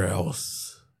anywhere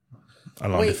else?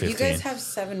 Along the Wait, 15. you guys have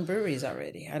 7 breweries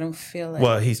already. I don't feel like.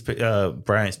 Well,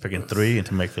 Brian's picking 3 in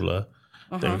Temecula.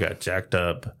 Then we got Jacked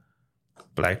Up,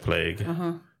 Black Plague,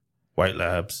 White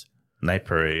Labs, Night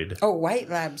Parade. Oh, White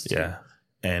Labs too. Yeah.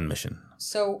 And Mission.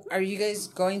 So are you guys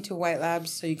going to White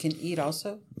Labs so you can eat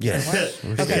also? Yes.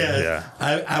 Okay. Yeah.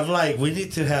 I'm like, we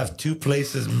need to have 2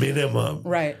 places minimum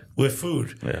Right. with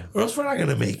food. Yeah. Or else we're not going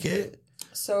to make it.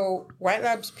 So White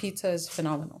Labs pizza is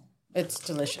phenomenal. It's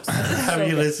delicious. Have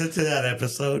you listened to that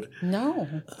episode? No.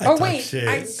 I Oh, talk wait. shit.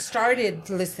 I started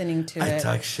listening to I it.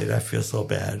 talk shit. I feel so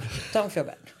bad. Don't feel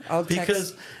bad.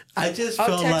 Because I just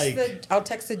felt like... I'll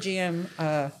text the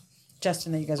GM,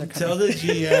 Justin, that you guys are coming.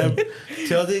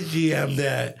 Tell the GM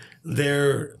that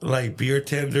their like beer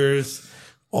tenders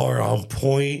are on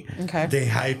point. Okay. They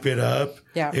hype it up.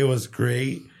 Yeah. It was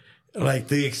great. Like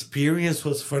the experience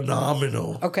was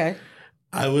phenomenal. Okay.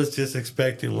 I was just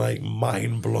expecting like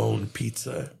mind blown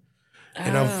pizza.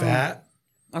 And I'm fat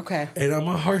Okay. and I'm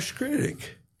a harsh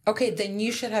critic. Okay, then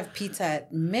you should have pizza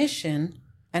at Mission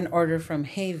and order from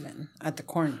Haven at the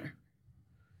corner.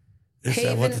 Is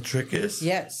that what Haven- the trick is?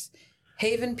 Yes.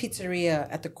 Haven Pizzeria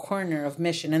at the corner of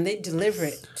Mission, and they deliver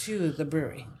it to the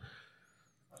brewery.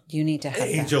 You need to have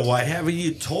Angel, that. why haven't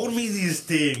you told me these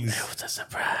things? It's a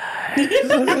surprise.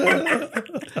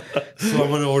 So I'm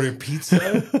going to order pizza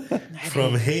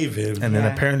from Haven. And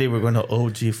then apparently we're going to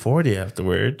OG40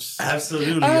 afterwards.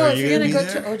 Absolutely. Oh, Are if you you're going going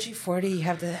to to be go there? to OG40, you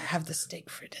have to have the steak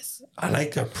fritters. I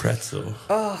like the pretzel.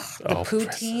 Oh, the Oh,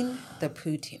 poutine. The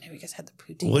poutine. Have you guys had the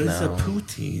poutine? What is a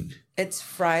poutine? It's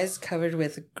fries covered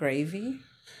with gravy.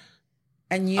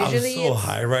 And I'm usually so it's...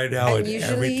 high right now, and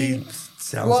usually- everything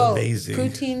sounds Well, amazing.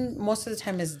 poutine most of the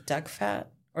time is duck fat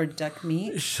or duck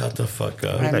meat. Shut the fuck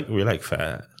up. We like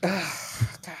fat.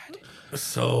 God.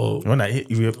 So, When I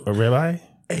eat a ribeye,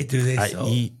 hey, do they I sell?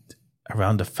 eat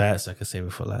around the fat so I can save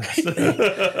it for last.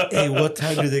 Hey, what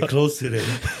time do they close today?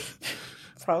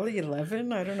 Probably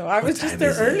 11. I don't know. I was just time there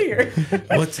is it? earlier.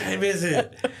 What time is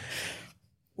it?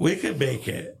 We could make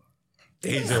it.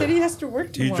 Angel, Said he has to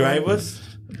work do you tomorrow. drive us?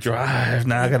 Drive.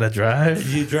 Now I got to drive.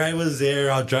 You drive us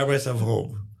there. I'll drive myself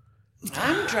home.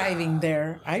 I'm driving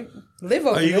there. I live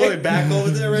over Are you there. going back over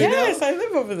there right Yes, now? I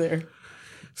live over there.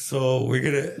 So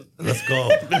let's go.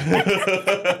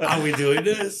 Are we doing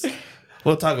this?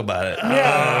 We'll talk about it. We'll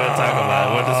talk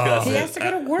about it. We'll discuss He it. has to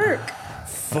go to work.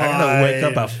 I gotta wake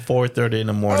up at 4:30 in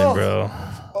the morning, Oh. bro.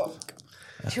 Oh,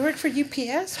 do you work for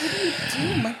UPS? What do you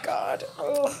do? Oh my God.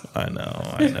 Oh. I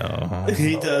know.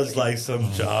 He does like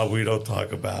some job we don't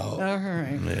talk about. All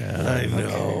right. Yeah, I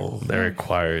know. that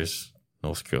requires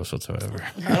no skills whatsoever.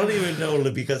 I don't even know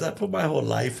because I put my whole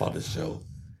life on the show.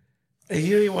 And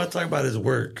he don't even want to talk about his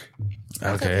work.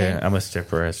 Okay, I'm a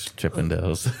stripper at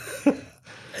Chippendales.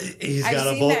 He's I've got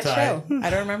a seen bow that tie. show. I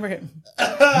don't remember him.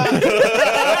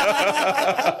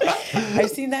 I've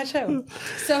seen that show.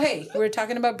 So, hey, we're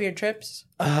talking about beer trips.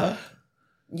 Uh-huh.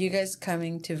 You guys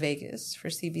coming to Vegas for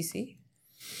CBC?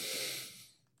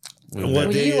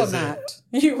 What day You will is it? not.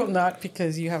 You will not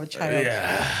because you have a child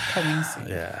coming soon.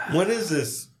 Yeah. When is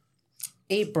this?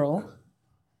 April.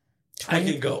 I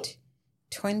can go.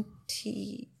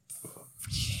 21st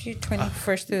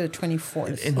through the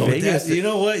 24th. In Oh, Vegas, you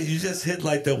know what? You just hit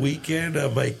like the weekend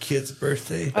of my kid's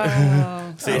birthday. Oh,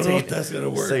 I don't know if that's gonna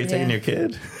work. so you're taking your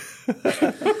kid?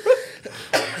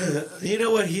 You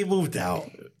know what? He moved out.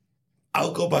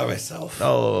 I'll go by myself.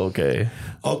 Oh, okay.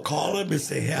 I'll call him and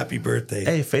say happy birthday.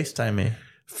 Hey, FaceTime me.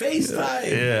 FaceTime.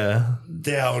 Yeah.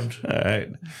 Down. All right.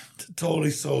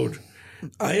 Totally sold.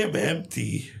 I am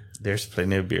empty. There's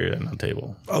plenty of beer on the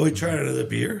table. Are we trying another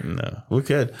beer? No, we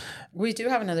could. we do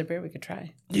have another beer we could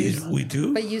try. We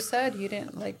do? But you said you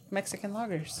didn't like Mexican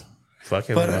lagers. Fuck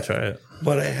it, But we'll I- try it.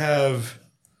 But I have...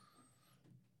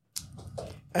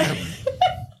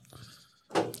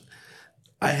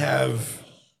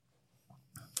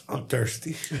 I'm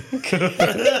thirsty.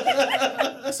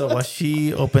 So while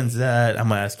she opens that, I'm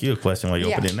gonna ask you a question while you're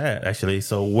Yeah. opening that. Actually,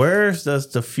 so where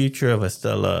does the future of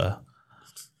Estella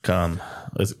come?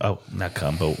 Not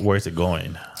come, but where's it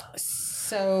going?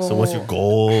 So what's your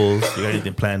goals? You got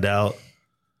anything planned out?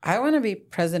 I want to be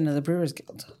president of the Brewers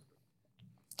Guild.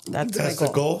 That's That's my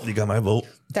the goal. goal? You got my vote.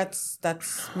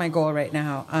 That's my goal right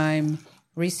now. I'm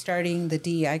restarting the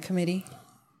DEI committee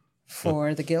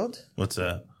for the guild. What's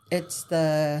that? It's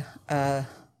the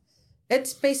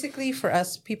it's basically for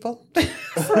us people,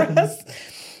 for us,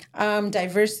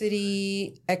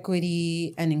 diversity,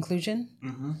 equity, and inclusion,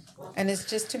 and it's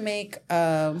just to make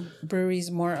breweries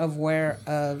more aware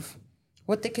of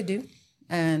what they could do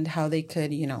and how they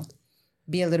could,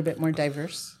 be a little bit more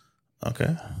diverse.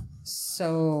 Okay.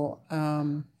 So,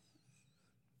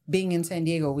 being in San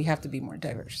Diego, we have to be more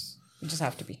diverse. We just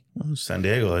have to be. San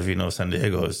Diego, if you know, San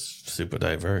Diego is super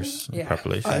diverse in Yeah.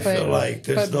 population. I feel like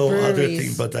there's but no other breweries-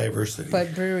 thing but diversity.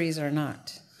 But breweries are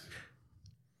not.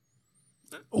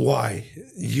 Why?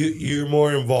 You're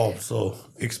more involved, so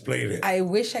explain it. I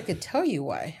wish I could tell you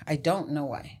why. I don't know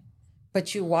why.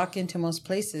 But you walk into most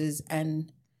places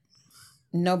and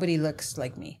nobody looks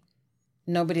like me.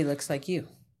 Nobody looks like you.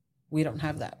 We don't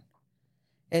have that.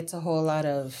 It's a whole lot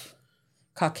of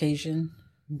Caucasian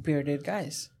bearded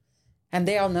guys. And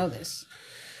they all know this.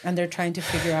 And they're trying to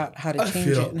figure out how to change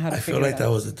it and how to I figure feel like it that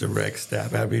out. was a direct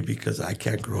stab at me because I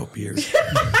can't grow a beard. She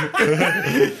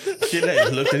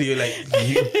like looked at you like,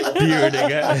 you bearded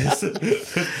guys.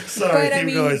 Sorry, But I keep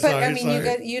mean, going. but Sorry, I mean,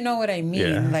 sorry. you know what I mean.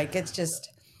 Yeah. Like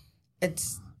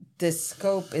the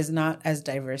scope is not as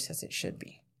diverse as it should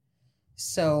be.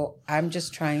 So I'm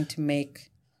just trying to make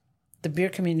the beer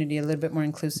community a little bit more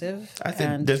inclusive. I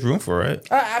think there's room for it.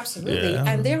 Oh, absolutely. Yeah.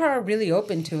 And they are really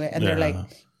open to it. And they're Yeah. like,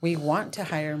 we want to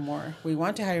hire more. We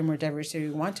want to hire more diversity.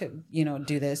 We want to,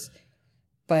 do this.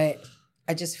 But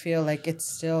I just feel like it's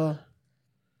still,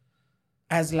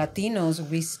 as Latinos,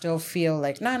 we still feel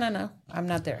like, no, I'm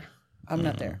not there. I'm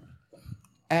not there.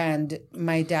 And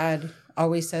my dad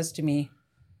always says to me,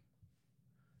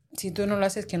 si tú no lo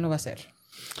haces, ¿quién lo va a hacer?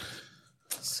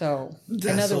 So, That's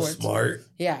in other so words, smart.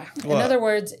 yeah. Well- in other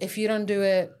words, if you don't do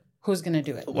it, who's going to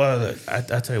do it? Well, look,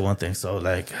 I'll tell you one thing. So,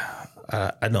 like,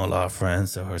 I know a lot of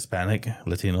friends that are Hispanic,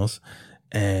 Latinos,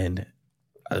 and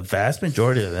a vast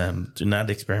majority of them do not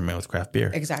experiment with craft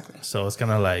beer. Exactly. So it's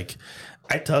kind of like,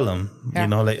 I tell them, Yeah.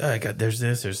 like, oh, there's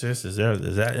this, there's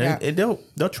that, Yeah. and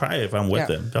they'll try it if I'm with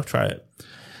Yeah. them. They'll try it.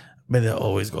 But they'll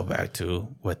always go back to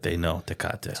what they know,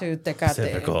 Tecate. To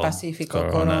Tecate, Pacifico,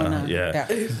 Corona. Yeah.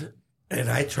 And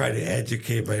I try to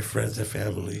educate my friends and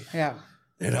family. Yeah.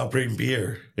 And I'll bring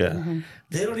beer. Yeah. Mm-hmm.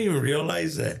 They don't even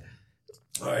realize that.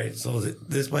 All right, so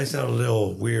this might sound a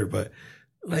little weird, but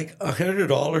like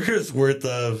 $100 worth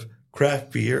of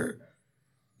craft beer,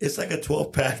 it's like a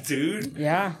 12-pack, dude.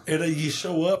 Yeah. And then you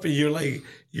show up and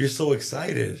you're so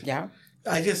excited. Yeah.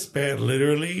 I just spent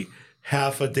literally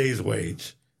half a day's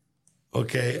wage,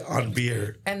 okay, on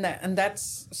beer. And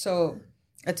that's so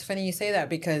it's funny you say that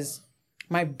because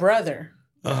my brother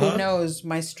who knows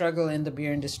my struggle in the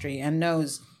beer industry and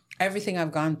knows everything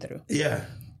I've gone through Yeah.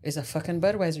 is a fucking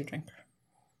Budweiser drinker.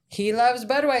 He loves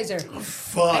Budweiser.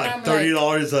 Fuck, And I'm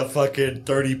 $30 a fucking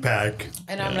 30-pack.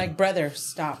 And I'm like, brother,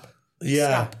 stop.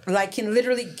 Yeah. Stop. Like, can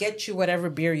literally get you whatever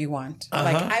beer you want.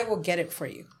 Like, I will get it for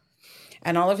you.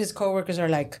 And all of his coworkers are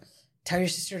like, tell your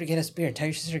sister to get us beer. Tell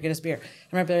your sister to get us beer.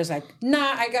 And my brother's like,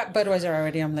 nah, I got Budweiser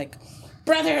already. I'm like,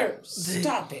 brother,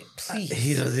 stop it, please.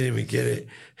 He doesn't even get it.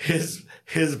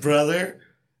 His brother,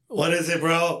 what is it,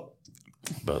 bro?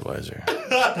 Budweiser.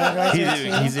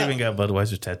 Budweiser He's even got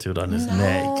Budweiser tattooed on his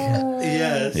neck.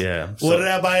 Yes. Yeah. What did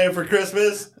I buy him for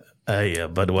Christmas? Yeah,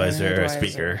 Budweiser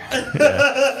speaker.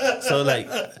 Yeah. So like,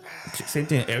 same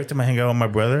thing. Every time I hang out with my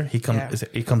brother, he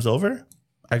comes over.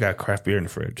 I got craft beer in the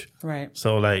fridge. Right.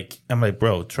 So like, I'm like,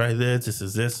 bro, try this. This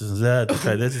is that.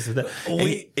 Try this is that.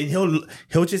 And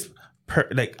he'll just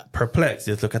perplexed.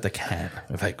 Just look at the can.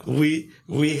 Like we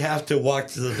have to walk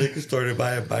to the liquor store to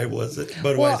buy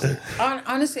Budweiser. Well,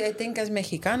 honestly, I think as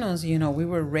Mexicanos, we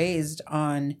were raised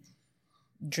on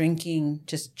drinking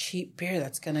just cheap beer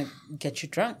that's gonna get you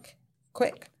drunk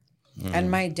quick. And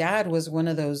my dad was one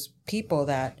of those people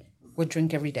that would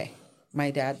drink every day.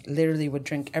 My dad literally would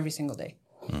drink every single day.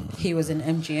 He was an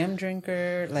MGM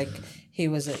drinker, like he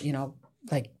was a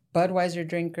Budweiser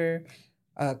drinker,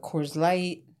 Coors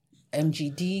Light,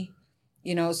 MGD,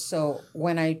 So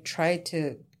when I tried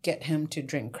to get him to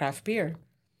drink craft beer,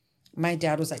 my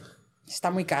dad was like,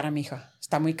 "Está muy cara, mija.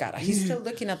 Está muy cara." He's still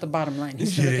looking at the bottom line.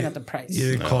 He's still looking at the price.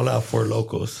 You didn't call out Four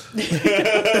Locos.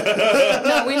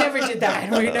 No, we never did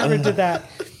that.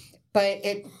 But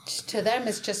to them,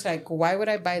 it's just like, why would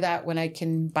I buy that when I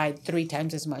can buy 3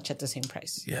 times as much at the same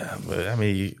price? Yeah, but I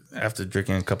mean, after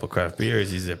drinking a couple craft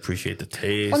beers, you appreciate the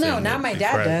taste. Well, no, now my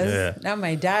dad does. Yeah. Now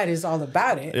my dad is all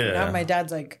about it. Yeah. Now my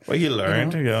dad's like... Well, you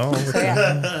learned, So,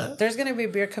 yeah. There's going to be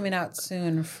beer coming out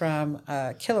soon from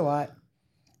Kilowatt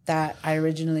that I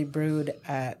originally brewed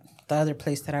at the other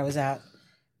place that I was at.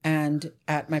 And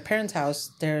at my parents'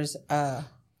 house, there's a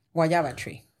guayaba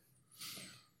tree.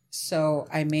 So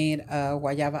I made a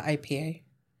guayaba IPA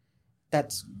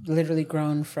that's literally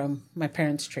grown from my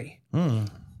parents' tree.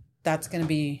 That's going to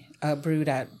be brewed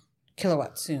at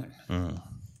Kilowatt soon.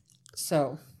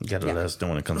 So you gotta let us know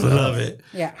when it comes out. Love it.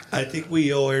 Yeah. I think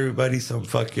we owe everybody some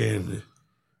fucking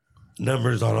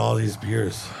numbers on all these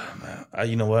beers.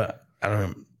 You know what? I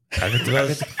don't.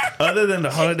 Other than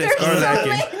the holiday star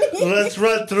napkin. Let's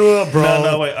run through it, bro.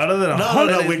 No, wait. Other than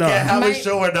holiday, we can't have a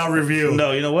show and not review.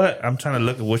 No, you know what? I'm trying to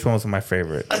look at which one was my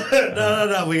favorite.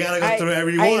 No. We gotta go through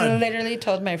every one. I literally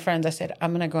told my friends, I said,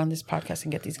 I'm gonna go on this podcast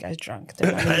and get these guys drunk.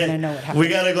 They're not even gonna know what happened. We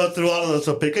gotta go through all of them.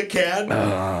 So pick a can,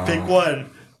 pick one,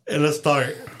 and let's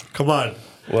start. Come on.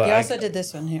 Well, you also did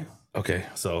this one here. Okay,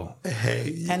 so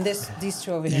hey, and these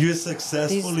 2 over here. You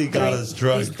successfully got us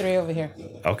drunk. These 3 over here.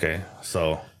 Okay,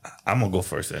 so I'm gonna go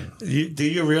first then. Do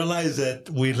you realize that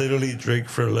we literally drink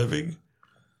for a living?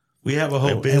 We have a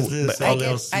whole business,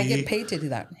 LLC. I get paid to do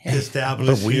that. Yeah.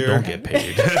 Established But we here. don't get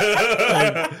paid.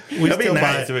 We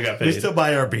still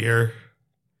buy our beer.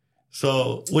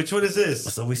 So, which one is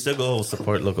this? So we still go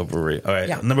support local brewery. All right,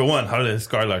 Yeah. Number 1, holiday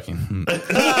scar larking.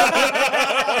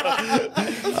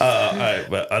 All right,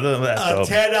 but other than that,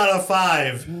 10 out of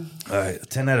 5. All right,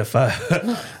 10 out of 5.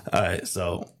 All right,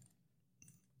 so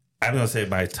I'm gonna say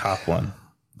my top one.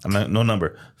 I'm not, no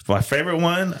number. My favorite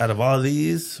one out of all of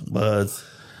these was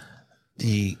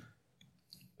the.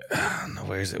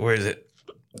 Where is it?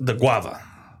 The guava.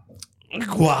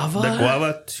 Guava? The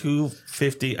guava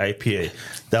 250 IPA.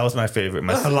 That was my favorite.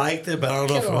 I liked it, but I don't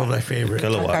know if it was my favorite.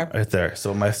 Kilowatt, Okay. right there.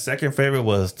 So my second favorite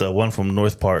was the one from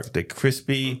North Park, the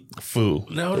crispy foo.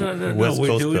 No. West We're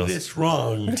Coast doing Bills. this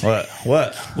wrong.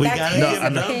 What? We That's gotta his give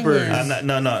opinion.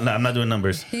 numbers. I'm not doing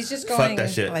numbers. He's just Fuck going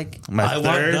that shit. like My I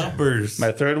want numbers.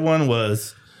 My third one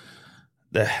was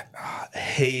the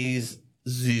Haze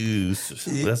Zeus.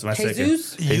 That's my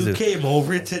Jesus? second. You Jesus. came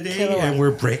over today Kilowatt. and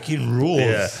we're breaking rules.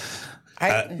 Yeah.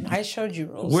 I showed you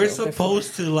rules. We're though,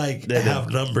 supposed to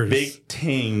have numbers. Big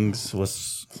Tings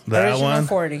was before. that Original one.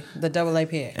 40, the double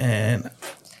IPA. And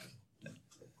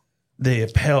the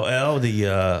Pale Ale,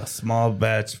 the small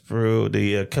batch brew,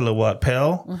 the Kilowatt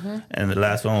Pale. And the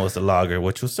last one was the Lager,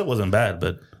 which still wasn't bad,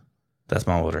 but that's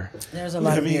my order. There's a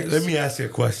lot of beers. Let me ask you a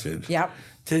question. Yep.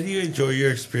 Did you enjoy your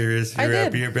experience I here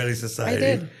at did. Beer Belly Society?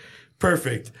 I did.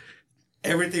 Perfect.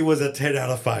 Everything was a 10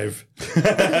 out of 5.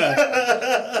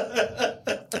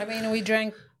 I mean, we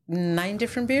drank 9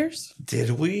 different beers.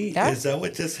 Did we? Yeah. Is that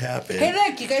what just happened? Hey,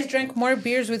 look, you guys drank more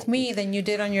beers with me than you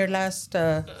did on your last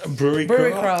Brewery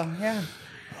brewery crawl? crawl. Yeah.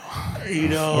 You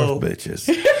know, Bitches.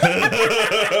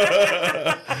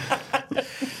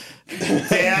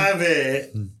 damn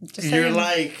it. Just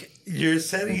saying. You're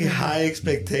setting high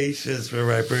expectations for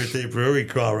my birthday brewery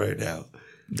crawl right now.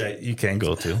 That you can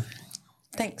go to.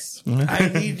 Thanks. I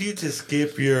need you to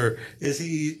skip you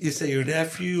say your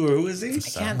nephew or who is he? I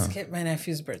can't skip my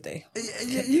nephew's birthday.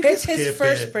 You can It's his skip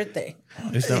first it. birthday.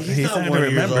 He's not He's not gonna 1 year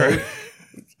remember. old.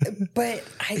 But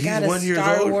I He's got a 1 year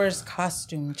Star old? Wars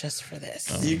costume just for this.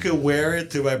 You could wear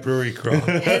it to my brewery crawl.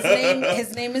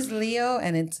 His name is Leo,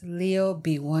 and it's Leo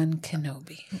B1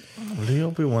 Kenobi. Leo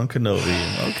Obi-Wan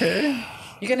Kenobi. Okay.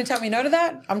 You're going to tell me no to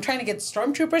that? I'm trying to get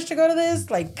stormtroopers to go to this.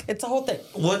 Like, it's a whole thing.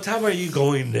 What time are you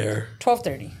going there?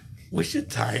 12:30. We should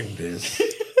time this.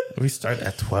 We start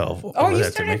at 12. Oh, you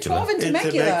start at 12 in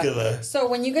Temecula. Temecula. So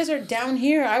when you guys are down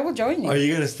here, I will join you. Are you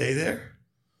going to stay there?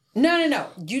 No.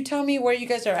 You tell me where you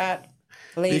guys are at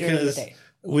later in the day.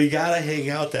 We got to hang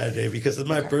out that day because it's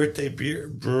my birthday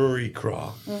brewery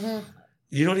crawl. Mm-hmm.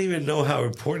 You don't even know how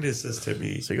important this is to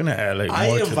me. So you're going to add like more I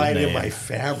to the invited name. my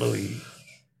family.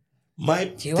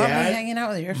 Do you want me hanging out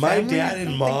with your my family? dad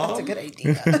and mom. That's a good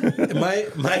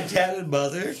idea. my dad and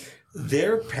mother,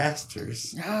 they're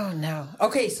pastors. Oh, no.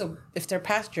 Okay, so if they're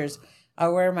pastors,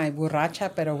 I'll wear my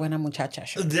borracha pero buena muchacha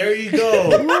shirt. There you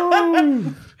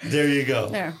go. There you go.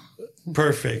 Yeah.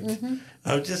 Perfect. Mm-hmm.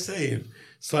 I'm just saying.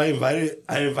 So I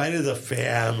invited the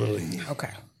family. Okay.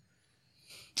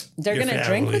 They're Your going to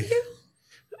drink with you?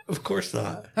 Of course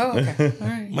not. Oh, okay. All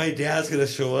right. My dad's going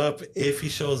to show up. If he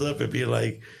shows up and be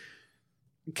like,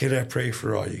 can I pray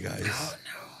for all you guys? Oh,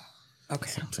 no.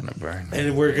 Okay. It's going to burn.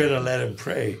 And we're going to let him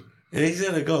pray. And he's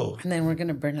going to go. And then we're going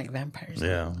to burn like vampires.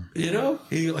 Yeah. You know?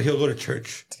 He'll go to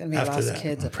church. It's going to be after lost that.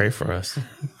 kids. Pray for us.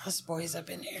 Us boys up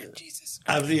in here. Jesus.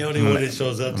 I'm the only one that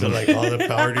shows up to like all the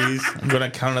parties. I'm going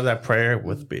to counter that prayer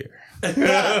with beer.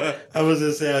 I was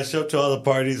going to say, I show up to all the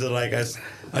parties and like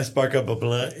I spark up a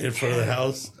blunt in front of the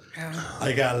house.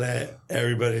 I got to let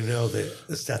everybody know that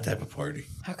it's that type of party.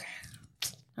 Okay.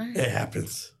 It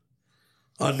happens.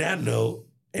 On that note,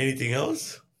 anything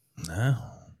else? No.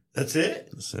 That's it?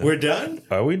 That's it. We're done?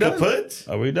 Are we done? Kaput?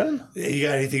 Are we done? You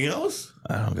got anything else?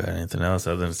 I don't got anything else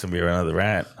other than to be another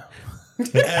rant.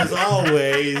 As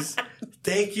always,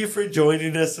 thank you for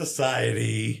joining us,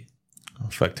 society.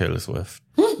 Fuck Taylor Swift.